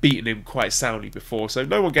who had beaten him quite soundly before. So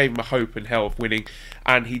no one gave him a hope in hell of winning,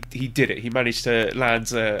 and he did it. He managed to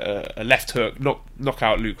land a left hook, knock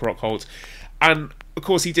out Luke Rockhold. And of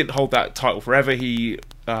course he didn't hold that title forever. He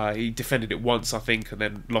He defended it once, I think, and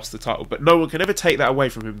then lost the title. But no one can ever take that away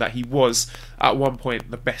from him, that he was, at one point,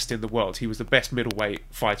 the best in the world. He was the best middleweight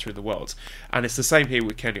fighter in the world. And it's the same here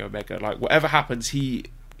with Kenny Omega. Like, whatever happens, he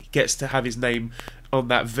gets to have his name on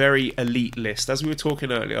that very elite list, as we were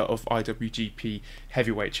talking earlier, of IWGP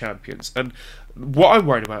heavyweight champions. And what I'm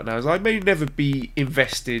worried about now is I may never be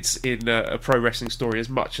invested in a pro wrestling story as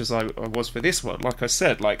much as I was for this one. Like I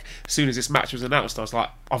said, like, as soon as this match was announced, I was like,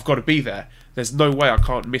 I've got to be there. There's no way I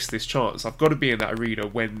can't miss this chance. I've got to be in that arena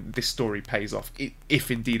when this story pays off, if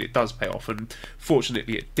indeed it does pay off. And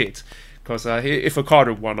fortunately it did. Because if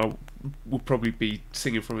Okada won, I would probably be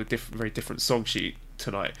singing from a very different song sheet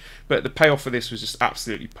tonight. But the payoff for this was just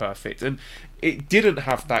absolutely perfect, and it didn't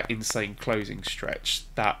have that insane closing stretch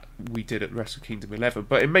that we did at Wrestle Kingdom 11,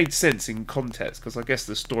 but it made sense in context, because I guess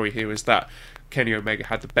the story here is that Kenny Omega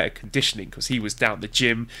had the better conditioning, because he was down the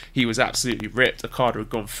gym, he was absolutely ripped, Okada had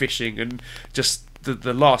gone fishing, and just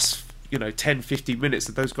the last 10-15 minutes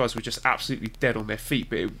that those guys were just absolutely dead on their feet.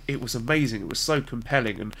 But it was amazing, it was so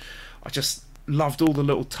compelling, and I just loved all the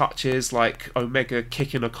little touches, like Omega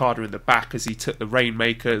kicking Okada in the back as he took the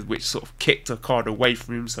Rainmaker, which sort of kicked Okada away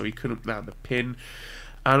from him so he couldn't land the pin.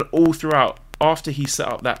 And all throughout, after he set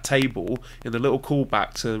up that table in the little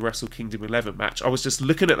callback to the Wrestle Kingdom 11 match, I was just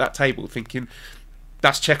looking at that table thinking,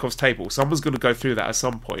 that's Chekhov's table. Someone's going to go through that at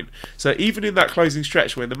some point. So even in that closing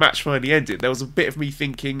stretch when the match finally ended, there was a bit of me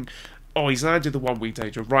thinking, oh, he's landed the one-wing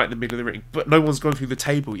danger right in the middle of the ring, but no one's gone through the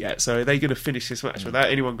table yet, so are they going to finish this match without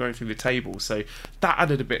anyone going through the table? So that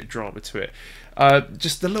added a bit of drama to it.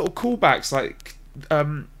 Just the little callbacks, like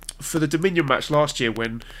for the Dominion match last year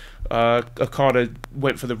when Okada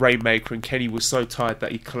went for the Rainmaker and Kenny was so tired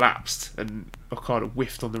that he collapsed and Okada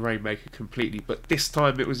whiffed on the Rainmaker completely, but this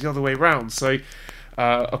time it was the other way around. So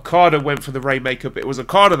Okada went for the Rainmaker, but it was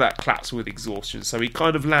Okada that collapsed with exhaustion, so he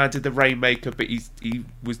kind of landed the Rainmaker, but he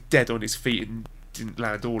was dead on his feet and didn't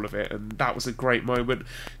land all of it, and that was a great moment.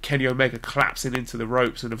 Kenny Omega collapsing into the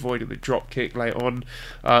ropes and avoiding the drop kick later on,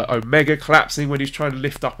 Omega collapsing when he's trying to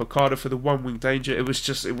lift up Okada for the one-wing danger. It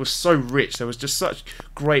was so rich. There was just such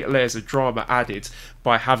great layers of drama added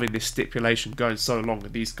by having this stipulation going so long,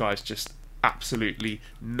 and these guys just absolutely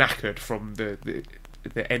knackered from the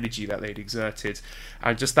energy that they'd exerted.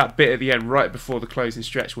 And just that bit at the end right before the closing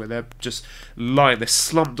stretch where they're just they're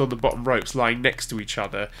slumped on the bottom ropes, lying next to each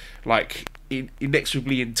other, like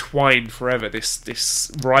inexorably entwined forever,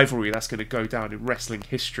 this rivalry that's going to go down in wrestling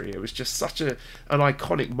history. It was just such an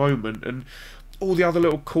iconic moment. And all the other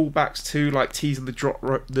little callbacks too, like teasing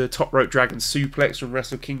the top rope dragon suplex from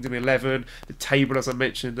Wrestle Kingdom 11, the table, as I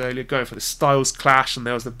mentioned earlier, going for the Styles Clash, and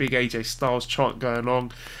there was the big AJ Styles chant going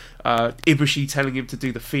on. Ibushi telling him to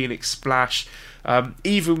do the Phoenix Splash.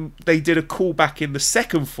 Even they did a callback in the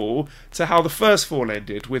second fall to how the first fall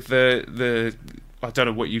ended with the I don't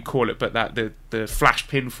know what you call it, but that the flash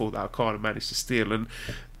pinfall that Okada managed to steal. And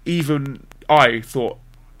even I thought,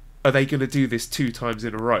 are they going to do this 2 times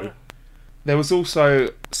in a row? There was also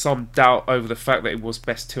some doubt over the fact that it was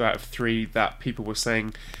best 2 out of 3 that people were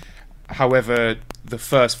saying. However, the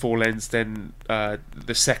first fall ends, then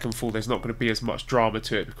the second fall, there's not going to be as much drama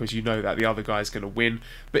to it because you know that the other guy's going to win.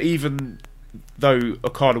 But even though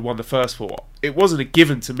Okada won the first fall, it wasn't a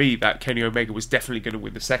given to me that Kenny Omega was definitely going to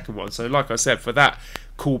win the second one. So like I said, for that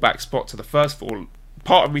callback spot to the first fall,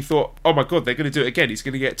 part of me thought, oh my god, they're going to do it again. He's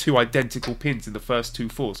going to get 2 identical pins in the first 2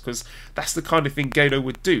 falls, because that's the kind of thing Gedo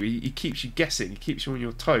would do. He keeps you guessing, he keeps you on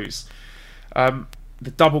your toes.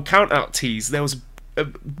 The double count out tease, there was a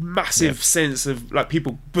massive sense of like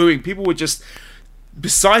people booing. People were just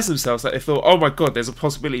beside themselves, like they thought, oh my god, there's a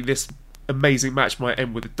possibility this amazing match might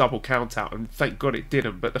end with a double count out, and thank god it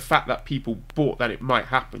didn't. But the fact that people bought that it might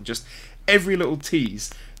happen, just every little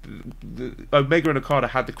tease, the Omega and Okada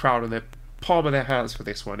had the crowd on their palm of their hands for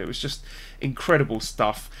this one. It was just incredible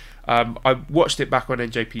stuff. I watched it back on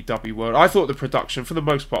NJPW World. I thought the production for the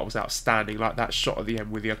most part was outstanding, like that shot at the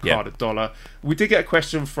end with the Okada dollar. We did get a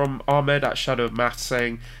question from Ahmed at Shadow of Math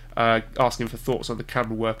saying, asking for thoughts on the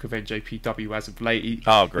camera work of NJPW as of late. He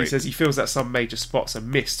says he feels that some major spots are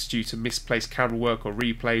missed due to misplaced camera work or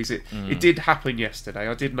replays. It did happen yesterday.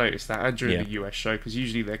 I did notice that, and during the US show, because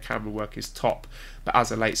usually their camera work is top, but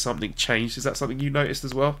as of late something changed. Is that something you noticed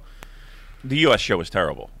as well? The U.S. show was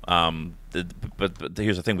terrible. But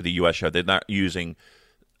here's the thing with the U.S. show: they're not using,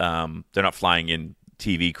 they're not flying in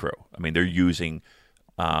TV crew. I mean, they're using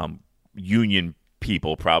union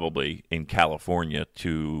people probably in California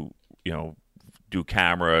to do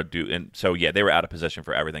camera, and so they were out of position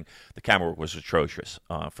for everything. The camera work was atrocious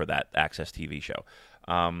for that Access TV show.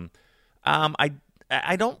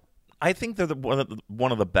 I think they're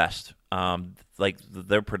one of the best.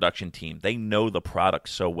 Their production team, they know the product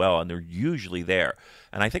so well, and they're usually there.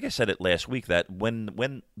 And I think I said it last week that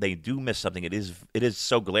when they do miss something, it is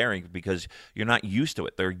so glaring because you're not used to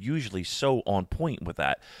it. They're usually so on point with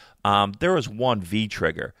that. There was one V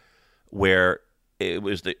trigger where it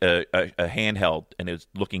was a handheld, and it was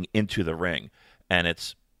looking into the ring, and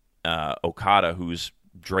it's Okada who's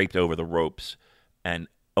draped over the ropes, and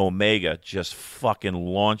Omega just fucking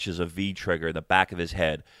launches a V trigger in the back of his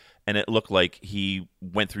head, and it looked like he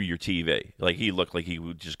went through your TV. Like, he looked like he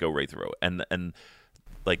would just go right through it. And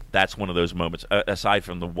like, that's one of those moments, aside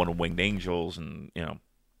from the one of Winged Angels and,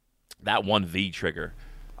 that one V trigger,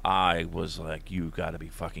 I was like, you got to be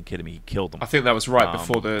fucking kidding me. He killed him. I think that was right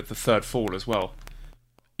before the third fall as well.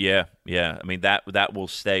 Yeah. I mean, that will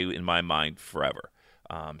stay in my mind forever.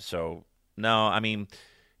 So, no, I mean...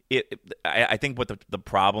 I think what the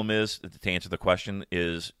problem is, to answer the question,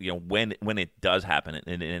 is when it does happen,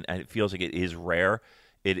 and it feels like it is rare,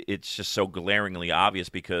 it's just so glaringly obvious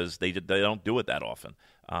because they don't do it that often.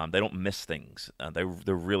 They don't miss things. They're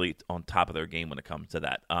really on top of their game when it comes to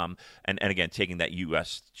that. And again, taking that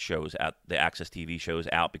U.S. shows out, the Access TV shows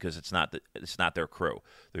out, because it's not their crew.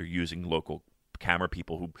 They're using local camera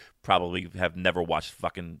people who probably have never watched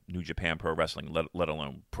fucking New Japan Pro Wrestling, let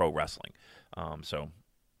alone pro wrestling. So.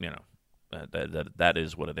 That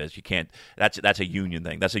is what it is. You can't. That's a union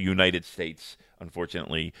thing. That's a United States.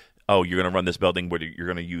 Unfortunately, you're going to run this building where you're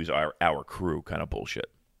going to use our crew kind of bullshit.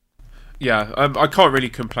 Yeah, I can't really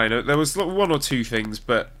complain. There was one or two things,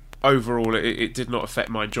 but overall, it did not affect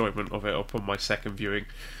my enjoyment of it upon my second viewing.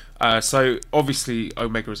 So obviously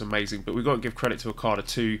Omega is amazing, but we've got to give credit to Okada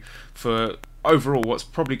too for overall what's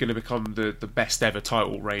probably going to become the best ever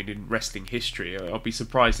title reign in wrestling history. I'll be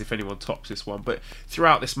surprised if anyone tops this one. But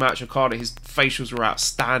throughout this match, Okada, his facials were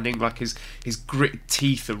outstanding, like his gritted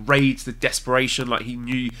teeth, the rage, the desperation, like he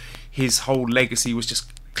knew his whole legacy was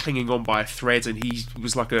just clinging on by a thread, and he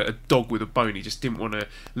was like a dog with a bone. He just didn't want to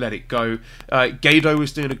let it go. Gedo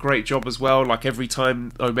was doing a great job as well. Like, every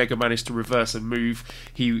time Omega managed to reverse and move,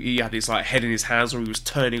 he had his head in his hands, or he was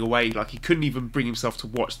turning away. Like, he couldn't even bring himself to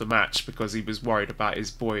watch the match because he was worried about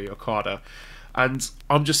his boy Okada. And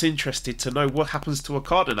I'm just interested to know what happens to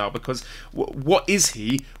Okada now, because what is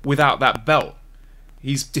he without that belt?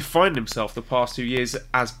 He's defined himself the past 2 years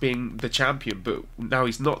as being the champion, but now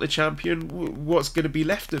he's not the champion. What's going to be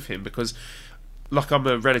left of him? Because, I'm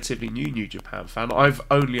a relatively New Japan fan. I've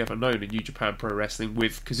only ever known a New Japan Pro Wrestling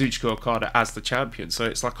with Kazuchika Okada as the champion, so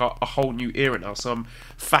it's like a whole new era now. So I'm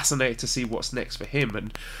fascinated to see what's next for him.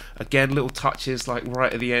 And again, little touches like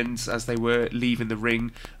right at the end as they were leaving the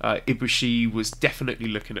ring, Ibushi was definitely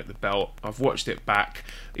looking at the belt. I've watched it back.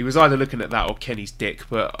 He was either looking at that or Kenny's dick,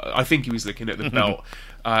 but I think he was looking at the belt.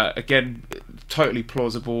 Again, totally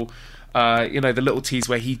plausible. The little tease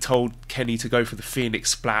where he told Kenny to go for the Phoenix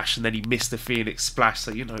Splash, and then he missed the Phoenix Splash.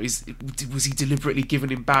 So, was he deliberately giving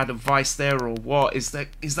him bad advice there, or what? Is that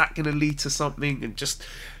going to lead to something? And just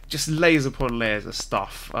layers upon layers of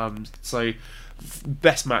stuff. So,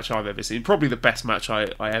 best match I've ever seen. Probably the best match I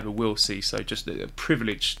ever will see. So, just a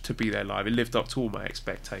privilege to be there live. It lived up to all my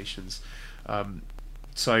expectations.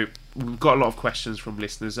 So, we've got a lot of questions from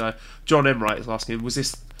listeners. John Emwright is asking, was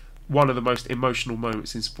this one of the most emotional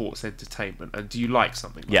moments in sports entertainment, and do you like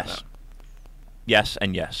something like that? Yes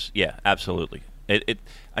and yes. Yeah, absolutely. It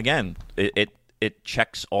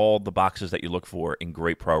checks all the boxes that you look for in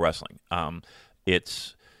great pro wrestling.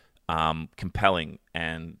 It's compelling,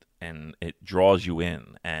 and it draws you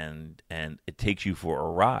in, and it takes you for a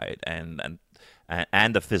ride, and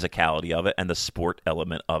the physicality of it, and the sport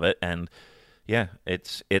element of it, and yeah,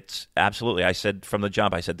 it's absolutely. I said from the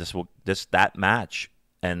jump, that match,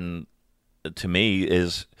 and to me,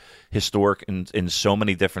 is historic in so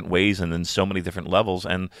many different ways and in so many different levels.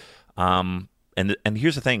 And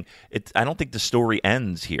here's the thing: I don't think the story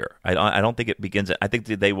ends here. I don't think it begins. I think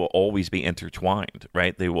that they will always be intertwined,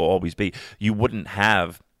 right? They will always be. You wouldn't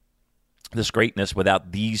have this greatness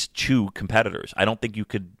without these two competitors. I don't think you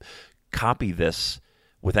could copy this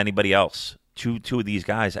with anybody else. Two of these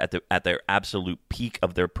guys at their absolute peak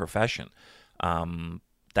of their profession.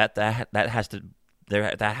 That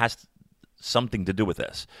has something to do with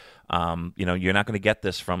this. You're not going to get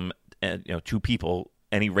this from two people,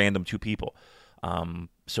 any random two people.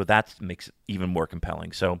 So that makes it even more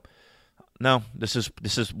compelling. So no, this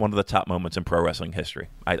is one of the top moments in pro wrestling history.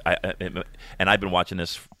 And I've been watching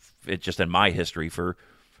this just in my history for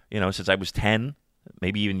since I was 10,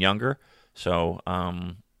 maybe even younger. So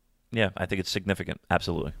yeah, I think it's significant.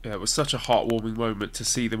 Absolutely. Yeah, it was such a heartwarming moment to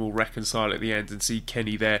see them all reconcile at the end, and see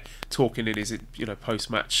Kenny there talking in his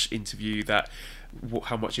post-match interview that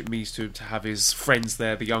how much it means to him to have his friends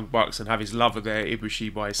there, the Young Bucks, and have his lover there,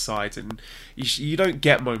 Ibushi, by his side. And you don't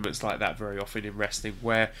get moments like that very often in wrestling,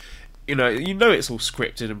 where you know it's all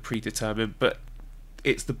scripted and predetermined, but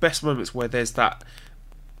it's the best moments where there's that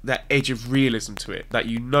edge of realism to it, that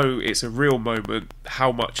you know it's a real moment,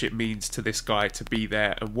 how much it means to this guy to be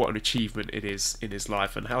there, and what an achievement it is in his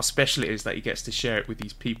life, and how special it is that he gets to share it with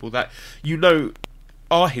these people that you know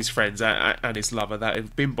are his friends and his lover, that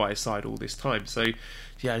have been by his side all this time. So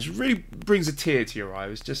yeah, it really brings a tear to your eye. It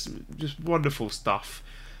was just wonderful stuff.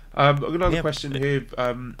 I've got another question here,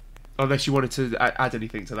 unless you wanted to add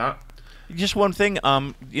anything to that. Just one thing,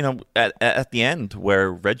 at the end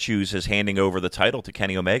where Red Shoes is handing over the title to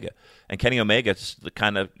Kenny Omega, and Kenny Omega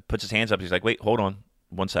kind of puts his hands up. He's like, "Wait, hold on,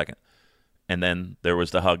 1 second." And then there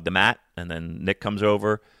was the hug, the mat, and then Nick comes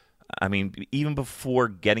over. I mean, even before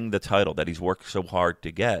getting the title that he's worked so hard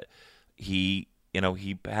to get, he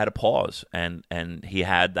had a pause and he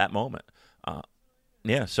had that moment.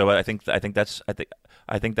 So I think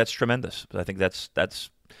that's tremendous. I think that's.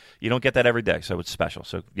 You don't get that every day, so it's special.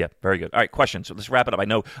 So, yeah, very good. All right, questions. So let's wrap it up. I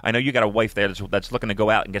know you got a wife there that's looking to go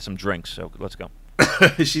out and get some drinks, so let's go.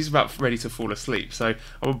 She's about ready to fall asleep, so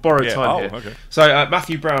I'm on borrowed time here. Okay. So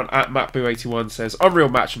Matthew Brown at MattBoo81 says, unreal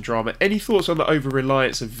match and drama. Any thoughts on the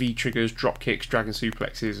over-reliance of V-triggers, drop kicks, dragon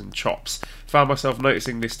suplexes and chops? Found myself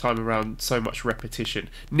noticing this time around so much repetition.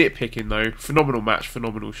 Nitpicking, though. Phenomenal match,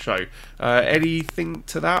 phenomenal show. Anything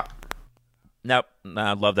to that? Nope.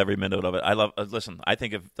 I loved every minute of it. Listen, I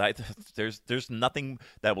think there's nothing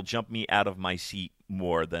that will jump me out of my seat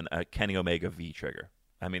more than a Kenny Omega V-trigger.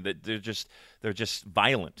 I mean, they're just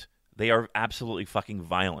violent. They are absolutely fucking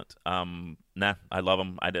violent. I love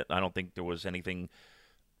them. I don't think there was anything.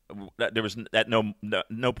 There was at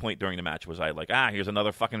no point during the match was I like, here's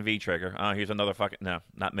another fucking V-trigger. Here's another fucking no,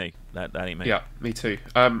 not me. That ain't me. Yeah, me too.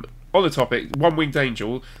 On the topic, One Winged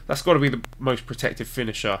Angel, that's got to be the most protective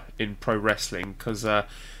finisher in pro wrestling, because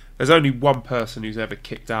there's only one person who's ever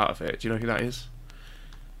kicked out of it. Do you know who that is?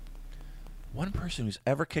 One person who's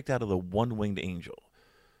ever kicked out of the One Winged Angel.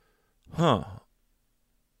 Huh.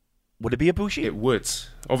 Would it be Ibushi? It would.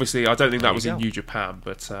 Obviously, I don't think that was in go. New Japan,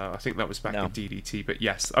 but I think that was back in DDT. But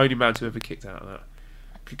yes, only man to ever kicked out of that.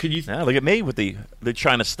 Can you? Look at me with the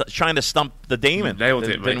trying to stump the Damon. Nailed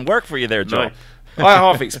it, mate. Didn't work for you there, Joe. No. I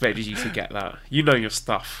half expected you to get that. You know your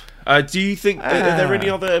stuff. Do you think are there any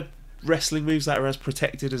other wrestling moves that are as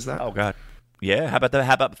protected as that? Oh God, yeah. How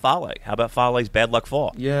about Fale? How about Fale's Bad Luck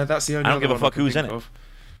Fall? Yeah, that's the only. I don't give a fuck who's in it. Of.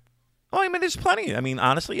 Oh, I mean, there's plenty. I mean,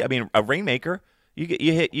 honestly, a Rainmaker. You get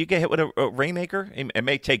hit with a Rainmaker. It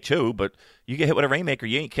may take two, but you get hit with a Rainmaker,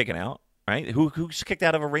 you ain't kicking out, right? Who's kicked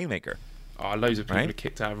out of a Rainmaker? Oh, loads of people are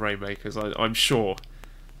kicked out of Rainmakers. I'm sure.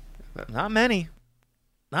 Not many.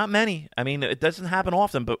 Not many. I mean, it doesn't happen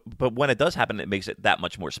often, but when it does happen, it makes it that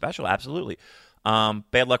much more special. Absolutely.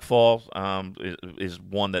 Bad Luck Fall is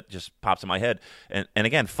one that just pops in my head. And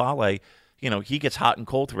again, Fale, he gets hot and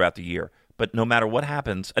cold throughout the year. But no matter what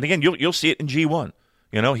happens, and again, you'll see it in G1.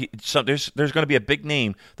 There's going to be a big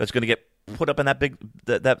name that's going to get put up in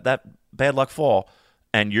that Bad Luck Fall,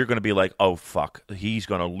 and you're going to be like, oh fuck, he's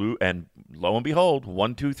going to lose. And lo and behold,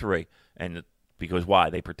 1, 2, 3, and because why?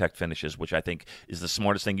 They protect finishes, which I think is the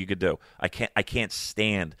smartest thing you could do. I can't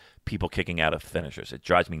stand people kicking out of finishers. It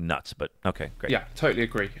drives me nuts. But okay, great. Yeah, totally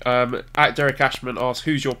agree. At Derek Ashman asks,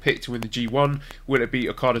 who's your pick to win the G1? Will it be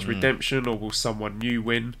Okada's redemption, or will someone new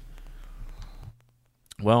win?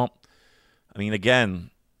 Well, I mean,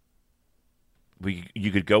 again,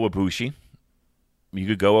 you could go Ibushi, you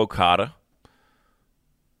could go Okada.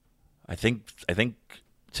 I think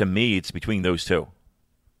to me, it's between those two.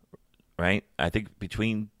 Right? I think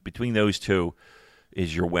between those two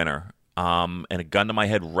is your winner. And a gun to my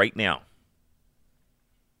head right now.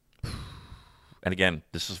 And again,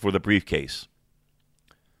 this is for the briefcase.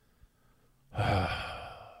 I'm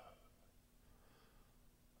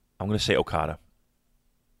going to say Okada.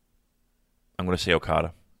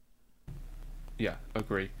 Yeah,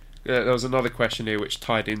 agree. There was another question here which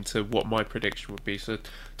tied into what my prediction would be. So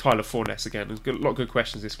Tyler Forness again. There's a lot of good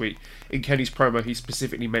questions this week. In Kenny's promo, he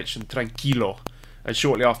specifically mentioned Tranquilo, and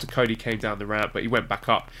shortly after Cody came down the ramp, but he went back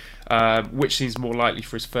up, which seems more likely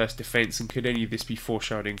for his first defence, and could any of this be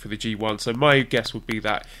foreshadowing for the G1? So my guess would be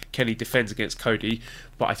that Kenny defends against Cody,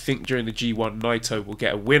 but I think during the G1, Naito will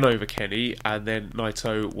get a win over Kenny, and then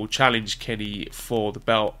Naito will challenge Kenny for the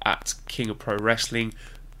belt at King of Pro Wrestling,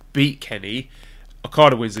 beat Kenny,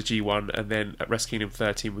 Okada wins the G1, and then at Wrestle Kingdom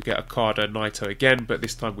 13 we get Okada Naito again, but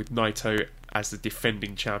this time with Naito as the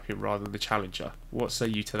defending champion rather than the challenger. What say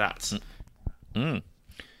you to that?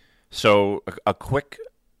 So a quick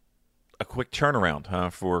a quick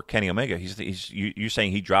turnaround for Kenny Omega. You're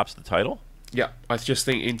saying he drops the title? Yeah, I just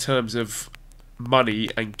think in terms of money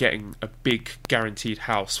and getting a big guaranteed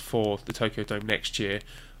house for the Tokyo Dome next year,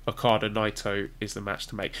 Okada Naito is the match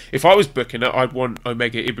to make. If I was booking it, I'd want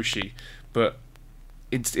Omega Ibushi, but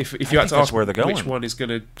if you had to ask where they're going, which one is going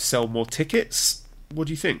to sell more tickets, what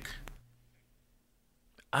do you think?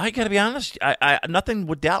 I got to be honest. I nothing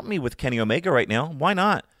would doubt me with Kenny Omega right now. Why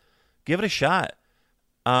not? Give it a shot.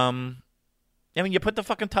 I mean, you put the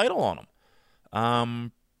fucking title on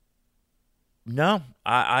him. No,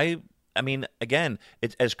 I mean, again,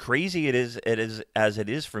 it's as crazy as it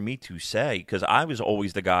is for me to say, because I was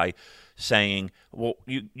always the guy saying, well,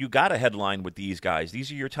 you got a headline with these guys.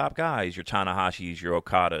 These are your top guys, your Tanahashis, your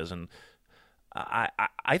Okadas, and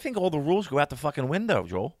I think all the rules go out the fucking window,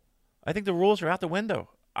 Joel. I think the rules are out the window.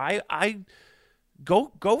 I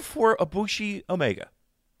go for Ibushi Omega.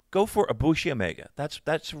 Go for Ibushi Omega.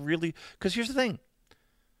 That's really, because here's the thing.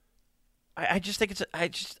 I just think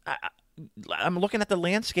I'm looking at the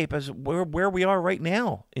landscape as where we are right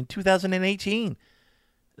now in 2018.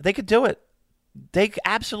 They could do it. They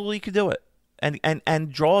absolutely could do it,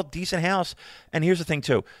 and draw a decent house. And here's the thing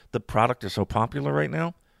too: the product is so popular right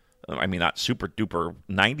now. I mean, not super duper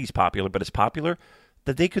 90s popular, but it's popular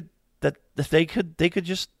that they could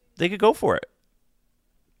go for it.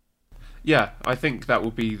 Yeah, I think that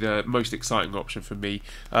will be the most exciting option for me.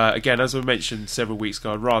 Again, as I mentioned several weeks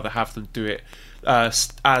ago, I'd rather have them do it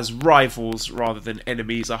as rivals rather than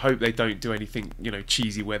enemies. I hope they don't do anything,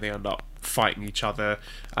 cheesy where they end up fighting each other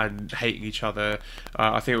and hating each other.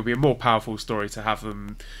 I think it would be a more powerful story to have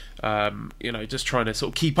them, just trying to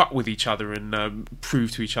sort of keep up with each other and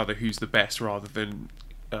prove to each other who's the best, rather than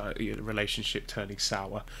relationship turning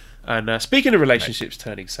sour. And speaking of relationships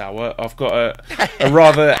turning sour, I've got a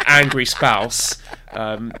rather angry spouse.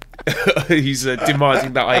 He's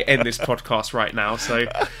demanding that I end this podcast right now. So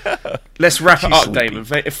let's wrap it up, Damon.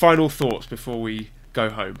 Final thoughts before we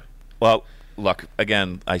go home. Well, look,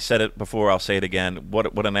 again, I said it before, I'll say it again.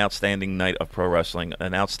 What an outstanding night of pro wrestling.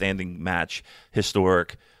 An outstanding match.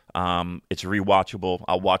 Historic. It's rewatchable.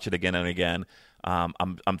 I'll watch it again and again.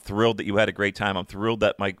 I'm thrilled that you had a great time. I'm thrilled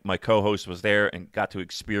that my co-host was there and got to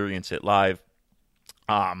experience it live.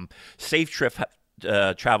 Safe trip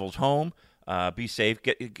travels home. Be safe.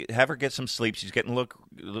 Have her get some sleep. She's getting a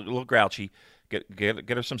little grouchy. Get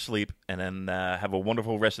her some sleep, and then have a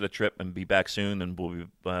wonderful rest of the trip. And be back soon. And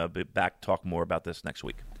we'll be back to talk more about this next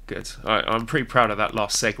week. Good. I'm pretty proud of that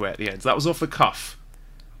last segue at the end. That was off the cuff.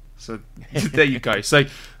 So there you go. So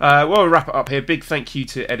we'll wrap it up here. Big thank you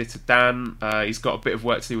to editor Dan. He's got a bit of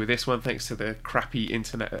work to do with this one, thanks to the crappy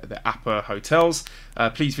internet at the Appa hotels.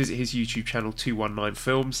 Please visit his YouTube channel, 219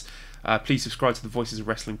 Films. Please subscribe to the Voices of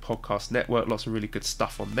Wrestling Podcast Network. Lots of really good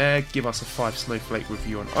stuff on there. Give us a 5 snowflake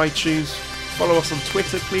review on iTunes. Follow us on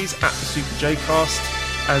Twitter, please, at the Super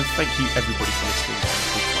JCast. And thank you everybody for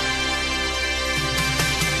listening.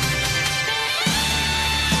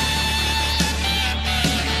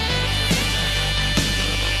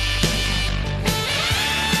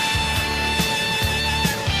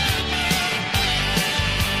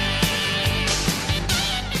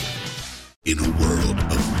 In a world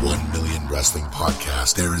of 1 million wrestling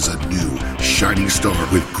podcasts, there is a new shining star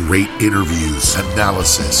with great interviews,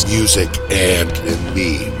 analysis, music, and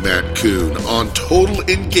me, Matt Coon, on total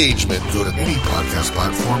engagement. Go to any podcast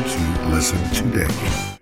platform to listen today.